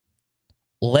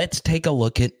 let's take a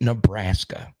look at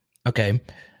Nebraska. Okay?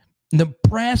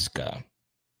 Nebraska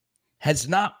has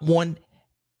not won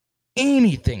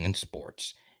anything in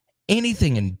sports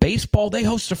anything in baseball. They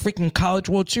host a freaking College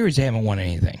World Series. They haven't won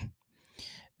anything.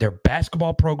 Their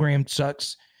basketball program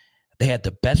sucks. They had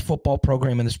the best football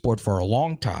program in the sport for a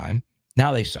long time.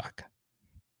 Now they suck.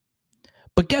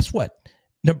 But guess what?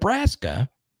 Nebraska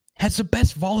has the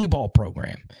best volleyball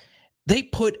program. They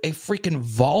put a freaking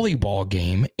volleyball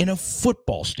game in a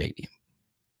football stadium.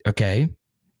 Okay?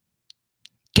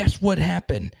 Guess what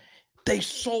happened? They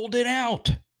sold it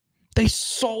out. They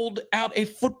sold out a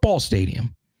football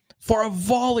stadium for a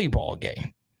volleyball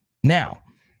game. Now,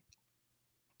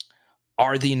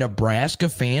 are the Nebraska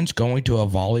fans going to a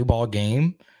volleyball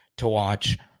game to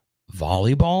watch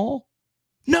volleyball?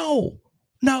 No.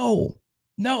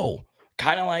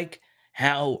 Kind of like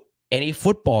how any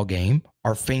football game,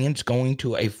 are fans going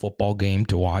to a football game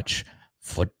to watch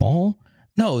football?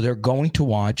 No, they're going to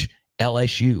watch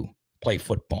LSU play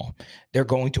football. They're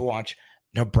going to watch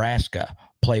Nebraska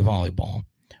play volleyball.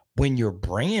 When your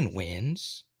brand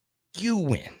wins, you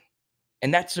win.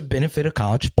 And that's the benefit of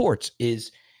college sports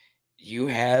is you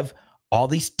have all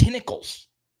these tentacles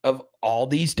of all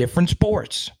these different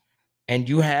sports. And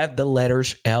you have the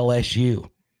letters LSU.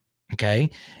 Okay?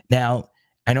 Now,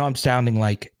 I know I'm sounding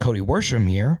like Cody Worsham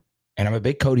here, and I'm a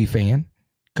big Cody fan.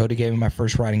 Cody gave me my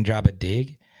first writing job at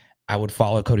Dig. I would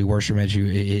follow Cody Worsham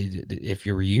if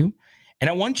you were you. And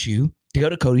I want you to go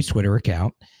to Cody's Twitter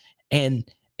account, and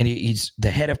he's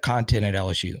the head of content at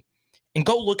LSU. And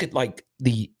go look at like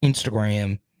the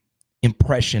Instagram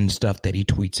impression stuff that he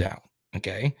tweets out.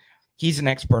 Okay? He's an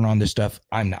expert on this stuff.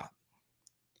 I'm not.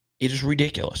 It is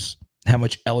ridiculous how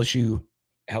much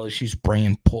LSU's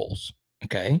brand pulls.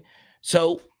 Okay?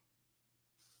 So,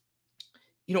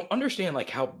 understand like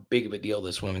how big of a deal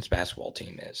this women's basketball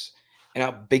team is and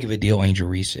how big of a deal Angel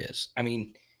Reese is. I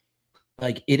mean,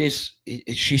 like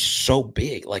she's so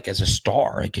big, like as a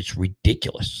star, like it's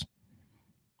ridiculous.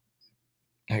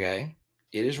 Okay.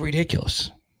 It is ridiculous.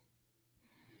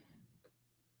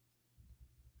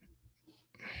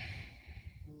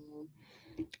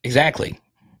 Exactly.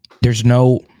 There's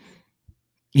no,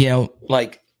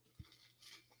 like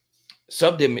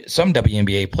some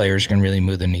WNBA players can really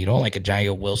move the needle, like a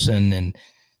Jaya Wilson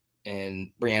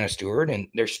and Brianna Stewart, and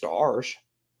they're stars.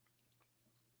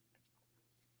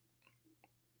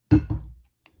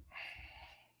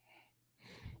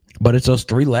 But it's those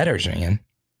three letters, man.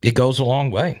 It goes a long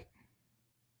way.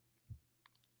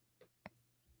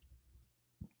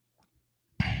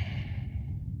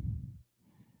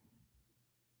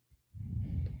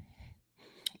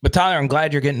 But Tyler, I'm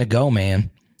glad you're getting to go, man.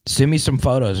 Send me some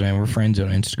photos, man. We're friends on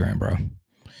Instagram, bro.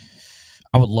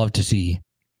 I would love to see.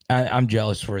 I'm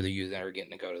jealous for the you that are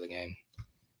getting to go to the game.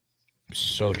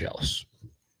 So jealous.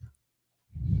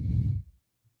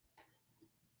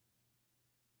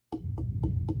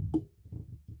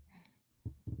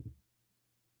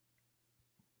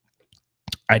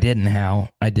 I didn't, Hal.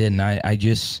 I didn't. I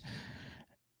just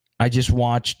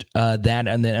watched that,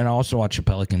 and then I also watched the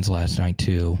Pelicans last night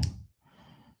too.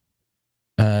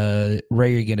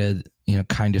 Ray, you get a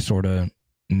kind of sort of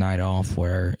night off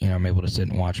where I'm able to sit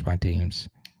and watch my teams.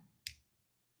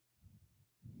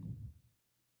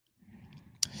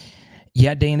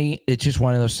 Yeah, Danny, it's just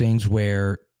one of those things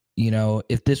where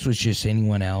if this was just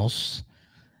anyone else,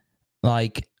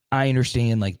 like I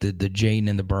understand like the Jaden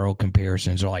and the Burrow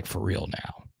comparisons are like for real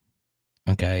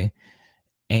now. Okay.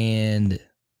 And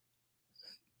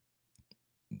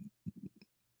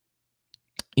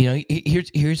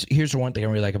here's one thing I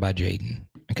really like about Jaden.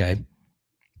 Okay.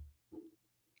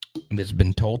 And it's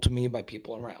been told to me by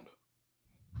people around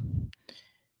him.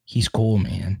 He's cool,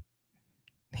 man.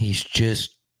 He's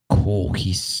just cool.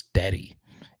 He's steady.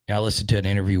 And I listened to an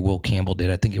interview Will Campbell did.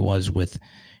 I think it was with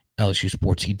LSU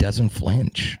Sports. He doesn't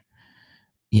flinch.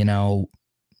 He's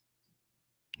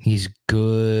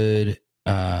good.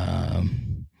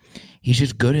 He's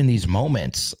just good in these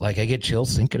moments. Like I get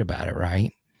chills thinking about it,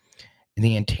 right? And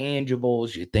the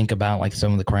intangibles, you think about like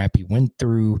some of the crap he went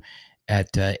through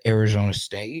at Arizona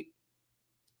State.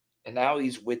 And now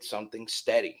he's with something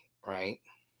steady, right?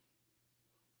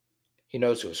 He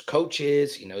knows who his coach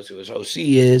is. He knows who his OC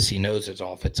is. He knows his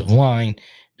offensive line.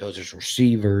 He knows his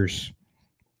receivers.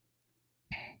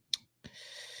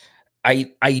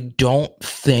 I don't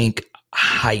think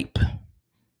hype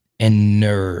and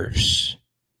nerves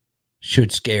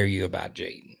should scare you about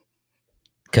Jaden,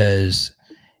 because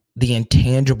the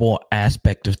intangible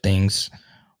aspect of things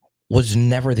was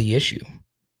never the issue.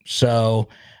 So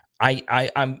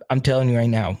I'm telling you right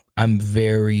now, I'm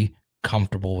very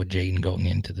comfortable with Jaden going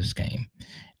into this game.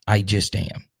 I just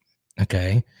am.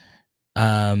 Okay.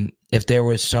 If there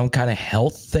was some kind of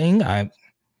health thing,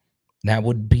 that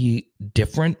would be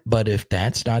different. But if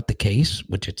that's not the case,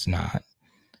 which it's not,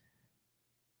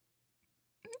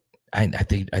 I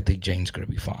think Jane's going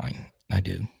to be fine. I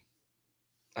do.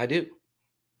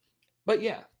 But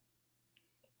yeah,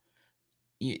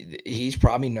 he's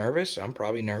probably nervous. I'm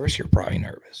probably nervous. You're probably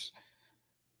nervous.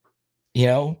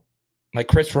 Like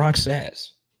Chris Rock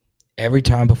says, every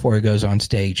time before he goes on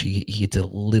stage, he gets a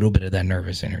little bit of that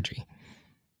nervous energy.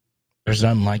 There's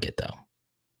nothing like it, though.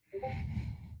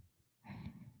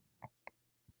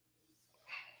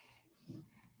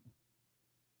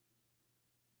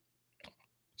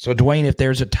 So, Dwayne, if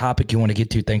there's a topic you want to get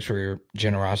to, thanks for your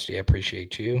generosity. I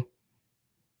appreciate you.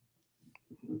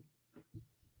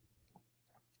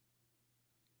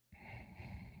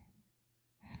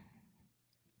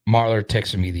 Marler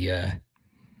texted me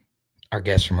our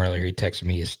guest from earlier. He texted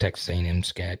me his Texas A&M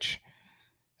sketch.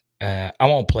 I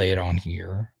won't play it on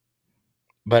here,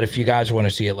 but if you guys want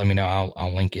to see it, let me know.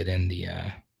 I'll link it in the.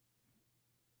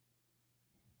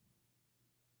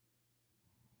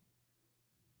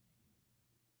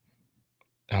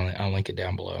 I'll link it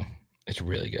down below. It's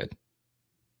really good.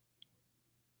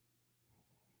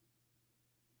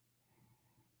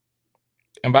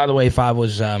 And by the way, if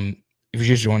you're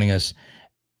just joining us,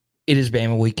 it is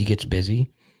Bama week. It gets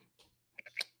busy.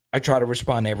 I try to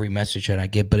respond to every message that I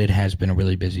get, but it has been a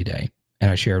really busy day. And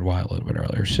I shared why a little bit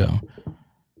earlier. So.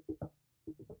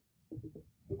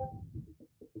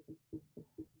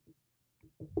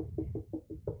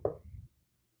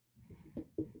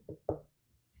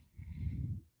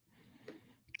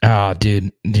 Oh,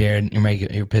 dude, Jared,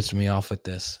 you're pissing me off with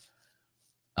this.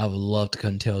 I would love to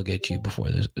come tailgate you before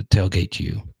this. Tailgate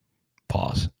you.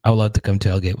 Pause. I would love to come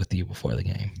tailgate with you before the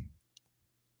game.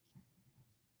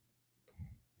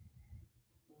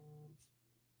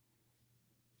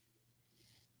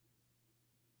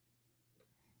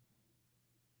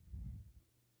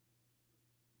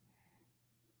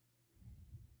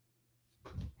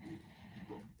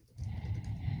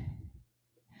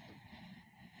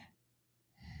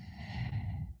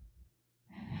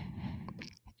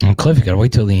 Oh, Cliff, you gotta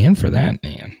wait till the end for that,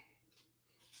 man.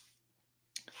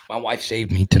 My wife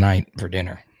saved me tonight for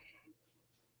dinner.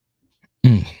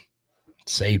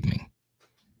 Saved me.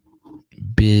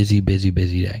 Busy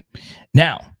day.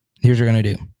 Now, here's what we're gonna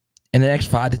do. In the next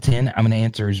 5 to 10, I'm gonna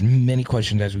answer as many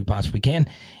questions as we possibly can.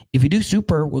 If you do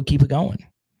super, we'll keep it going.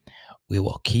 We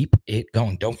will keep it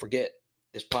going. Don't forget,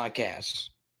 this podcast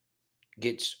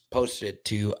gets posted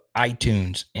to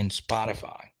iTunes and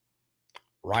Spotify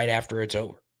right after it's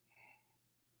over.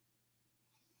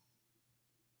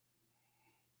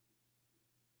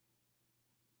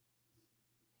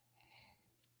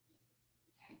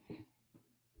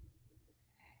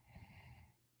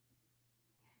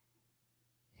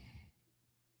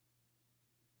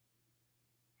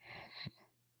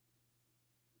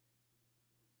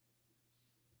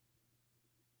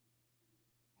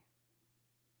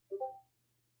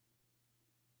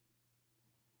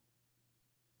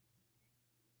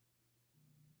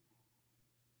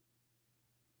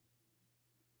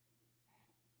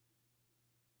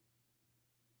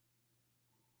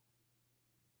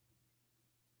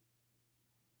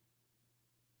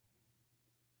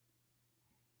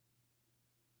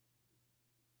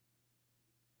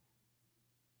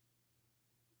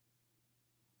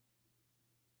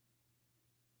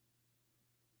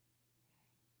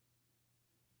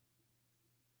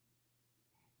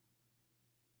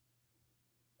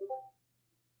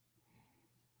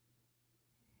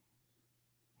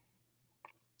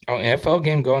 Oh, NFL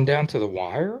game going down to the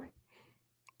wire?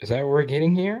 Is that what we're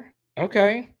getting here?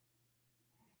 Okay.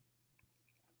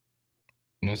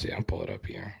 Let's see. I'll pull it up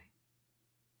here.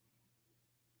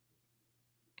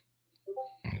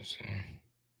 Let's see.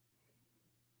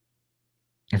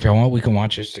 If y'all want, we can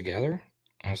watch this together.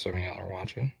 Some of y'all are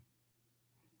watching.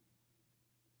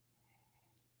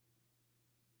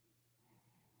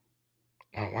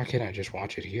 Oh, why can't I just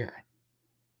watch it here?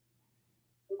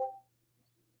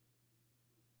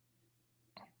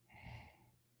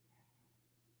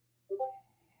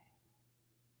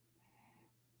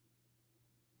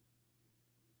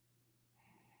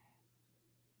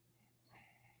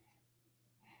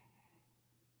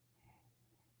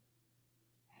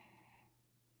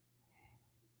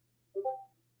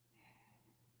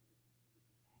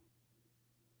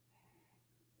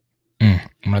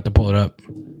 I'm gonna have to pull it up.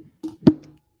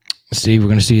 Steve, we're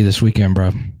gonna see you this weekend,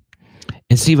 bro.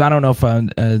 And Steve, I don't know if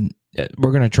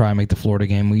we're gonna try and make the Florida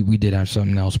game. We did have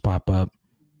something else pop up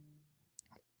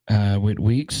with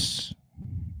Weeks.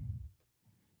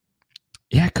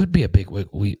 Yeah, it could be a big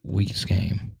Weeks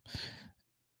game.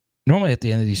 Normally at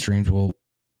the end of these streams, we'll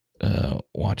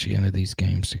watch the end of these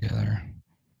games together.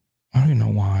 I don't even know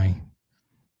why.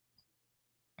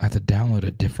 I have to download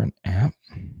a different app.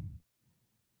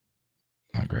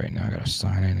 Oh, great. Now I got to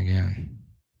sign in again.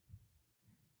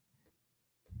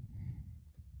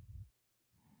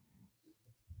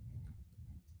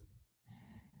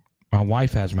 My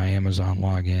wife has my Amazon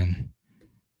login,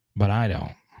 but I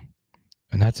don't.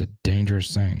 And that's a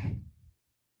dangerous thing.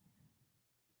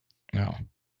 No.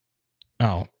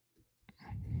 Oh.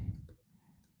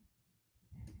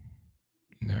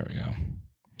 There we go.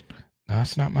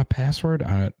 That's not my password.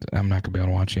 I'm not going to be able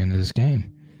to watch the end of this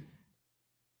game.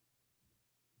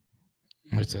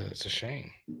 It's a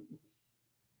shame.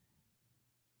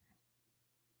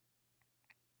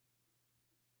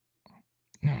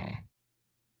 No.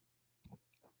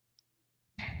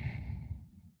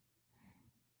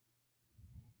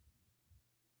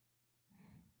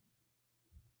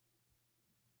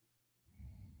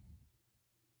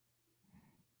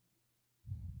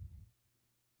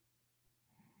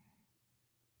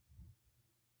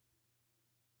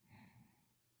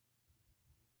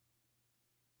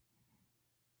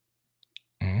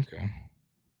 Okay.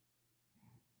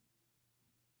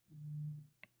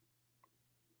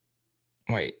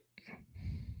 Wait.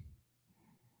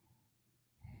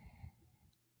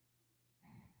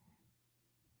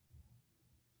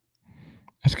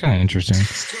 That's kind of interesting.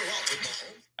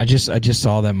 I just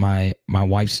saw that my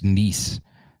wife's niece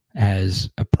has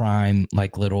a Prime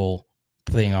like little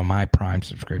thing on my Prime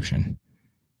subscription.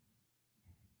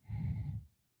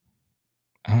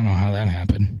 I don't know how that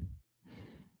happened.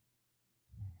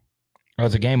 Oh,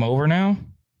 is the game over now?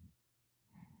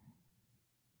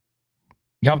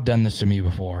 Y'all have done this to me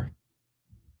before.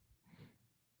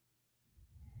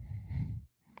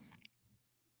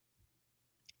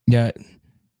 Yeah.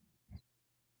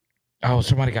 Oh,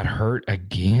 somebody got hurt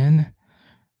again?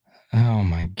 Oh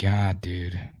my God,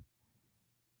 dude.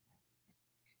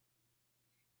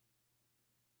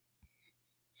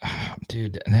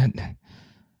 Dude, that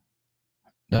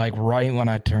like right when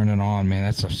I turn it on, man,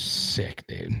 that's so sick,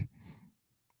 dude.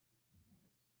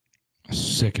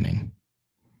 Sickening.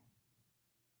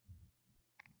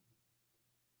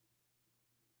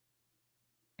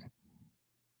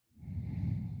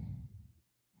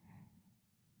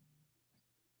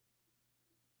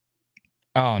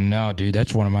 Oh no, dude,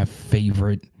 that's one of my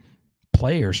favorite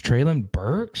players, Traylon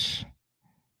Burks.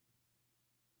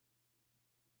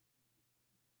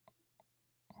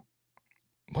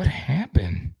 What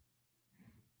happened?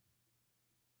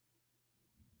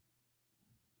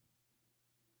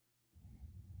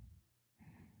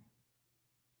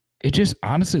 It just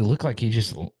honestly looked like he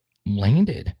just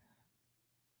landed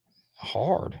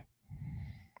hard.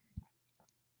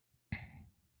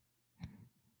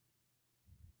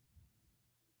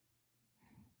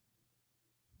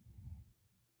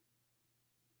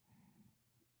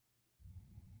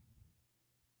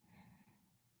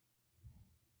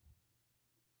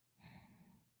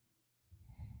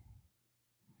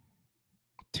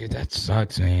 Dude, that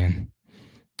sucks, man.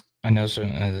 I know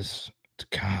this.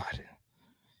 God,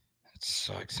 that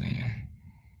sucks, man.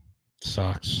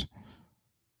 Sucks.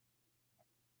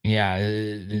 Yeah,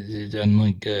 it doesn't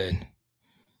look good.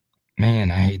 Man,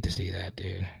 I hate to see that,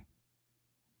 dude.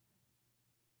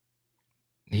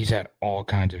 He's had all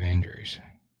kinds of injuries.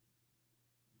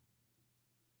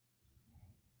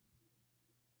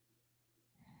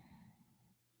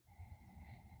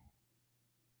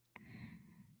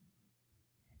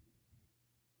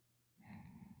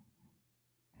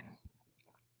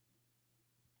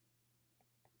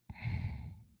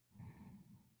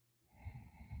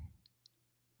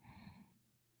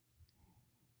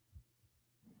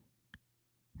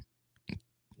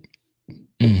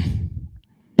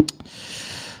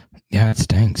 Yeah, it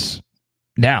stinks.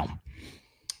 Now,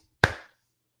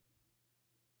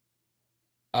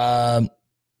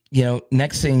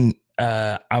 next thing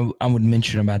I would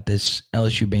mention about this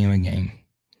LSU Bama game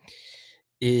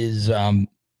is damn.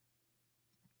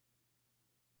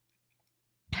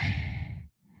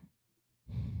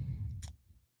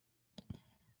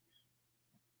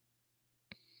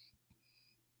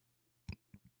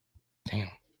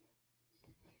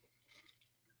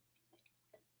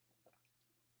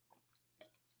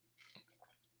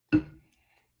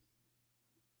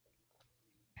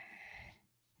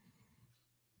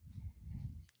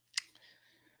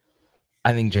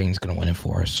 I think Jane's going to win it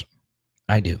for us.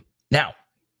 I do. Now,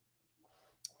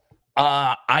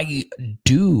 I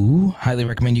do highly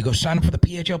recommend you go sign up for the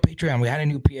PHL Patreon. We had a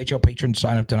new PHL patron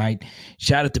sign up tonight.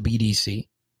 Shout out to BDC.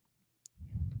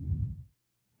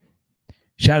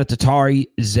 Shout out to Tari,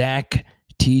 Zach,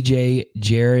 TJ,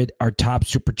 Jared. Our top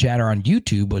super chatter on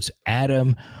YouTube was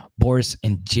Adam, Boris,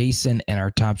 and Jason. And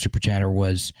our top super chatter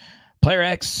was Player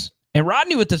X and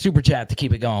Rodney with the super chat to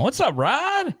keep it going. What's up,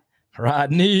 Rod?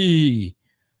 Rodney.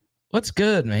 What's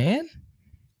good, man?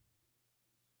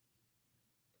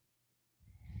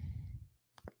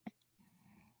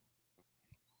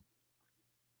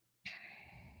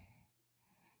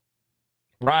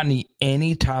 Rodney,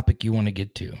 any topic you want to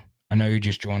get to, I know you're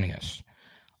just joining us.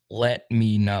 Let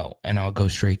me know, and I'll go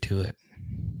straight to it.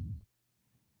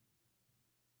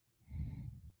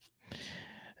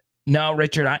 No,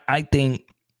 Richard, I think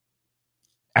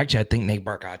Nate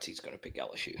Bargatze is going to pick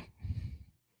LSU.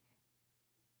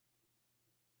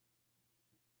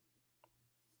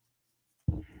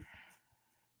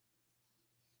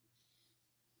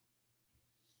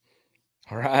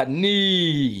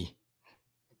 Rodney,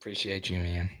 appreciate you,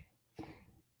 man.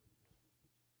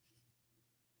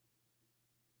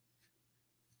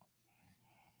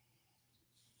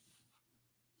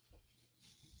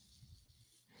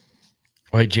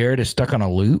 Wait, Jared is stuck on a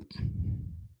loop?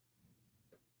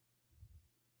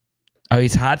 Oh,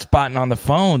 he's hotspotting on the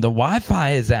phone. The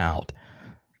Wi-Fi is out.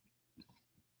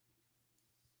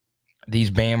 These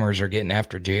Bammers are getting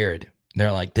after Jared.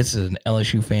 They're like, this is an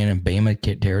LSU fan in Bama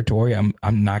kid territory. I'm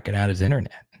knocking out his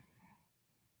internet.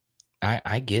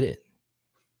 I get it.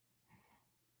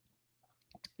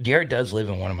 Jared does live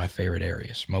in one of my favorite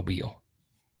areas, Mobile.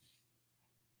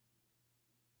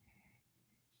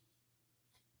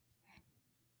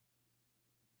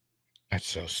 That's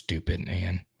so stupid,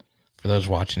 man. For those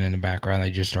watching in the background,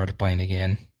 they just started playing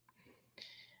again.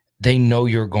 They know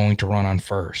you're going to run on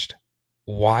first.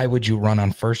 Why would you run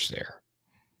on first there?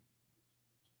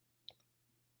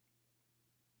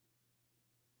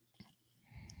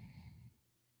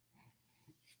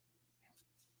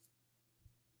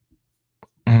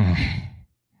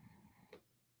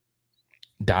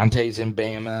 Dante's in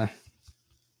Bama.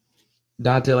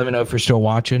 Dante, let me know if you're still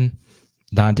watching.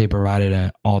 Dante provided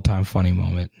an all-time funny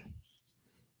moment.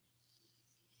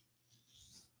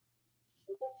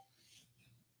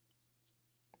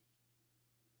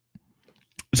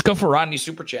 Let's go for Rodney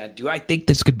Super Chat. Do I think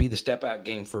this could be the step-out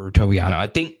game for Toviano? I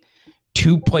think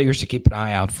two players to keep an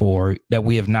eye out for that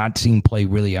we have not seen play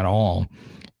really at all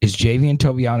is Javian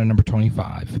Toviano, number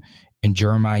 25, and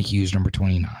Jeremiah Hughes, number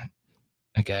 29.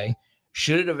 Okay?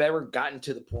 Should it have ever gotten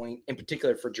to the point, in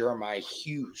particular for Jeremiah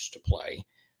Hughes to play?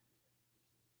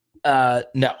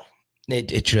 No,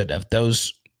 it should have.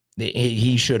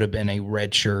 He should have been a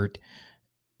red shirt,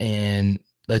 and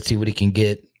let's see what he can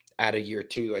get out of year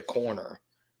two at corner.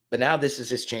 But now this is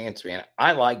his chance, man.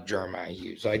 I like Jeremiah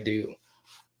Hughes. I do.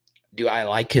 Do I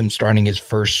like him starting his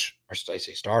first, or should I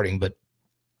say starting, but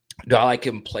do I like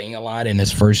him playing a lot in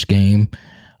his first game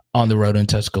on the road in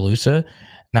Tuscaloosa?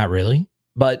 Not really.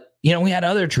 But, we had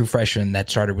other true freshmen that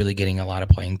started really getting a lot of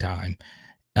playing time.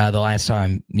 The last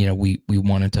time, we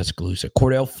won in Tuscaloosa.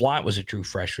 Cordell Flott was a true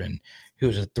freshman. He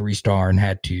was a 3-star and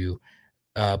had to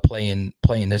play in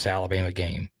this Alabama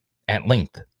game at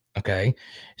length. Okay.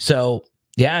 So,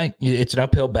 yeah, it's an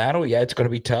uphill battle. Yeah, it's going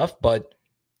to be tough, but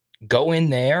go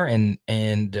in there and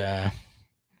give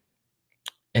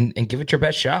it your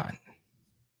best shot.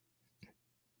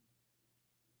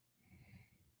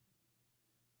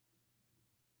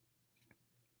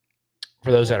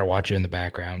 For those that are watching in the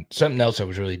background, something else that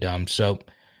was really dumb. So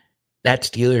that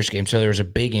Steelers game, so there was a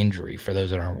big injury for those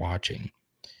that aren't watching.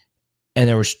 And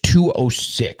there was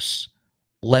 2:06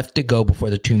 left to go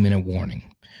before the 2-minute warning.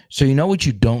 So you know what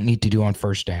you don't need to do on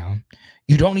first down?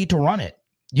 You don't need to run it.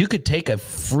 You could take a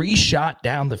free shot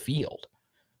down the field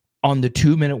on the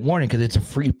 2-minute warning because it's a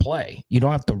free play. You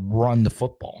don't have to run the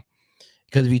football.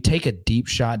 Because if you take a deep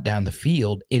shot down the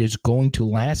field, it is going to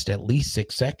last at least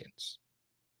 6 seconds.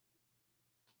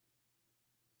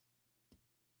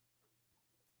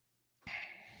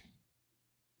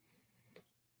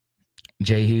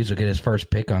 Jay Hughes will get his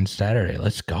first pick on Saturday.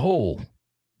 Let's go.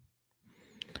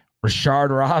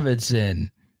 Rashard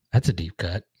Robinson. That's a deep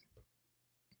cut.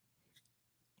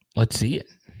 Let's see it.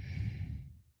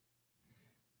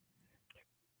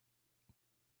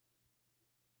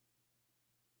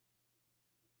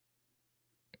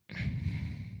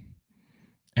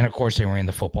 And, of course, they ran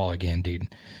the football again, dude.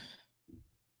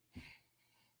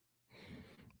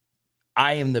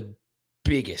 I am the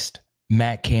biggest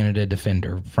Matt Canada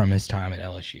defender from his time at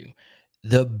LSU.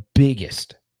 The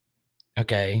biggest.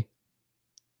 Okay?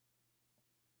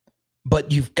 But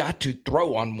you've got to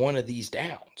throw on one of these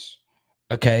downs.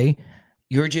 Okay?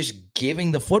 You're just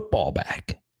giving the football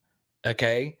back.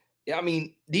 Okay? I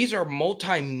mean, these are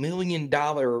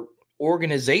multi-million-dollar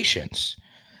organizations.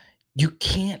 You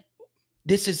can't.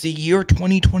 This is the year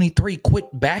 2023. Quit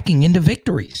backing into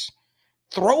victories.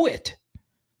 Throw it.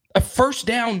 A first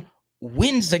down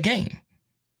wins the game.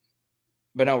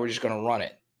 But no, we're just going to run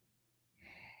it.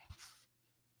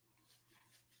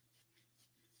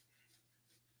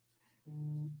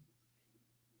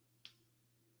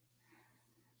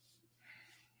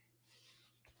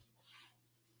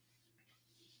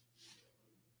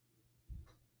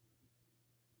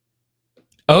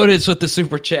 Otis with the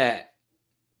super chat.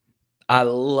 I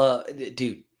love,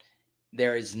 dude.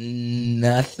 There is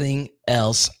nothing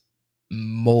else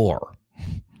more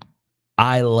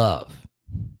I love.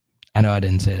 I know I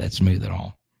didn't say that smooth at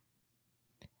all.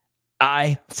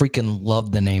 I freaking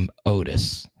love the name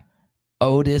Otis.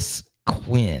 Otis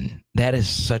Quinn. That is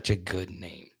such a good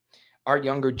name. Our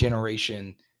younger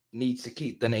generation needs to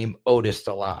keep the name Otis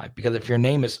alive, because if your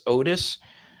name is Otis,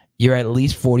 you're at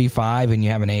least 45 and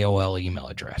you have an AOL email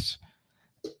address.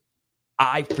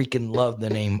 I freaking love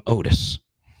the name Otis.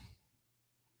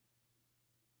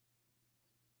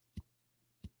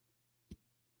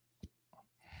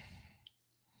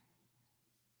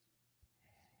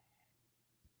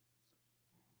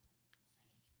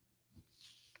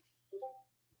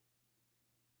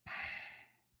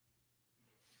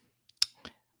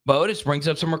 But Otis brings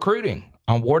up some recruiting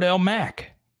on Wardell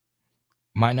Mack.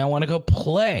 Might not want to go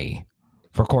play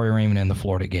for Corey Raymond and the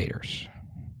Florida Gators.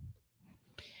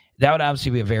 That would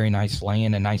obviously be a very nice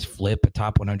land, a nice flip, a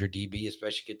top 100 DB,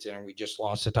 especially considering we just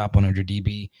lost a top 100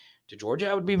 DB to Georgia.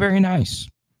 That would be very nice.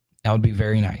 That would be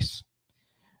very nice.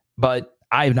 But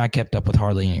I have not kept up with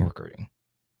hardly any recruiting.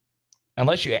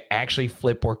 Unless you actually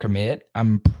flip or commit,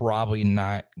 I'm probably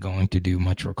not going to do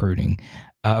much recruiting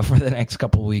for the next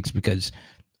couple of weeks, because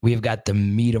we've got the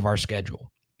meat of our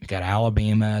schedule. We got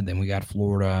Alabama, then we got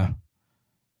Florida.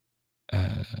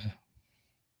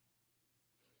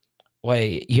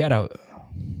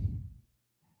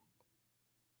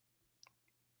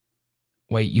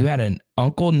 You had an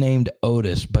uncle named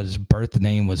Otis, but his birth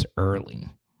name was Early.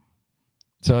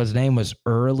 So his name was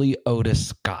Early Otis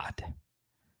Scott.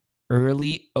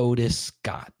 Early Otis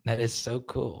Scott. That is so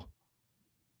cool.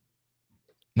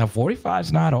 Now, 45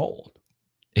 is not old.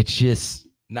 It's just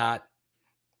not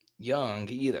young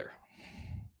either.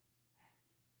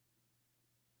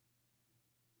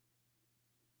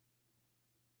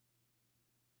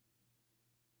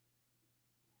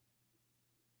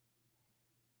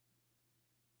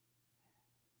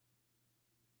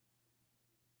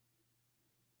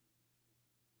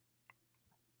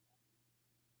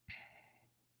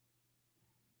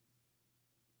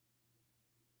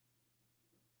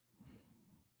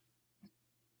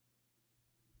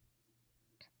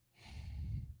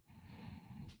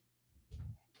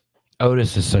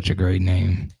 Otis is such a great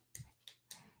name.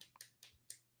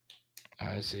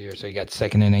 Let's see here. So you got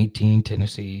second and 18,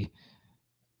 Tennessee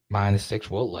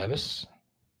 -6, Will Levis.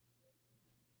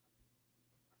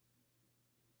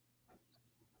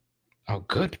 Oh,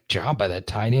 good job by that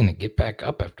tight end to get back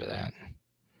up after that.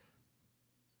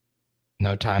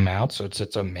 No timeout, so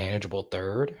it's a manageable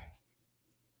third.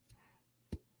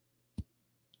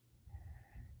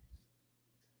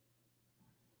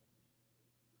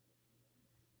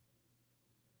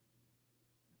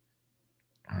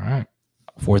 All right.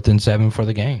 4th and 7 for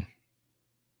the game.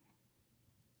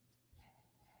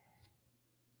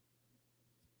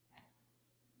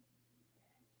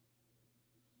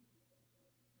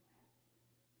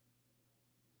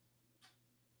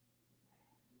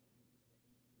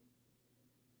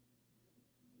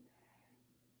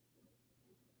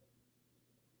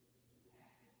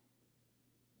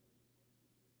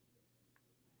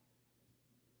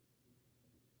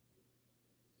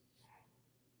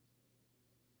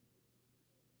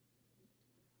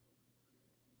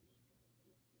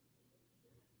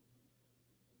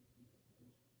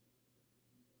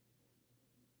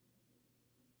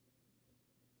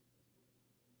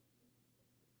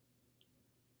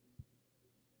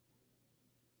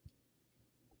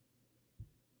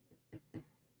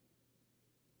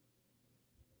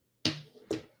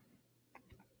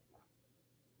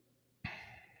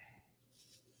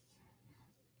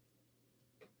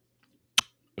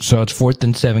 So it's 4th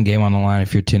and 7, game on the line.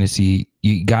 If you're Tennessee,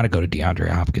 you got to go to DeAndre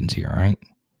Hopkins here, right?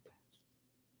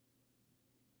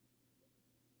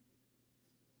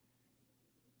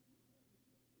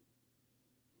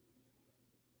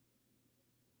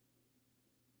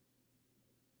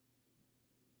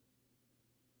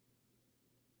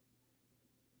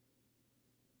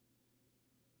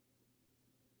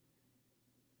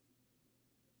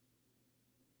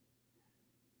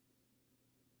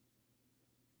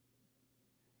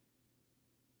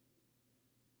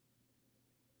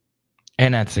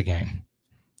 And that's the game.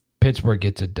 Pittsburgh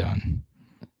gets it done.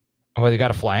 Oh, they got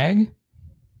a flag?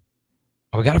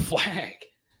 Oh, we got a flag.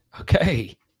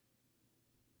 Okay.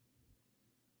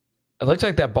 It looks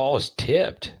like that ball is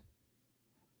tipped.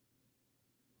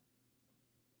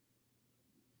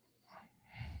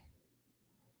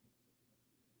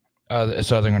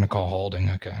 So they're going to call holding.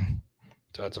 Okay.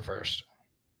 So that's a first.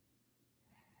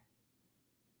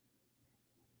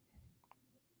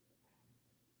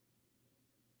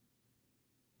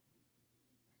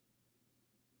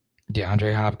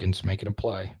 DeAndre Hopkins making a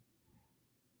play.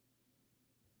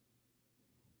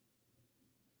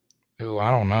 Ooh,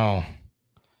 I don't know.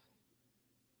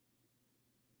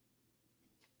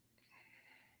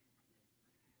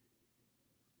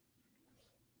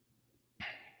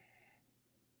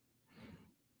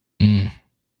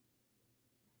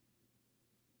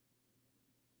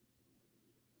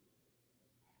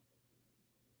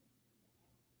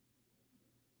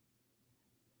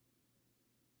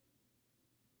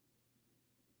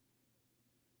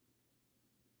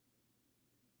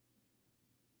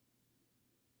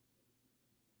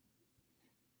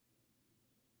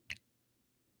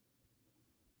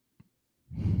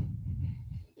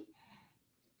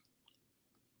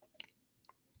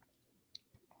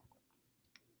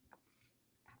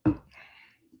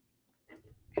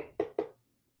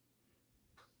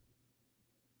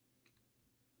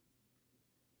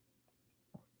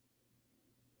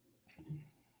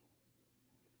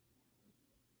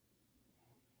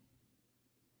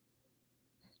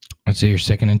 Let's see your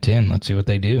 2nd and 10. Let's see what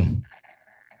they do.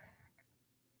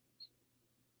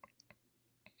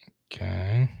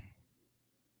 Okay.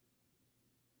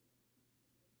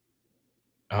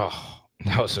 Oh,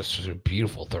 that was just a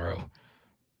beautiful throw.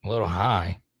 A little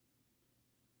high.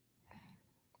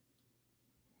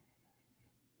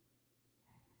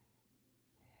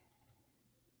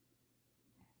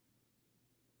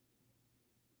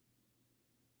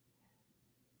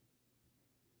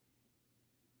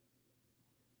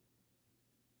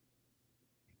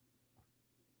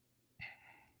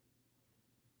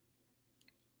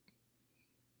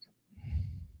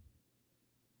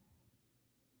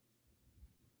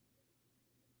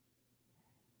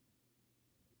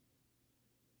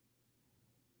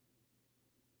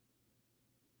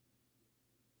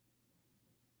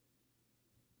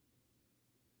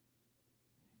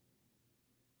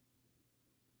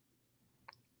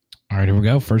 All right, here we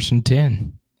go. 1st and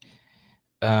 10.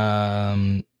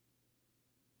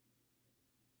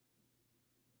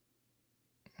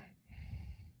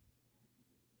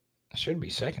 Should be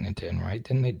 2nd and 10, right?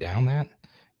 Didn't they down that?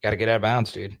 Got to get out of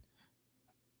bounds, dude.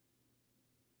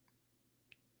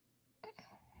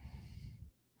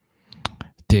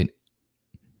 Dude,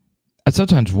 I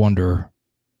sometimes wonder.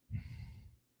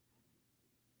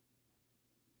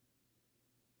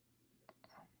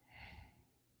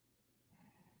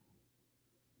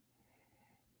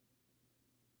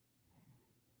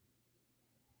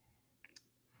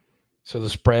 So the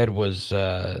spread was,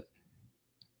 I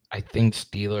think,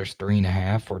 Steelers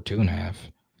 3.5 or 2.5.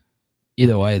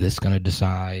 Either way, this is going to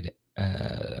decide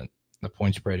the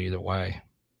point spread either way.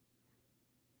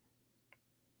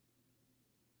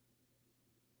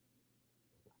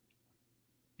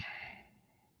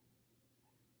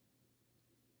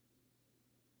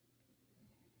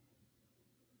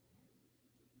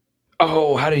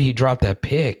 Oh, how did he drop that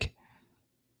pick?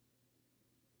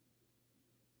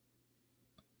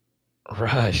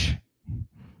 Rush.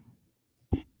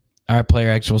 All right, Player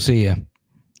X, we'll see you. I'm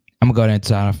going to go ahead and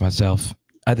sign off myself.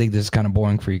 I think this is kind of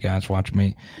boring for you guys. Watch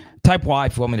me. Type Y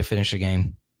if you want me to finish the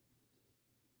game.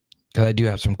 Because I do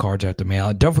have some cards I have to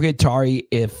mail. Don't forget, Tari,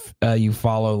 if you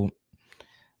follow,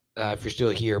 if you're still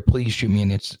here, please shoot me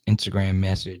an Instagram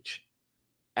message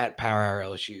at Power Hour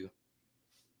LSU.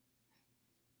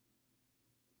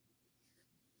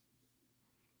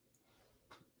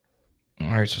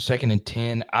 All right, so 2nd and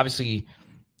 10. Obviously,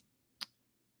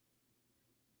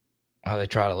 they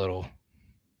tried a little.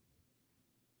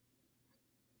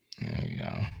 There you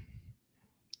go.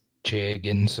 Chig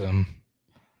getting some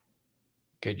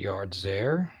good yards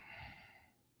there.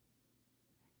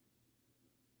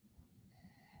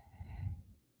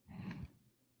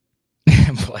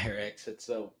 Player X, it's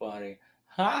so funny.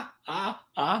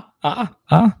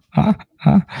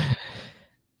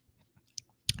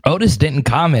 Otis didn't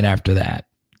comment after that.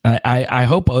 I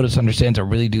hope Otis understands I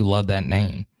really do love that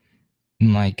name.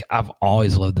 Like, I've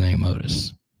always loved the name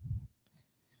Otis.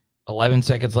 11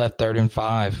 seconds left, 3rd and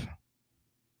 5.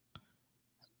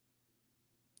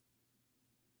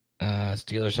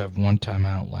 Steelers have 1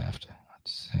 timeout left.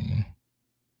 Let's see.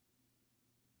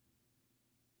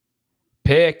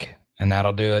 Pick, and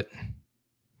that'll do it.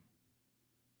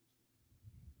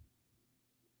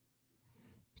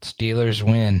 Steelers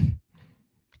win.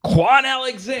 Quan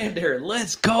Alexander,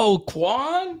 let's go,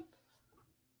 Quan.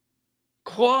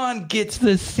 Quan gets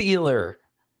the sealer.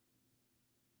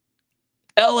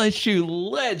 LSU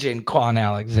legend Quan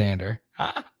Alexander.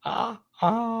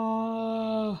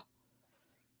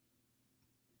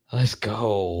 Let's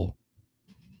go.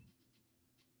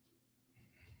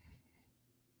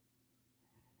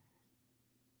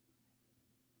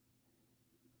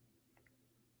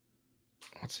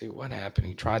 Let's see what happened.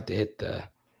 He tried to hit the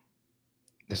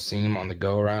seam on the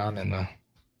go around and the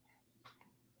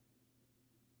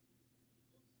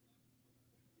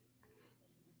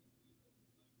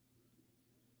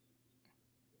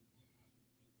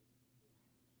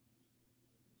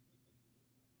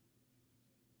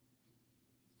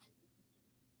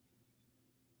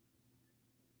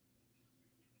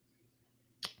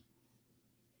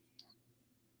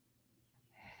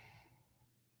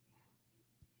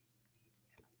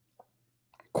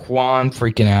Quan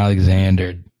freaking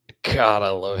Alexander. God, I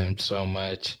love him so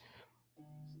much.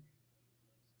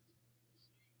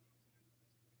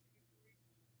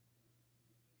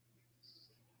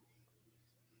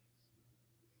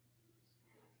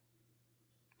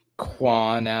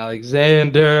 Quan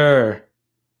Alexander.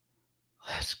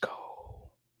 Let's go.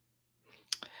 All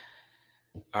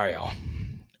right, y'all.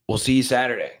 We'll see you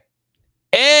Saturday.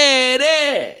 It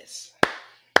is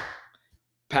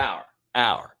Power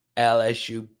Hour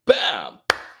LSU. Bam.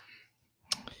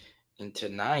 And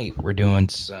tonight we're doing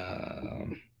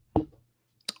some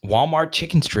Walmart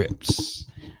chicken strips.